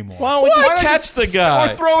take it anymore. Why don't we just catch the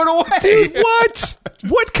guy? Or throw it away. Dude, what?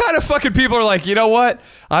 What kind of fucking people are like, you know what?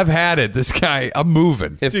 I've had it. This guy, I'm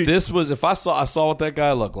moving. If I saw what that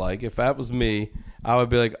guy looked like, if that was me, I would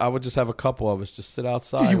be like, I would just have a couple of us just sit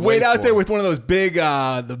outside. You and wait out for there him. with one of those big,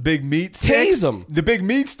 the big meat sticks. Tase him. The big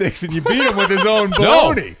meat sticks, and you beat him with his own No,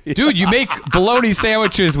 bologna. dude, you make bologna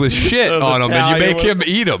sandwiches with shit Those on them, and you Italian make him ones.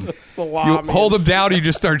 eat them. You Salami. hold him down, you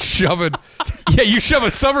just start shoving. Yeah, you shove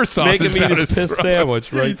a summer sausage Make him down eat his his piss throat.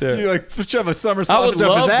 sandwich right You there. like shove a summer I sausage would up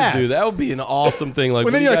love his ass. to do that. That would be an awesome thing. Like,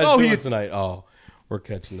 Well, what then are you you're like, guys oh, doing he- tonight? Oh, we're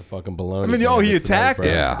catching the fucking bologna. And then he bandits tonight, attacked bro.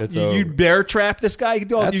 him. Yeah. It's You over. bear trap this guy. You can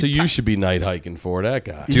do all That's who you you should be night hiking for. That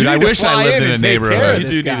guy. Dude, I need to wish I fly lived in and a take care of neighborhood. You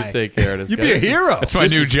this do guy. need to take care of this You'd guy. be a hero. That's my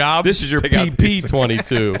new job. This is your Take out these- PP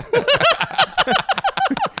 22.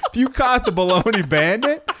 You caught the Bologna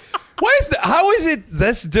Bandit? How is it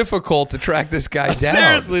this difficult to track this guy down?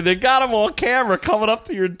 Seriously, they got him on camera coming up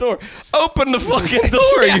to your door. Open the fucking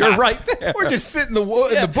door. Yeah. You're right there. We're just sitting in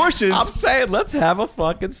the bushes. I'm saying, let's have a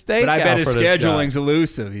fucking stakeout. But I bet his for this guy. scheduling's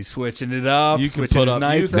elusive. He's switching it up. You can switching put his up,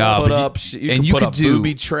 nights you can up. put No, up, but you and can you put could up do-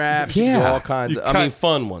 booby traps. You Yeah. can do all kinds. You I mean,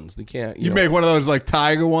 fun ones. You can't. You know. make one of those like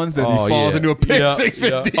tiger ones that he falls into a pit. Yeah,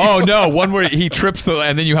 650. yeah. Oh no! One where he trips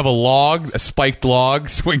and then you have a spiked log,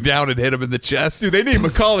 swing down and hit him in the chest. Dude, they need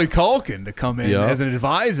Macaulay Culkin to come in Yeah. as an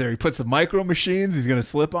advisor. He puts some micro machines. He's going to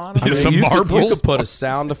slip on them. I mean, some you marbles. You could put a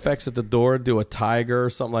sound effects at the door, do a tiger or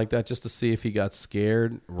something like that, just to see if he got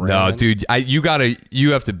scared. No, ran. dude, you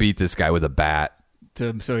have to beat this guy with a bat.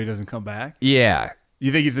 So he doesn't come back. Yeah.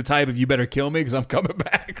 You think he's the type of you better kill me because I'm coming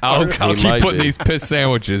back? I'll He keep might putting be. these piss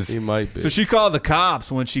sandwiches. He might be. So she called the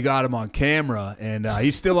cops when she got him on camera, and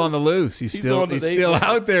he's still on the loose. He's still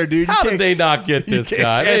out there, dude. You How can't- did they not get you this can't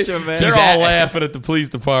guy? catch him, man. They're He's all at- laughing at the police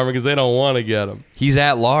department because they don't want to get him. He's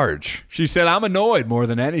at large. She said, "I'm annoyed more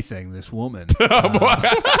than anything." This woman.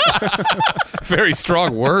 Very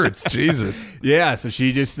strong words. Jesus. Yeah. So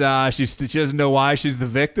she just she doesn't know why she's the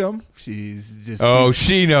victim. She's just. Oh,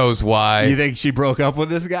 she knows why. You think she broke up with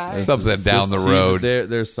this guy? Something down the road.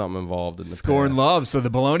 There's something involved in the Scoring past. love. So the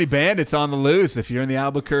Bologna Bandit's on the loose if you're in the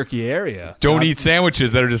Albuquerque area. Don't eat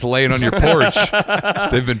sandwiches that are just laying on your porch.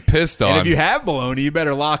 They've been pissed on. And if you have bologna, you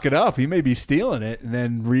better lock it up. He may be stealing it and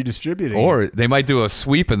then redistributing it. Or they might do a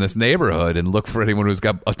sweep in this neighborhood and look for anyone who's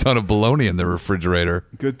got a ton of bologna in their refrigerator.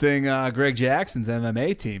 Good thing Greg Jackson's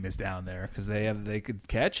MMA team is down there because they could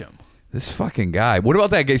catch him. This fucking guy. What about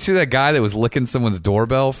that guy? You see that guy that was licking someone's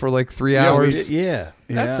doorbell for like 3 hours? Yeah.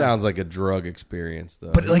 Yeah. That sounds like a drug experience,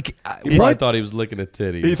 though. But like, he probably what? thought he was licking a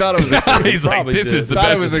titty. He thought it was. He's like, probably this did. is the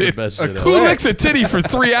Thought it best. was titty. a- best a shit Who ever. licks a titty for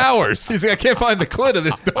 3 hours? He's like, I can't find the clit of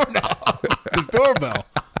this doorknob. His doorbell.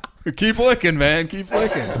 Keep licking, man. Keep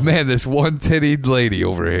licking. Man, this one-tittied lady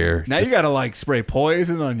over here. Now you got to like spray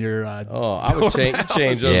poison on your. Oh, I would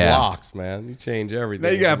change those Yeah. locks, man. You change everything. Now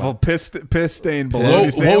you got piss stained bologna What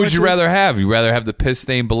would sandwiches. you rather have? You rather have the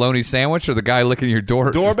piss-stained bologna sandwich or the guy licking your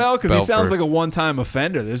doorbell? Because he sounds for- like a one-time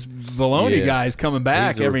offender. This bologna Yeah. guy's coming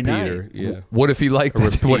back He's a every repeater. night. Yeah. What if he liked A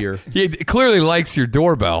that? What- repeater. He clearly likes your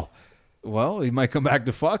doorbell. Well, he might come back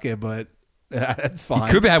to fuck it, but that's fine.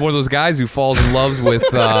 Could have one of those guys who falls in love with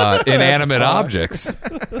inanimate objects.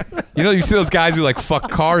 You see those guys who like fuck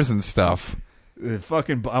cars and stuff.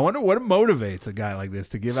 I wonder what motivates a guy like this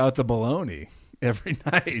to give out the bologna every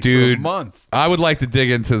night Dude, for a month. I would like to dig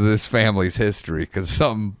into this family's history because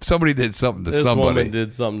somebody did something to This somebody. woman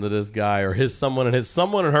did something to this guy, or someone in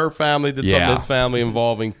her family did something Yeah. to his family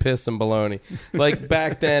involving piss and bologna. Like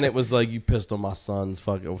back then, it was like you pissed on my son's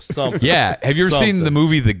fucking something. Yeah, have you ever seen Something. the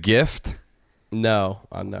movie The Gift? No,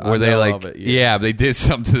 I know. Where I they know like, of it, yeah, they did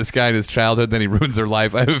something to this guy in his childhood, then he ruins their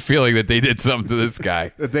life. I have a feeling that they did something to this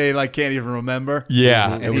guy. That they like can't even remember.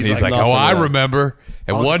 Yeah, It and was he's like like, nothing "Oh, I else. remember,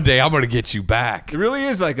 and one day I'm going to get you back." It really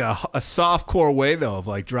is like a soft core way though of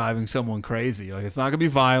like driving someone crazy. Like it's not gonna be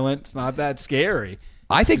violent. It's not that scary.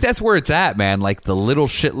 I think that's where it's at, man. Like the little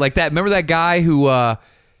shit like that. Remember that guy who, what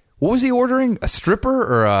was he ordering? A stripper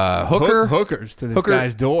or a hooker? Hookers to this Hooker?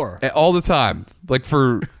 guy's door. All the time, like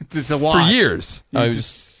for Just to for watch. years. He I was was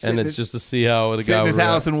just and sit- it's just to see how the sit guy in his would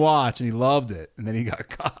house react. and watch, and he loved it. And then he got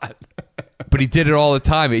caught. But he did it all the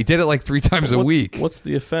time. He did it like 3 times a week. What's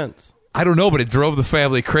the offense? I don't know, but it drove the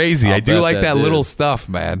family crazy. I'll I do bet like that that did. little stuff,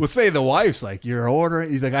 man. Well, say the wife's like, "You're ordering."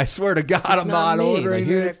 He's like, "I swear to God, I'm not ordering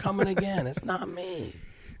this." coming again. It's not me.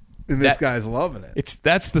 And this That- guy's loving it.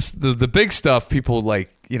 That's the big stuff people like,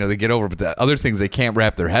 they get over, but the other things they can't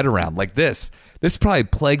wrap their head around, like this. This probably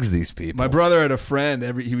plagues these people. My brother had a friend.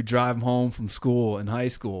 He would drive him home from school in high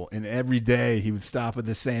school, and every day he would stop at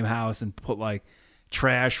the same house and put like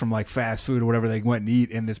trash from like fast food or whatever they went and eat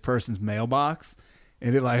in this person's mailbox.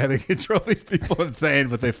 And I think it drove these people insane,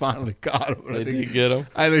 but they finally caught him. Did you get him?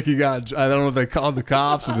 I think he got. I don't know if they called the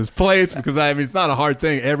cops with his plates because it's not a hard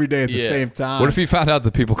thing every day at the Yeah. same time. What if he found out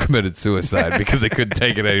that people committed suicide because they couldn't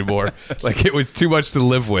take it anymore? Like it was too much to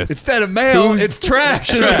live with. instead of mail, it's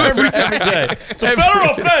trash every day? It's a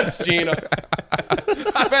federal offense, Gina.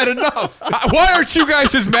 I've had enough. Why aren't you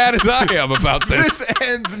guys as mad as I am about this? This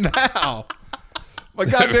ends now. My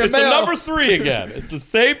goddamn It's a mail. number 3 again. It's the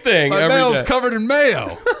same thing My every mail's day. covered in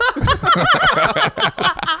mayo.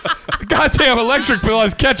 The goddamn electric bill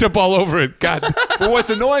has ketchup all over it. God. But what's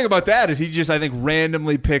annoying about that is he just, I think,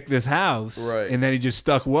 randomly picked this house, Right. and then he just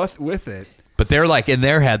stuck with it. But they're like, in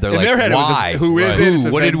their head, they're In like, their head, why? it was who is it? It's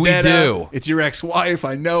a What did we vendetta. do? It's your ex-wife.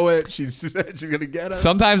 I know it. She's gonna get us.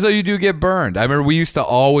 Sometimes, though, you do get burned. I remember we used to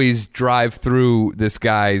always drive through this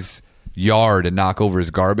guy's yard and knock over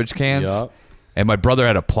his garbage cans. Yup. And my brother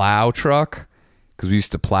had a plow truck because we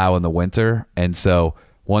used to plow in the winter. And so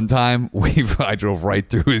one time I drove right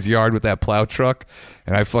through his yard with that plow truck,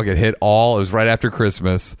 and I fucking hit all. It was right after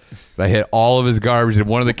Christmas. I hit all of his garbage, and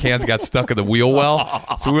one of the cans got stuck in the wheel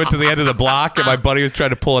well. So we went to the end of the block, and my buddy was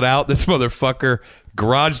trying to pull it out. This motherfucker,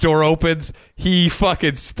 garage door opens. He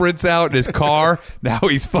fucking sprints out in his car. Now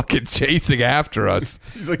he's fucking chasing after us.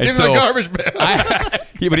 He's like, give me the garbage man.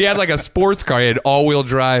 But he had like a sports car. He had all-wheel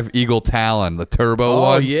drive Eagle Talon, the turbo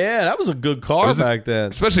one. Oh yeah, that was a good car back then.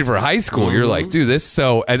 Especially for high school. You're like, dude, this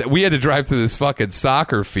so... And we had to drive through this fucking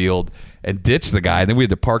soccer field and ditch the guy. And then we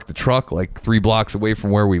had to park the truck like 3 blocks away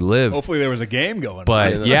from where we live. Hopefully there was a game going.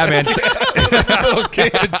 But yeah, man. Little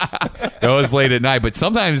kids. It was late at night. But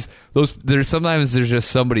sometimes there's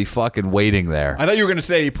just somebody fucking waiting there. I thought you were going to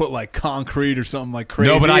say you put like concrete or something like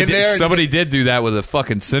crazy No, but I in did. there. Somebody did do that with a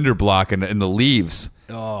fucking cinder block in the leaves.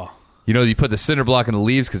 Oh. You know, you put the cinder block in the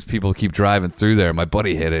leaves because people keep driving through there. My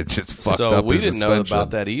buddy hit it, just fucked So up we his didn't know suspension.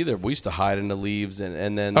 about that either. We used to hide in the leaves,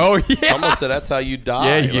 and then Oh, yeah. someone said that's how you die.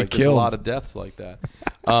 Yeah, you get like, there's killed. a lot of deaths like that.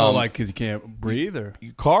 Oh, like because you can't breathe or?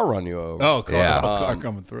 Your car run you over. Oh, car, Yeah. car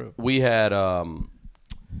coming through. We had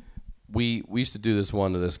we used to do this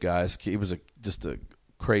one to this guy. He was just a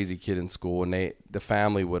crazy kid in school, and the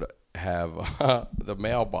family would have the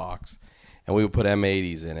mailbox, and we would put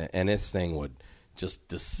M80s in it, and this thing would just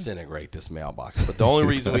disintegrate this mailbox. But the only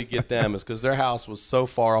reason we get them is because their house was so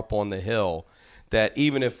far up on the hill that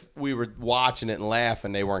even if we were watching it and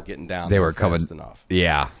laughing, they weren't getting down. They there were coming fast enough.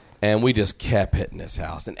 Yeah. And we just kept hitting this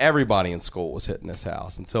house, and everybody in school was hitting this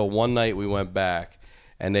house until one night we went back.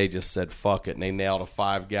 And they just said, fuck it. And they nailed a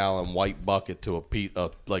 5-gallon white bucket to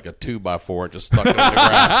like a 2x4 and just stuck it in the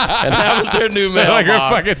ground. And that was their new mailbox. Like, we're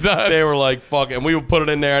fucking done. They were like, fuck it. And we would put it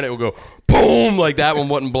in there and it would go boom. Like that one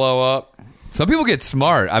wouldn't blow up. Some people get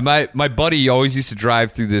smart. My buddy always used to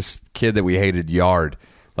drive through this kid that we hated yard.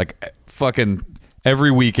 Like fucking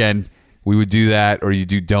every weekend we would do that, or you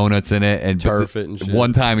do donuts in it and Turf it and shit.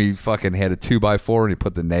 One time he fucking had a 2x4 and he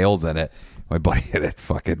put the nails in it. My buddy had it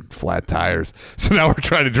fucking flat tires. So now we're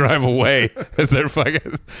trying to drive away as they're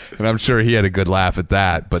fucking, and I'm sure he had a good laugh at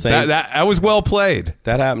that. But that was well played.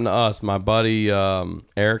 That happened to us. My buddy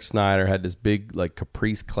Eric Snyder had this big like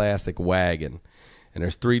Caprice Classic wagon. And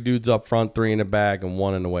there's 3 dudes up front, 3 in the back, and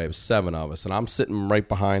 1 in the way. It was 7 of us. And I'm sitting right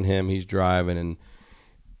behind him. He's driving, and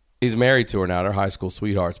he's married to her now. They're high school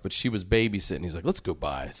sweethearts. But she was babysitting. He's like, let's go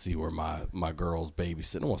by and see where my girl's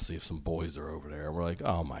babysitting. I want to see if some boys are over there. And we're like,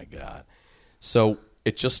 oh, my God. So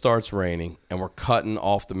it just starts raining, and we're cutting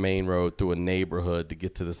off the main road through a neighborhood to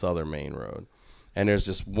get to this other main road. And there's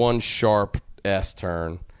this one sharp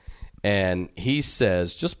S-turn. And he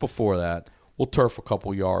says, just before that, we'll turf a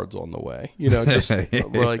couple yards on the way. You know, just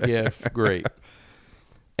we're like, yeah, great.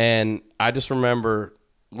 And I just remember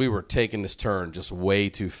we were taking this turn just way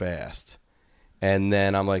too fast. And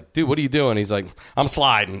then I'm like, dude, what are you doing? He's like, I'm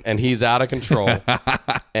sliding. And he's out of control.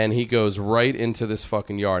 And he goes right into this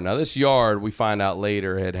fucking yard. Now, this yard, we find out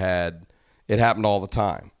later, it happened all the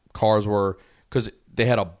time. Cars were, because they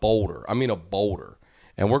had a boulder.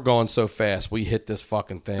 And we're going so fast, we hit this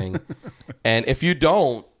fucking thing. And if you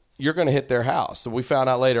don't, you're going to hit their house. So we found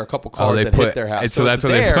out later a couple cars hit their house. And so that's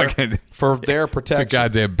what they fucking... For their protection. It's a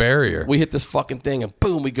goddamn barrier. We hit this fucking thing, and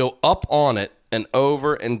boom, we go up on it and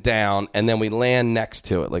over and down, and then we land next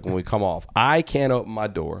to it, like when we come off. I can't open my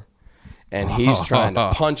door, and he's trying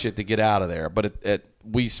to punch it to get out of there. But they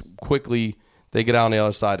get out on the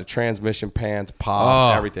other side. The transmission pans,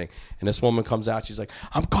 pop, everything. And this woman comes out. She's like,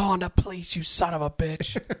 I'm calling the police, you son of a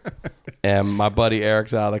bitch. And my buddy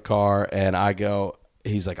Eric's out of the car, and I go...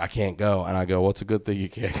 He's like, I can't go. And I go, well, it's a good thing you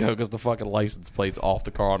can't go because the fucking license plate's off the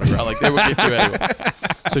car on the ground. Like, they would get you anyway.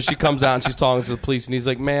 So she comes out and she's talking to the police. And he's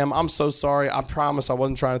like, ma'am, I'm so sorry. I promise I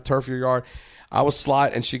wasn't trying to turf your yard. I was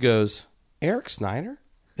sliding. And she goes, Eric Snyder?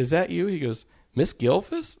 Is that you? He goes, Miss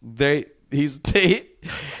Gilfus?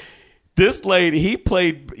 This lady, he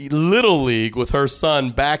played Little League with her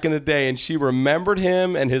son back in the day, and she remembered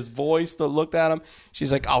him and his voice that looked at him.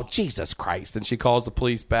 She's like, oh, Jesus Christ. And she calls the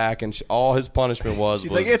police back, and all his punishment was...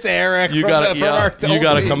 She's like, it's Eric you got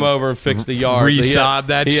to come over and fix the yard. Resod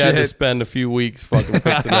that shit. He had to spend a few weeks fucking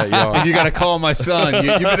fixing that yard. And you got to call my son.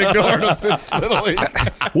 You've been ignoring him since Little League.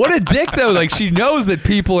 What a dick, though. Like, she knows that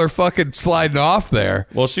people are fucking sliding off there.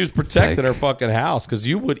 Well, she was protecting her fucking house because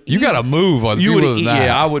you would... You got to move on people than that.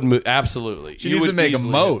 Yeah, I would move. Absolutely. She needs to make a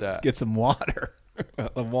moat. Get some water.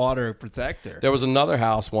 A water protector. There was another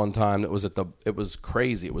house one time that was it was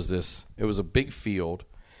crazy. It was a big field,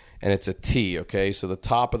 and it's a T, okay? So the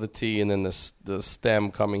top of the T and then the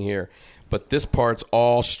stem coming here. but this part's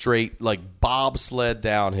all straight, like bobsled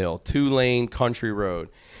downhill, 2-lane country road.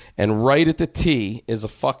 And right at the T is a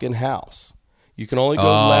fucking house. You can only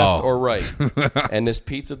go left or right. And this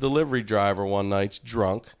pizza delivery driver one night's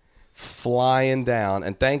drunk, flying down.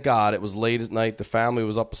 And thank God it was late at night. The family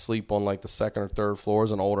was up asleep on like the second or third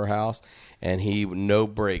floors, an older house. And he, no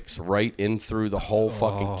brakes, right in through the whole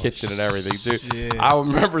fucking kitchen and everything. Dude, I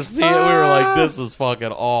remember seeing it. We were like, this is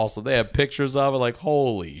fucking awesome. They had pictures of it. Like,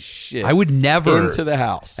 holy shit. I would never. Into the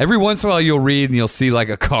house. Every once in a while you'll read and you'll see like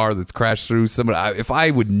a car that's crashed through somebody. If I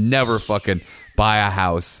would never fucking buy a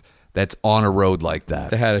house that's on a road like that.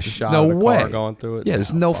 They had a shot no of a way. car going through it. Yeah,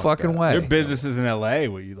 there's no fucking way. There are businesses in L.A.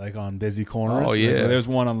 where you like on busy corners. Oh, yeah. There's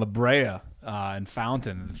one on La Brea in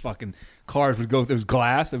Fountain. And fucking cars would go. There was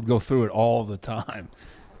glass. They would go through it all the time.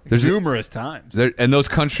 There's numerous times. And those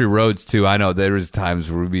country roads too. I know there was times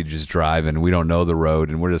where we'd be just driving, we don't know the road,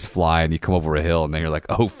 and we're just flying. You come over a hill, and then you're like,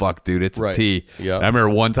 "Oh fuck, dude, it's a T." Yeah. I remember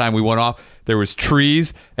one time we went off. There was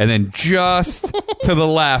trees, and then just to the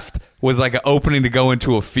left was like an opening to go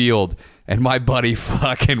into a field. And my buddy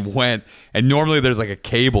fucking went. And normally there's like a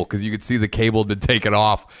cable because you could see the cable had been taken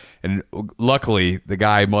off. And luckily the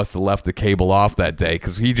guy must have left the cable off that day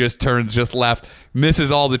because he just turns just left,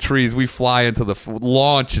 misses all the trees. We fly into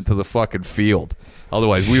launch into the fucking field.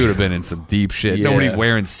 Otherwise we would have been in some deep shit. Yeah. Nobody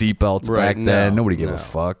wearing seatbelts back then. Nobody gave a No.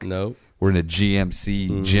 fuck. Nope. We're in a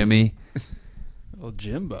GMC Jimmy. Well,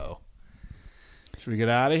 Jimbo. Should we get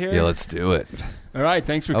out of here? Yeah, let's do it. All right.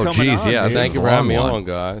 Thanks for Oh, coming geez, on. yeah, dude. this Thank is you a for having me long on, one.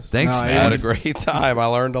 guys. Thanks, No, I man. had a great time. I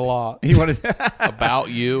learned a lot You want to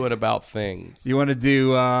about you and about things. you want to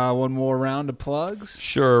do one more round of plugs?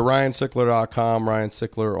 Sure. RyanSickler.com. Ryan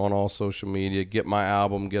Sickler on all social media. Get my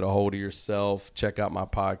album. Get a hold of yourself. Check out my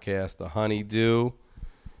podcast, The Honeydew.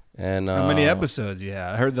 And How many episodes you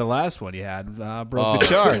had? I heard the last one you had broke the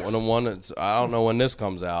charts. The one that's, I don't know when this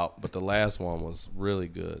comes out, but the last one was really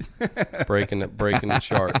good, breaking the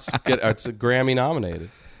charts. It's a Grammy nominated.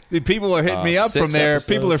 Dude, people are hitting me up 6 from there. episodes,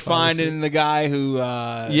 People are 5 or finding 6. the guy who.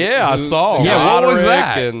 I saw. Yeah, what was Roderick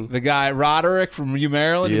that? And, The guy Roderick from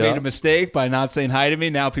Maryland who Yeah. made a mistake by not saying hi to me.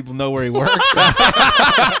 Now people know where he works.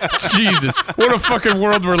 Jesus, what a fucking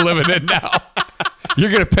world we're living in now. You're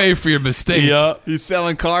going to pay for your mistake. yeah. He's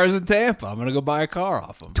selling cars in Tampa. I'm gonna go buy a car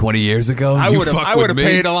off him. 20 years ago, I you would have. fuck I with would have me?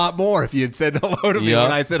 paid a lot more if you had said hello to me Yeah.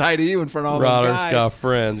 when I said hi to you in front of all those Roderick's guys. got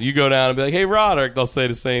friends. You go down and be like, "Hey, Roderick," they'll say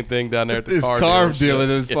the same thing down there at the This car dealer,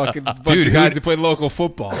 dealership. this fucking bunch Dude, of guys who- who played local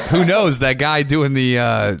football. Who knows? That guy doing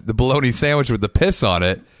the bologna sandwich with the piss on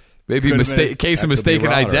it. Maybe Could've been case of that could be mistaken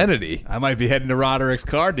Roderick. identity. I might be heading to Roderick's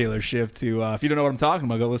car dealership to. If you don't know what I'm talking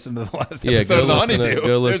about, go listen to the last Yeah, episode go of the listen, Honeydew. go There's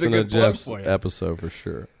a listen to good plug Jeff's for you. episode for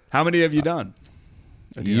sure. How many have you done?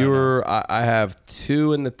 Or do you not know? I have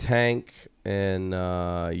 2 in the tank, and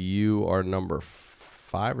you are number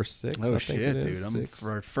 5 or 6. Oh I think shit, it dude! is. I'm 6.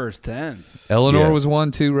 for first 10. Eleanor Yeah. was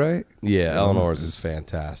one too, right? Yeah, Eleanor's is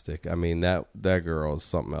fantastic. I mean, that girl is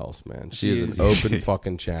something else, man. She is an open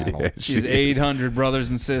fucking channel. She's 800 brothers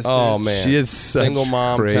and sisters. Oh man, She is such single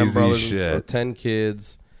mom, 10 crazy brothers, shit. or 10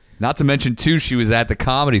 kids. Not to mention too, she was at the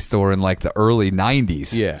Comedy Store in like the early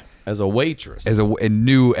 '90s. Yeah, as a waitress. And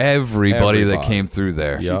knew everybody that Everybody. came through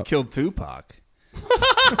there. She Yep. killed Tupac.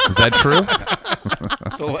 Is that true?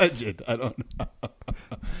 The legend. I don't know.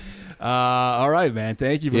 All right, man.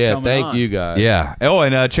 Thank you for Yeah, coming thank on. you guys. Yeah. Oh,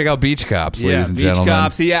 and check out Beach Cops, ladies and Beach gentlemen.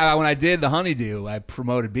 Cops. Yeah, when I did the Honeydew, I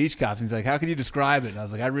promoted Beach Cops. And he's like, "How can you describe it?" And I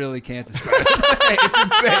was like, "I really can't describe it. It's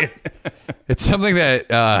insane. It's something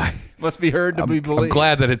that Must be heard to be I'm believed."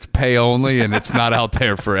 glad that it's pay only and it's not out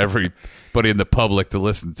there for everybody in the public to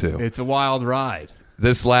listen to. It's a wild ride.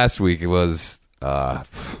 This last week it was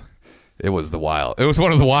the wild. It was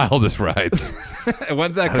one of the wildest rides.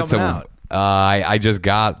 When's that coming out? I just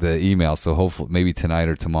got the email, so hopefully maybe tonight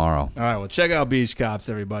or tomorrow. All right, well, check out Beach Cops,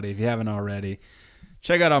 everybody, if you haven't already.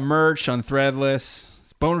 Check out our merch on Threadless.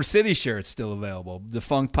 Boner City shirt's still available.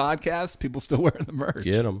 Defunct Podcast, people still wearing the merch.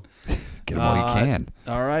 Get them. Get them all you can.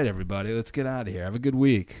 All right, everybody, let's get out of here. Have a good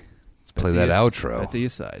week. Let's play that outro. At the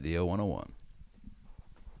East Side, the 0101.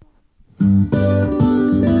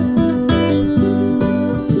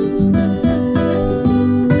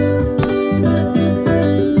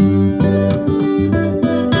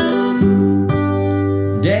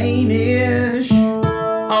 Danish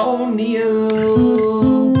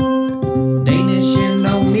O'Neill, Danish and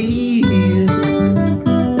O'Neill.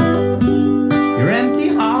 Your empty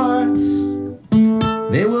hearts,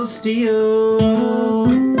 they will steal.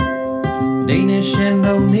 Danish and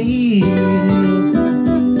O'Neill.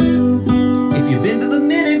 If you've been to the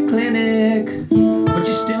Minute Clinic, but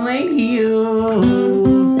you still ain't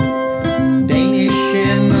healed. Danish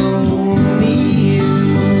and O'Neill.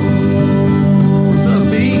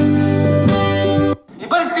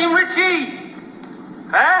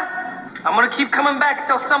 I'm gonna keep coming back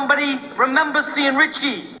till somebody remembers seeing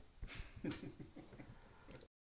Richie.